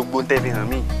pé gbogbo ń tẹ́ fi hàn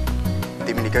mí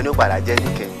tèmi nìkan ní ó padà jẹ́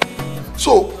níkẹyìn.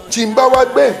 so tí n bá wá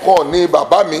gbé nǹkan ní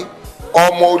bàbá mi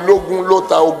ọmọ ológun ló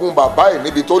ta ogún bàbá ẹ̀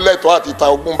níbi tó lẹ́tọ̀ọ́ àti ta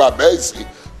ogún bàbá ẹ̀ sí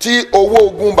tí owó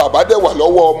ogún bàbá dẹ̀ wà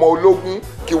lọ́wọ́ ọmọ ológun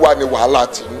kí wàá ní wàhálà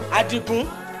tì í. Àdìgún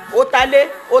ó ta lé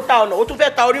ó ta ọ̀nà ó tún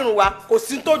fẹ́ ta orírun wa kò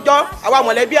sí tó jọ́ àwa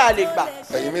mọ̀lẹ́bí à lè gbà.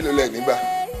 ẹ̀yin mélòó lẹ̀ nígbà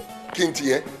kí n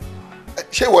tiẹ̀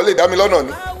ṣé ìwọ lè dá mi lọ́nà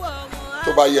ni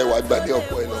tó bá yẹ wàá gbàdé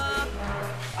ọ̀pọ̀ ẹ lọ.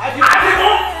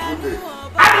 Àdìgún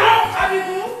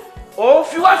ó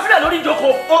fi wá sílẹ̀ lórí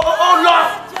ìjókòó ó lọ.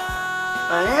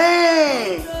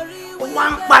 ó wá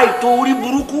ń pa ètò orí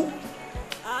burúkú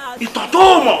ìtàn tó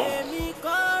mọ̀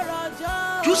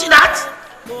you see that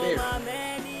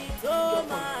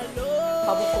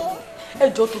ẹ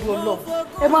jọ̀ọ́ torí Ọlọ́run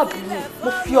ẹ má bínú mo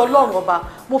fi Ọlọ́run ọba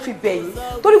mo fi bẹ̀ yín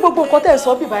torí gbogbo nǹkan tẹ́ ẹ sọ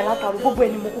bíbá ẹ látàrú gbogbo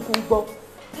ẹni mo kúkú ń gbọ́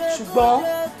ṣùgbọ́n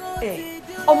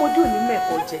ọmọdé ò ní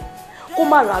mẹ́ẹ̀kọ́ jẹ kó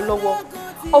má ra lọ́wọ́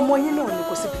ọmọ yín náà ni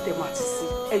kò síbi tẹ̀ máa ti sí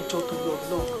ẹ jọ̀ọ́ torí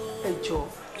Ọlọ́run ẹ jọ̀ọ́.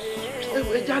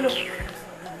 ẹ já lọ.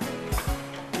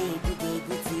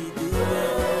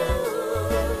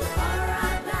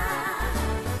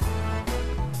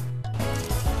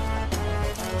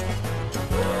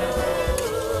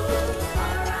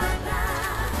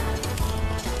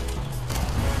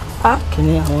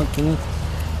 Kíni àwọn kíni.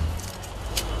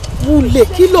 Wulẹ̀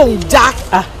kí ló ń já.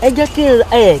 Ẹ jẹ́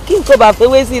kí n kó bá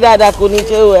fewé sí dáadáa kò ní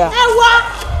ṣe o ya.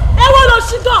 ẹ wá lọ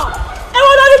sí gan ẹ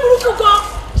wá lórí burúkú gan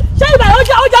ṣé ìgbà yẹn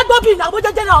ó jẹ́ gbóbi ìnáwó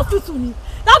jẹ́ general hospital ni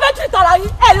lábẹ́ tí ìtara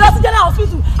yín ẹ̀ lọ sí general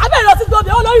hospital abẹ́ ẹ̀ lọ sí gbóbi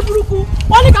ẹ̀ wọ́n lórí burúkú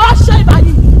wọ́n ní ká wá ṣe ìbà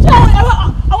yìí ṣé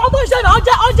àwọn tó ń ṣe ìbà wọ́n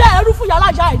jẹ́ ẹrú fún yàrá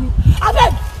ìyá ẹ̀ ni abẹ́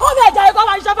wọ́n bẹ̀ jẹ́ ẹ̀kọ́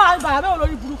máa ń ṣe fún ìbà abẹ́ wọn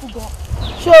lórí burúkú gan.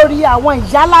 sórí àwọn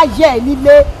ìyálàyẹ ẹ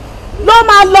nílé ló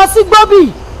máa lọ sí gbóbi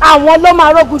àwọn ló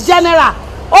máa rogun general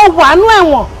ó wà nú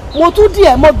ẹ̀wọ̀n mo tún di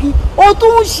ẹ̀ mọ́gi ó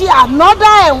tún ń ṣe ànádà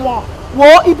ẹ̀wọ̀n wo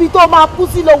ibi tó máa kú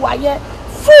sí ló wà yẹn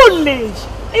foolish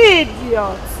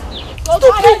idiot.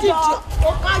 stupid idiot.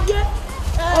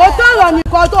 òótọ́ ọ̀rọ̀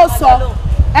nìkan tó sọ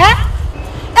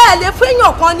ẹ lè fún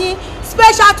èèyàn kan ní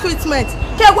special treatment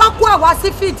kẹ wá kó àwa sí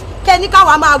feed kẹ ní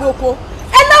káwa máa roko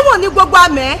ẹlẹ́wọ̀n ní gbogbo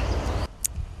àmẹ́.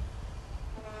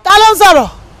 ta ló ń sọ̀rọ̀.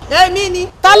 èmi ni.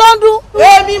 ta ló ń dún.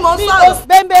 èmi mo sọ̀rọ̀.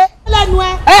 bẹ́ńbẹ́ lẹ́nu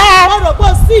ẹ. mo rò pé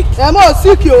o sick. ẹ mo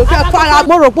sick o fẹ́ fara.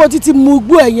 mo rò pé o ti ti mu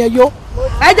igbó ẹ̀yẹn yó.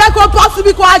 ẹ jẹ́ kó bọ́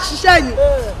síbi kó a ṣiṣẹ́ ni.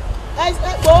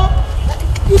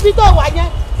 ibi tó wà yẹn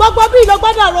gbogbo bí ló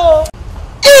gbọ́dọ̀ ro o.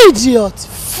 idiot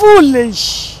foolish.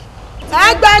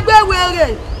 ẹgbẹ́ wèrè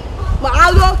màá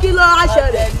ló kí ló á ṣẹlẹ̀.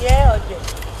 ọ̀dẹ̀ ni ẹ ọ̀dẹ̀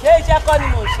ṣé iṣẹ́ kọ́ ni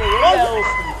mo ṣe orí ẹ̀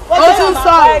òkú. ó tún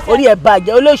sọ. orí ẹ̀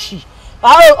bàjẹ́ olóṣì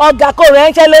ọ̀gá kò rẹ̀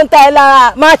ń ṣe ló ń ta ẹ lára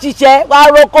má ṣiṣẹ́ wàá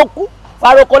roko kú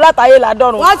wàá roko látàyè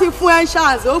ládọ́run. wọ́n ti fún ẹ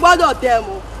ṣáàzì ó gbọ́dọ̀ tẹ̀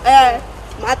mọ́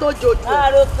màá tó jojú.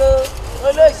 àròkọ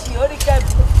olóṣì orí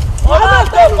kẹ́bù.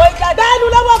 olóòtú kò jáde. bẹ́ẹ̀ ni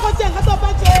lọ́wọ́ kò tiẹ̀ nǹkan tó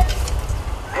fẹ́ ṣe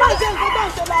má ṣe nǹkan tó ń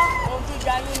ṣe lọ. ohun tó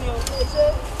jà yín ni o kò ṣe.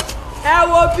 ẹ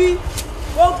wo bí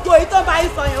gbogbo èyí tó bá yín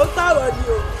sọ yẹn ó sọ̀rọ̀ ni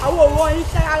o àwọn òun ọyìn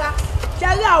ṣẹ́ rárá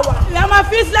ṣẹ́rí àwà. ìyá máa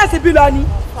fi sílẹ̀sì bí lọ ni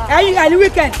ẹ̀yin ẹ̀ní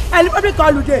weekend ẹ̀ní public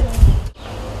holiday.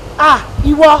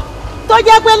 ìwọ tó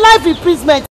jẹ́ pé life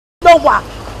imprisonment ló wà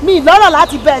mí lọ́rọ̀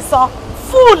láti bẹ́ẹ̀ sọ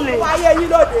fúùlì. wáyé yín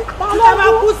lóde ẹ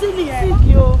máa kú sí nìyẹn.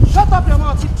 shut up your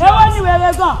mouth. ẹ wọ́n ní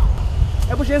wẹ́rẹ́ gan.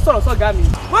 ẹ bó ṣe ń sọ̀rọ̀ sọ́gá mi.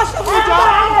 wọ́n ṣe fún ìjọ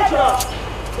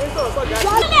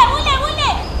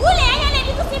wúlẹ̀ ẹ̀yẹ́ lè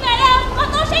di tún ti bẹ̀rẹ̀ o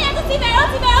tó ṣe yẹn tún ti bẹ̀rẹ̀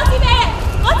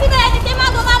ó ti bẹ̀rẹ̀ tètè má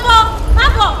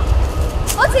bọ̀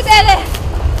ó ti bẹ̀rẹ̀.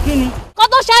 kí ni. kó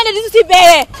tó ṣe yẹn lè di tún ti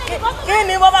bẹ̀rẹ̀. kí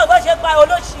ni mo máa gbọ́ ṣe pa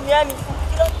olóṣì ni ẹni.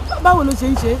 báwo ló ṣe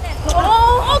ń ṣe.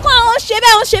 ó kàn ó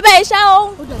ṣe bẹ́ẹ̀ ṣá o.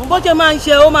 bó ṣe máa ń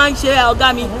ṣe ó máa ń ṣe ọ̀gá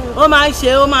mi ó máa ń ṣe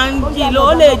ó máa ń jí ló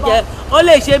ó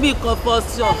lè ṣe bí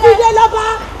confusion. ìdè lọ́ba.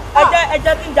 ẹ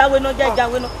jẹ́ kí n jáwé náà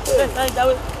jáwé náà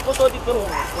jáwé kó tó di pé mo.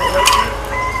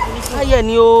 ayé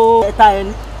ni ó ẹ̀ta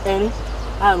ẹ̀rín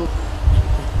àrùn.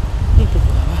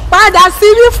 padà sí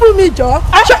rí fún mi jọ.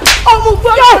 ọmọ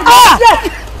gbọ́dọ̀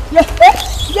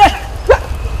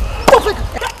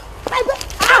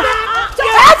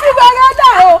ẹ fi bẹ̀rẹ̀ dà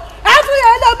o ẹ fi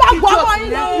yẹn lọ bá gbọ́ ọmọ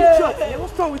yín lọ.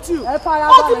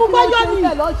 ó ti mú bọ́yọ̀ ni.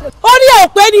 orí ẹ̀ ò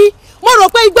pé ni mo rò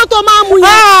pé igbó tó máa ń mu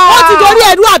yẹn ó ti dorí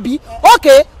ẹ̀rú àbí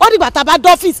òkè ó dìgbà tá a bá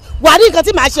dọ́fíìsì wà ní nǹkan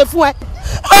tí màá ṣe fún ẹ.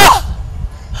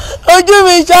 ojú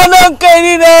mi ṣáná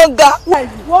kẹrin náà ga.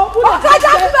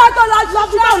 ọ̀gájà tí bẹ́ẹ̀ tó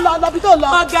lọ lọ́bí tó lọ.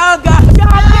 ọ̀gá.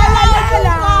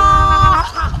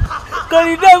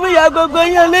 kòrídọ́ mi ya gbogbo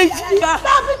yẹn léṣi.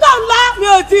 lọ́bí tó lọ. mi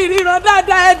ò tí ì ríran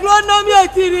dáadáa ẹ̀dùn ọ̀nà mi ò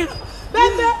tí ì ríran.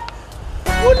 bẹ́ẹ̀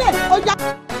kúlẹ̀ ó já.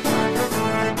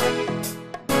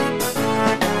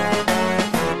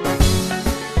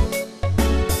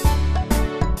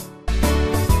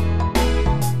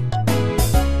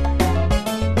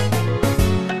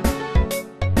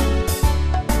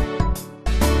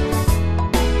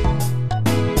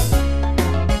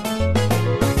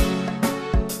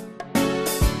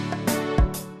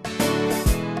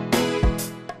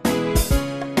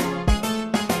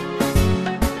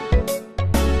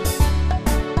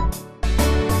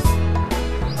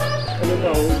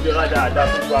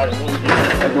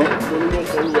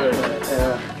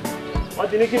 wọ́n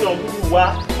ti ní kí ìnà gúdù wá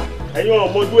ẹ̀yin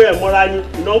ọmọdún ẹ̀ mọ́ra ni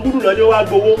ìnà gúdù lọ́jọ́ wá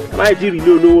gbowó. máì jí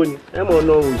rìlé olówó ni ẹ mọ̀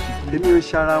ọ̀nà òsì. èmi ò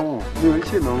ṣara wọn mi ò ń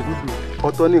ṣènà gúdù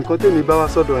ọ̀tọ̀ ni nǹkan tèmi bá wá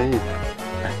sọ́dọ̀ yín.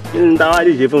 kí ni táwa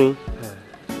lè ṣe fún yín.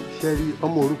 ṣe rí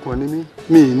ọmọ òrukàn ni mí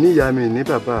mi ì níyá mi ní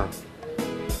bàbá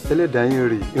ẹlẹ́dàá yín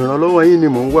rè ìrànlọ́wọ́ yín ni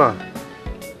mò ń wà.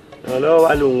 ìrànlọ́wọ́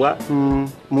wa ló ń wá.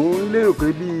 Mò ń lérò pé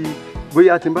bíi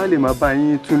bóyá tí n bá lè máa bá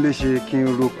yín tún lè ṣe kí n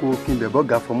roko kí n bẹ̀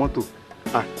bọ́gà fọ mọ́tò.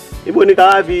 Ibo ni ká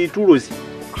wá fi túrò sí?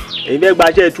 Èyí fẹ́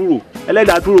gbaṣẹ́ túrò,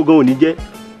 ẹlẹ́dàá túrò gan ò ní jẹ́.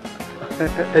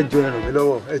 Ẹ jọ̀ọ́ ẹ ràn mí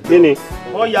lọ́wọ́, ẹ jọ̀ọ́. Kí ni?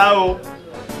 Wọ́n yá o,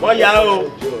 wọ́n yá o,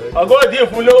 ọ̀gá òdì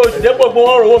fún lówó oṣù dépò pé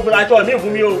wọ́n rówó fún aṣọ mi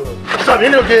fún mi o. Aṣọ mi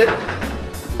lóge.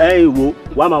 Ẹ ìwò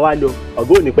wàá máa wá lọ,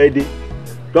 ọ̀gá ò ní pẹ́ dé.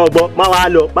 Lọ́gbọ́n má wá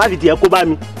lọ, má fi tiẹ̀ kó bá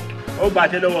mi. Ó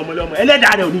gbàṣẹ lọ́wọ́ ọmọ lọ́mọ,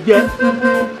 ẹlẹ́dàá rẹ̀ ò ní jẹ́.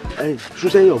 Sún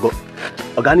sẹ́yìn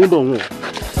ọ̀gá níbọ̀ wọn.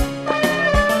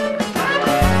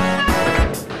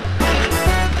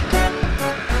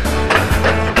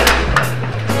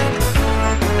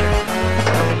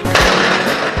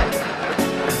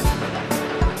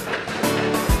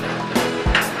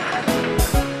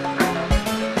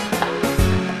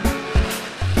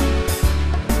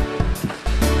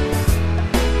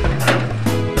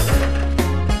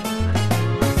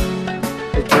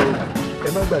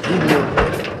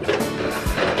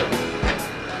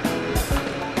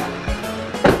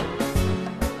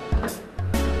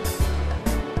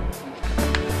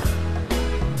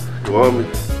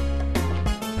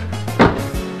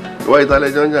 Ìwọ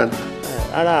ìtàlẹ̀ jọ ń jà ní.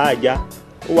 Ara àjà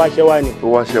ó wá ṣẹ́ wá ni. Ó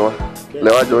wá ṣẹ́ wá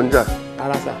lẹ́wà jọ ń jà.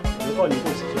 Ara sà nìkan ní kò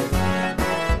sí ṣe.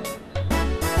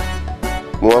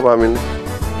 Mo wá bá mi ní.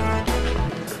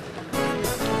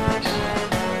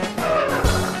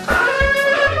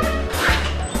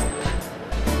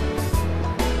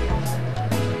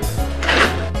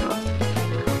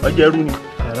 Ọjọ́ ẹrú ni.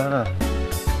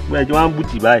 Bí ẹ ti wá ń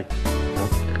bùtì báyìí.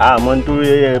 Àmọ́ nítorí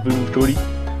ẹ fi torí.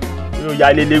 Yóò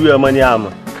ya lé léwé ọmọ ní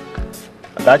àmọ́.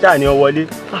 Àtàṣà ni ọ wọlé.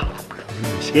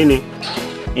 Kí ni?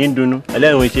 Ń dunnú.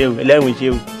 Ẹlẹ́rìn ìṣe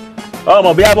o.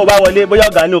 Ọmọ bóyá bó bá wọlé bóyá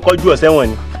ọ̀gá ní o kọjú ọ̀sẹ̀ wọn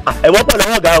ni. Ẹ̀wọ̀n pọ̀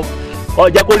lọ́wọ́ ọ̀gá o. Kọ́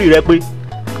jẹ́ kórìí rẹ pé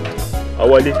ọ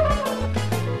wọlé.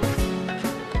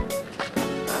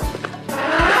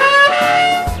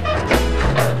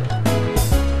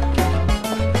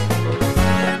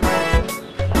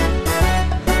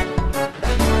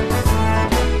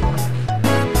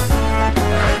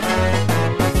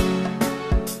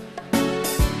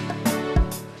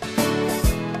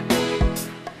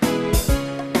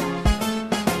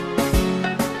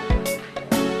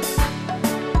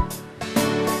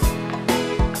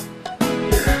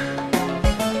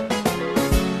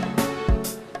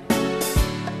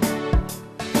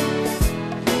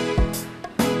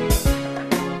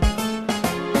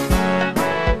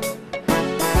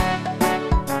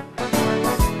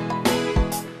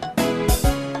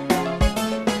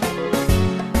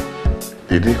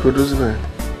 Ìdí kó dó síbẹ̀,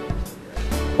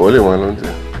 wọ́n lè máa lọ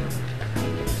jẹ.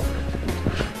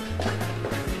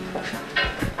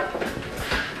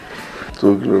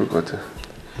 Tó kí lórúkọ tẹ?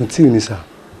 Mutiu ni sà.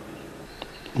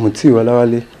 Mutiu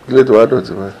Ọláwálé. Ilé tó wá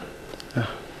dọ̀tí báyìí.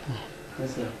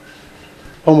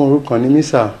 Ọmọ òrukàn ni mí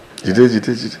sà. Jìde.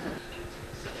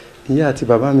 Ìyá àti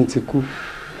bàbá mi ti kú.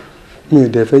 Mi ò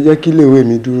dẹ̀ fẹ́ jẹ́ kí iléèwé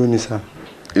mi dúró ni sà.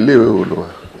 Iléèwé wo ló wà?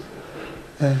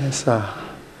 Sà.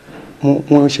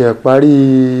 Mo ṣe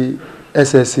parí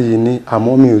SSC ni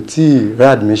àmọ́ mi ò tí ì rí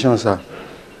admission sà.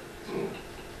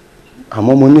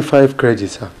 Àmọ́ mo ní 5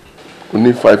 credits sà. O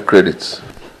ní 5 credits?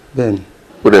 Bẹ́ẹ̀ni.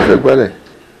 O dẹ̀ fẹ́ gbálẹ̀?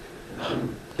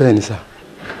 Bẹ́ẹ̀ni sà.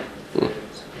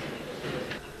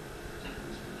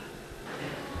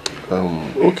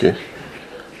 Ok.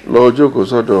 Lọ jókòó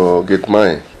sọ́dọ̀ gate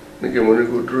man. Ní kí mo ní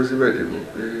kó dúró síbẹ̀ dè mí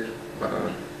pé bàá.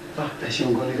 Ẹ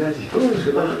ṣeun gan ni dájì.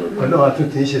 Ọlọ́run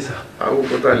àtúntì ń ṣe sà. Àwọn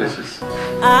kọ́tà lè ṣe sí.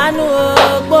 Àánú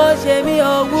ògbó ṣe mí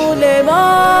ogún lè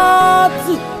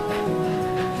mọ́tù.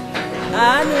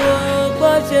 Àánú ògbó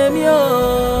ṣe mí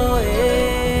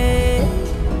òye.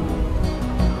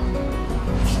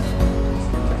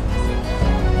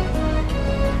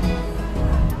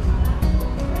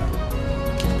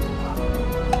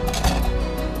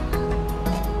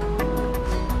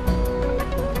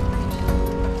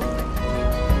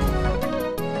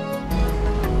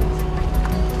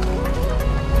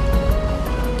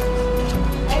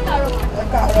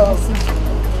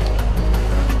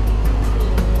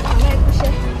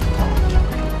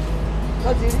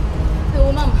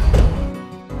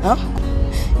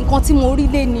 Nǹkan tí mo rí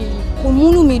lé ni kò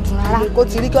múnú mi dùn rárá. Kó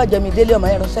ti rí kí ọ̀jẹ̀ mi délé ọmọ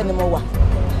ẹ̀ránṣẹ́ ni mo wà.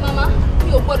 Màmá,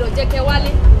 mi ò gbọ́dọ̀ jẹ́ kẹ́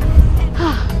wálé.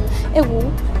 Ẹ wo,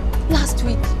 last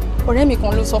week ọ̀rẹ́ mi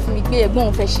kan ló sọ fún mi pé ẹ̀gbọ́n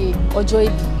òun fẹ́ ṣe ọjọ́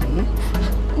ìbí.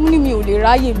 Mo ní mi ò lè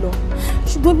ráyè lọ.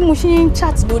 Ṣùgbọ́n bí mo ṣe ń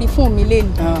chat lórí fóònù mi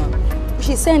lénìí, mo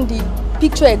ṣe send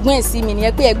picture ẹ̀gbọ́n ẹ̀ sí mi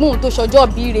nìyẹn pé ẹ̀gbọ́n òun tó ṣọjọ́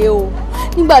bí rèé o.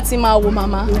 Nígbà tí màá wo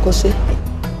màmá. Kò ṣe.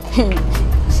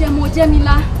 Ṣé mo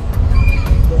Jẹ́milá?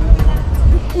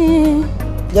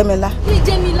 Jẹ́milá. Ní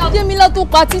Jẹ́milá. Jẹ́mílá tó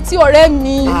pa Títí ọ̀rẹ́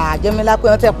mi. Jẹ́mílá pé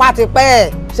wọ́n ti pa ti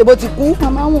pẹ́ ṣe bó ti kú.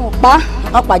 Màmá wọn pa.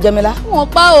 Wọ́n pa Jẹ́mílá. Wọ́n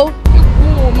pa o.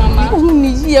 Ikú o màmá. Òun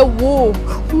nìyí ẹ wò ó.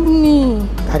 Òun ni.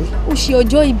 Kárí. Ó ṣe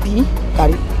ọjọ́ ìbí.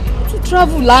 Kárí. Ó tún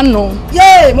travel lánàá.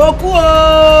 Yéè mo kú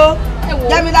o.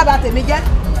 Jẹ́mílá bà tèmi jẹ́.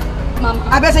 Màmá.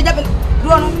 Abẹ́sẹ̀ Jẹ́mílá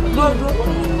dúró.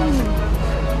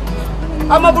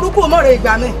 Ọmọ burúkú mọ̀rẹ̀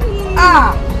ìgbà mi.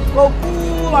 Mo kú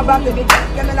wọn bá tèmi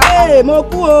Jẹ́mílá. Yéè mo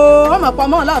kú o. Ọmọ pọ̀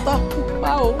mọ́ lọ́tọ̀.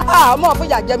 Ọmọ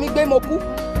fújà jẹ mí gbé mo kú.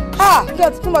 Kí o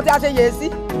ti túnbọ̀ tí a ṣe yè sí.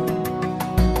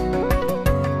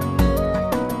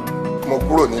 mo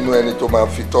kúrò nínú ẹni tó máa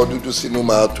fi tọ́ dúdú sínú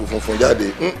máa tu funfun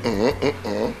jáde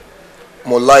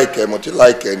mo láìkẹ́ mo ti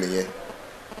láìkẹ́ nìyẹn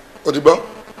ó ti gbọ́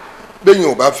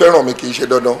bẹ́yìn ò bá fẹ́ràn mi kì í ṣe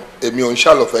dandan èmi ò ń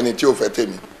ṣàlọ́fẹ́ ni tí ò fẹ́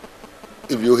tèmi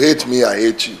if you hate me I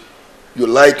hate you you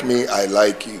like me I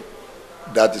like you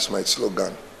that is my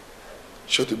slogan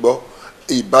ṣó ti gbọ́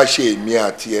ìbáṣe èmi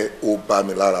àti ẹ ó bá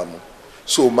mi lára mu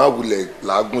so má wulẹ̀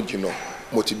làágùn jìnnà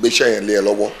mo ti gbéṣẹ́ yẹn lé ẹ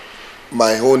lọ́wọ́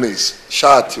my own is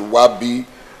ṣáà ti wá bí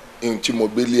ohun tí mo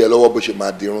gbé lé ẹ lọ́wọ́ bó ṣe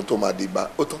máa di irun tó máa di gbà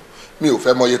ó tán mi ò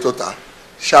fẹ́ mọyé tó ta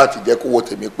ṣáà ti jẹ́ kó wo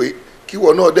tèmi pé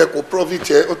kíwọ náà dẹ̀ kó profit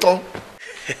ẹ ó tán.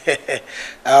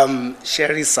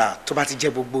 ṣẹ́rí sà tó bá ti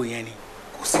jẹ́ gbogbo yẹn ni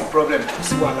kò sí problem kò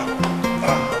sí wàhálà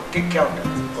take care of that.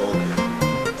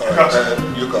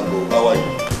 Okay. You can go. How are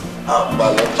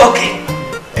you? Okay.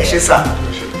 Ẹ ṣé sà.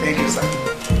 Thank you sir.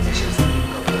 Ẹ ṣé sà.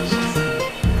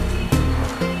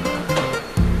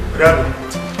 Bravo.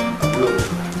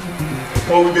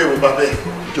 Wọ́n wí bẹ́ẹ̀ mo bá bẹ́ẹ̀.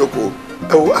 Jókòó.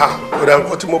 Ẹ wo ọ̀dà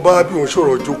nǹkan tí mo bá bí òun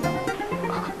ṣòro jókòó.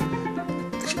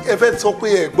 Ẹ fẹ́ sọ pé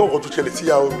ẹ̀gbọ́n kan tó ṣẹlẹ̀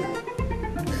síyàwó mi.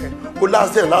 Ó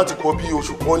lásẹ̀ láti kọ́ bí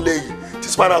oṣù kan lẹ́yìn tí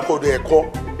spinal cord ẹ̀ kọ́.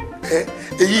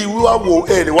 Èyí wíwá wo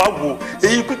ẹ̀ lè wá wo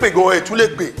èyí pípé gan ẹ̀ tún lè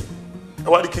gbé. Ẹ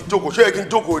wá ní kí n jókòó ṣé ẹ kí n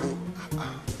jókòó ni.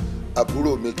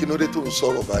 Àbúrò mi kí ló dé tó ń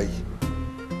sọ̀rọ̀ báyìí?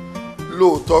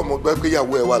 Lóòótọ́ mo gbọ́ pé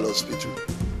ìyàwó ẹ wà lọ́sibítù.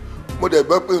 Mo dẹ̀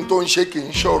gbọ́ pé n tó ń ṣe kì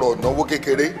í ṣọ̀rọ̀ náwó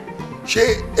kékeré. Ṣé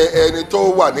ẹni tó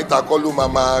wà níta kọ́ ló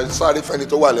máa sáré fẹ́ni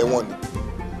tó wà lẹ́wọ̀n ni?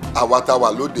 Àwa tá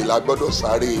wà lóde la gbọ́dọ̀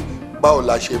sáré báwo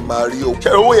la ṣe máa rí owó.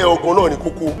 Ṣé owó yẹn ọgàn náà ni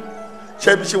kókó?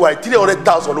 Ṣé bí ṣe wà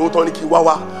 300,000 lówó tán ni kí n wá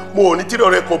wá? Mo ò ní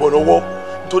 300 kọ́bọ̀ lọ́wọ́.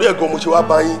 Torí ẹ̀gan mo ṣe wá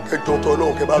bá yín ẹjọ́ tó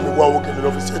Ọlọ́run kẹ́ bá mi wá owó kẹ́lẹ́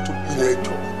lọ́ fi ṣètò ilé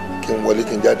ẹjọ́. Kí n wọlé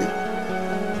kí n jáde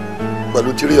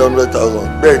pẹ̀lú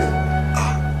 300,000. Bẹ́ẹ̀ni.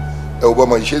 Ẹ ò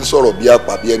bọ́mọ ìṣe ń sọ̀rọ̀ bí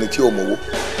apà bí ẹni tí ò mọ̀wó.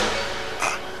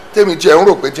 Tèmi tiẹ̀ ń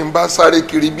rò pé tí n bá sáré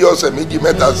kiri bí ọ̀sẹ̀ méjì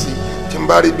mẹ́ta sí tí n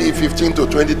bá rí bí 15 to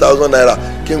 20,000 naira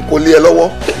kí n kó lé ẹ lọ́wọ́.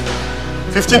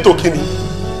 15 to kíni?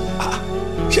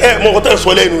 Ṣé ẹ mọ ọkọ tẹ́ ẹ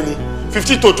sọ lẹ́nu ni?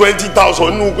 50 to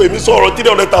 20,000 nínú èmi sọ̀rọ̀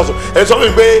 300,000 ẹ sọ fún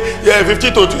mi pé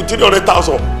 50 to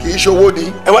 300,000. Kì í ṣowó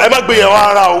ni. Ẹ má gbé yẹn wá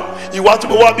ara o ìwà tí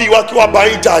mo wá bí ìwà kí wàá bá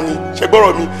yín jà ni ṣe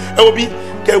gbọ́rọ̀ mi ẹ wo bí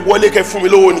kẹ wọlé kẹ fún mi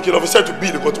lówó ni kí n lọ fi ṣètò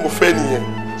bíi nǹkan tí mo fẹ́ nìyẹn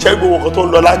ṣé gbogbo nǹkan tó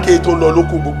ń lọ lákè tó ń lọ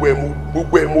lóko gbogbo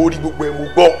ẹ̀ mo rí gbogbo ẹ̀ mo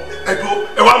gbọ́.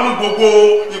 ẹ wá mú gbogbo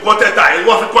nǹkan tẹ̀ta ẹ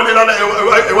wá fi kọ́lé lálẹ́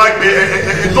ẹ wá gbé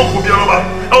ẹ jókòó bí ọlọ́ba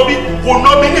ẹ wo bí kò ná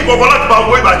mi ní ìkọ̀kọ̀ láti máa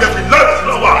wo ìbàjẹ́ fi lẹ́ẹ̀sì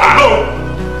lọ́wọ́ àlọ́.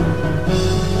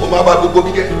 Ó máa bá gbogbo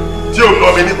kíkẹ́. Tí ò ná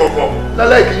mi ní kọ̀kọ̀.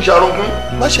 Lálẹ́ kì í ṣarogún.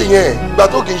 Má ṣe yẹn ìgbà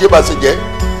tó kì í ṣe bàṣẹ jẹ́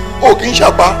ó kì í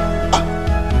ṣàpá.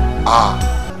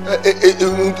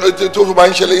 Tó máa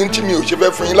ń ṣẹlẹ̀ tí mi ò ṣe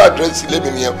fẹ́ fún yín ládírẹ́sì lémi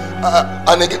nìyẹn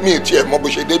anẹ́gẹ́ mi ò tiẹ̀ mọ bó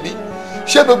ṣe débí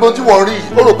ṣé gbogbo tí wọ́n rí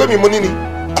ó rò pé mi mú níní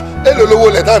èlò lówó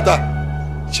lẹ̀ táǹtà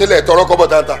ṣe lẹ̀ tọrọ kọ́bọ̀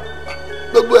táǹtà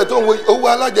gbogbo ẹ̀ tó ń wo owó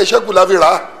alájẹsẹ́kù la fi rà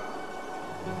á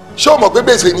ṣé o mọ̀ pé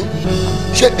gbèsè ni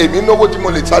ṣé èmi náwó tí mo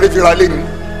lè sáré fi ra lé ni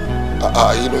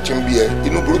inú ti ń bí ẹ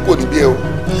inú burúkú ò ní bí ẹ o.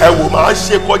 Ẹ wò máa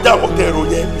ṣe kọjá àwọn tẹ èrò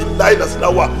yẹn bí láì lásìlá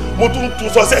wà mo tún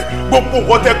sọsẹ gbogbo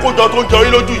nǹkan tẹ kójọ tó ń jọ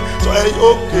yín lójú yìí sọ ẹ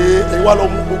ókè ẹ wá lọ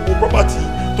mú gbogbo property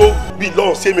tó bí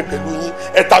lọ́rùn sẹ́mi pẹ̀lú yín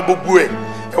ẹ ta gbogbo ẹ̀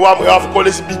ẹ wá mọ̀ ẹ wá fi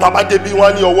kọ́lé síbi tabadé bí wọ́n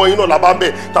á ní ọwọ́ yín náà làbá ń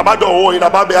bẹ̀ tabadé ọwọ́ yín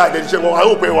làbá ń bẹ̀ àdẹ̀níṣẹ́ wọn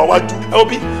àwọn òpin wọn wájú ẹ wọ́n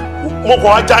bí mo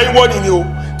kàn wá já yín wọ́n ni o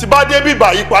tí bá dé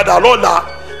bíbà yí padà lọ́la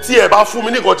tí ẹ bá fún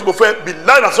mi ní nǹkan tí mo fẹ́ bí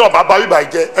láì lásìkò bá bá bíbà yìí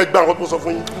jẹ ẹ gbá nǹkan tó sọ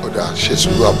fún yín. Ọ̀dà ṣe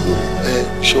sùúrù àbúrò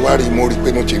ṣé wàá rí mo rí pé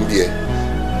inú ti ń bí ẹ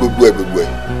gbogbo ẹ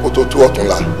kó tó tó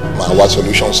ọ̀túnla màá wá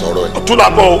solution sọ̀rọ̀ ẹ. ọ̀túnla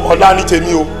kọ́ ọ̀la ní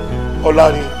tèmi o ọ̀la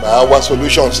ni. màá wá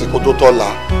solution sí kó tó tọ́la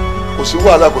kò sí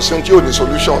wàhálà kò sí ohun tí ò ní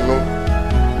solution nù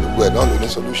gbogbo ẹ náà ló ní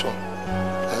solution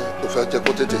tó fẹ́ jẹ́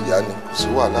kó tètè yá ni kò sí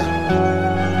wàhálà.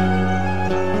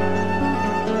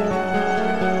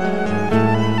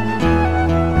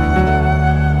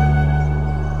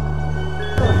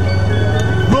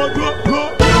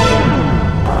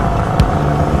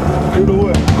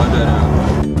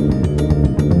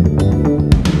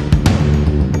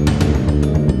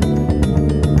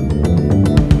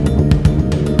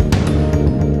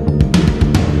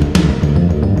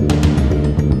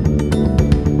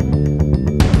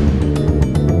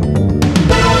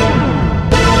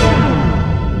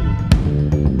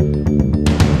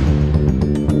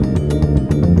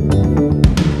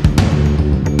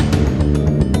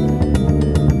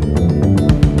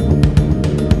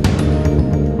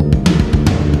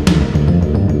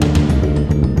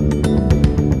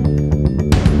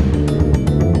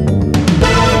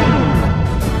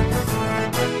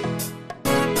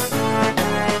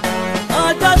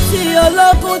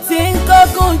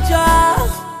 kógun jọ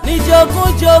ní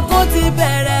jogúnjogún ti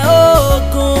bẹ̀rẹ̀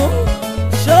ogun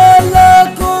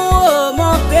ṣológun ò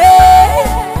mọ̀ pé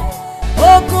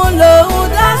ogun lòun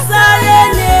dá sáré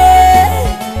ni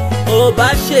ò bá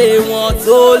ṣe wọn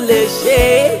tó lè ṣe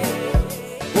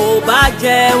ò bá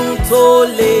jẹun tó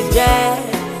lè jẹ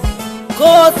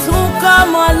kó tún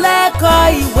kọ́mọ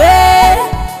lẹ́kọ̀ọ́ ìwé.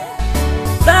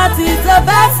 That is the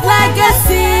best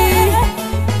legacy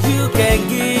you can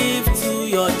give to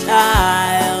your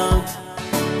child.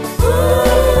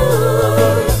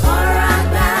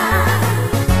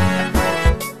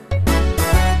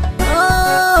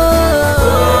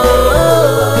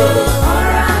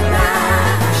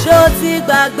 Ṣó ti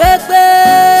gbàgbé pé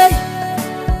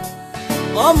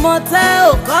ọmọ tẹ́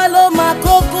ò kọ́ ló máa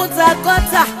kó kúta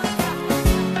kọ́tà?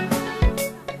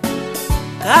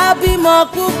 Ká bímọ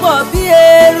púpọ̀ bí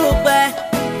erùpẹ̀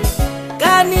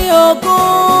ká ní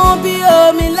ogún bí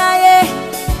omi láyé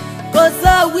kò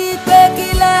sọ wípé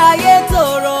kílẹ̀ ayé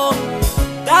tòrò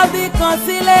kábí kan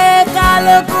sílé ká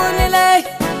lógún nílé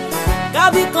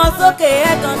kábí kan sókè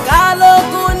ẹ̀kan ká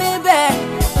lógún níbẹ̀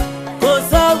kò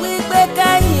sọ wípé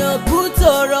kẹ́yìn òkú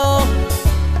tòrò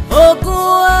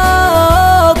ogún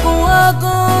ogún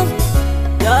ogún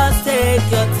just take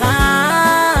your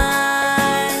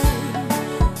time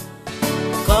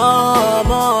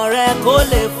ọmọ rẹ kó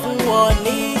lè fún ọ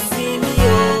ní ìsinmi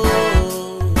o.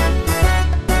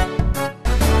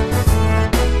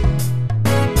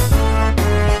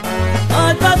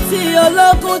 ọjọ́ tí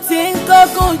ológun ti ń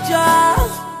kógun jọ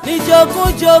ní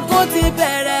jogúnjogún ti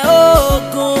bẹ̀rẹ̀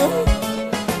ogun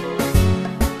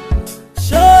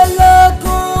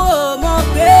ṣológun ò mọ̀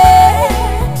pé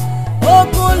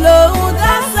ogun lòun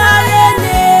dá sáré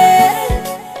ni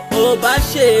ò bá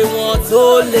ṣe wọn tó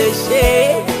lè ṣe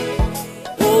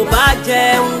ò bá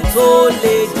jẹun tó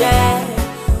lè jẹ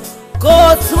kó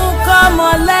tún kọ́mọ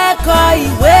lẹ́kọ̀ọ́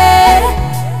ìwé.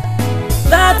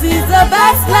 That is the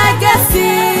best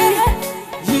legacy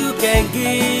you can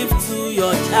give to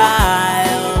your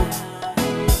child.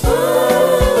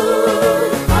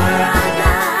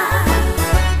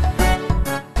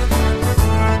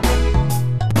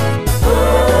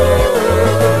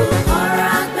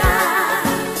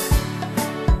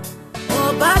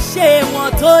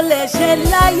 Tó lè ṣe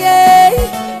láyé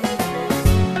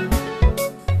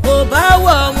ò bá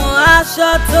wọ̀ wọ́n aṣọ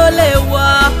tó lè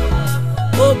wọ̀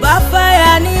ò bá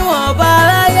fẹ́ya níwọ̀nba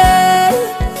láyé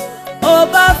ò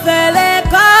bá fẹ́lẹ́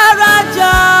kọ́ra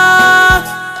jọ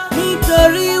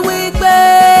nítorí wípé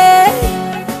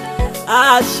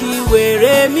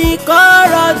àṣìwèrè mi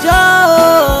kọ́rọ̀ jọ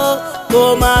kò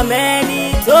má mẹ́ni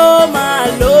tó máa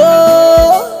lò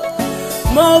ó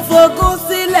mo fogún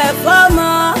sílẹ̀ fọ́mọ.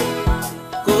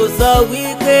 Kò sọ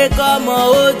wípé kọ́mọ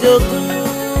ó jogún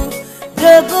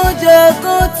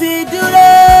jogúnjogún ti dúró.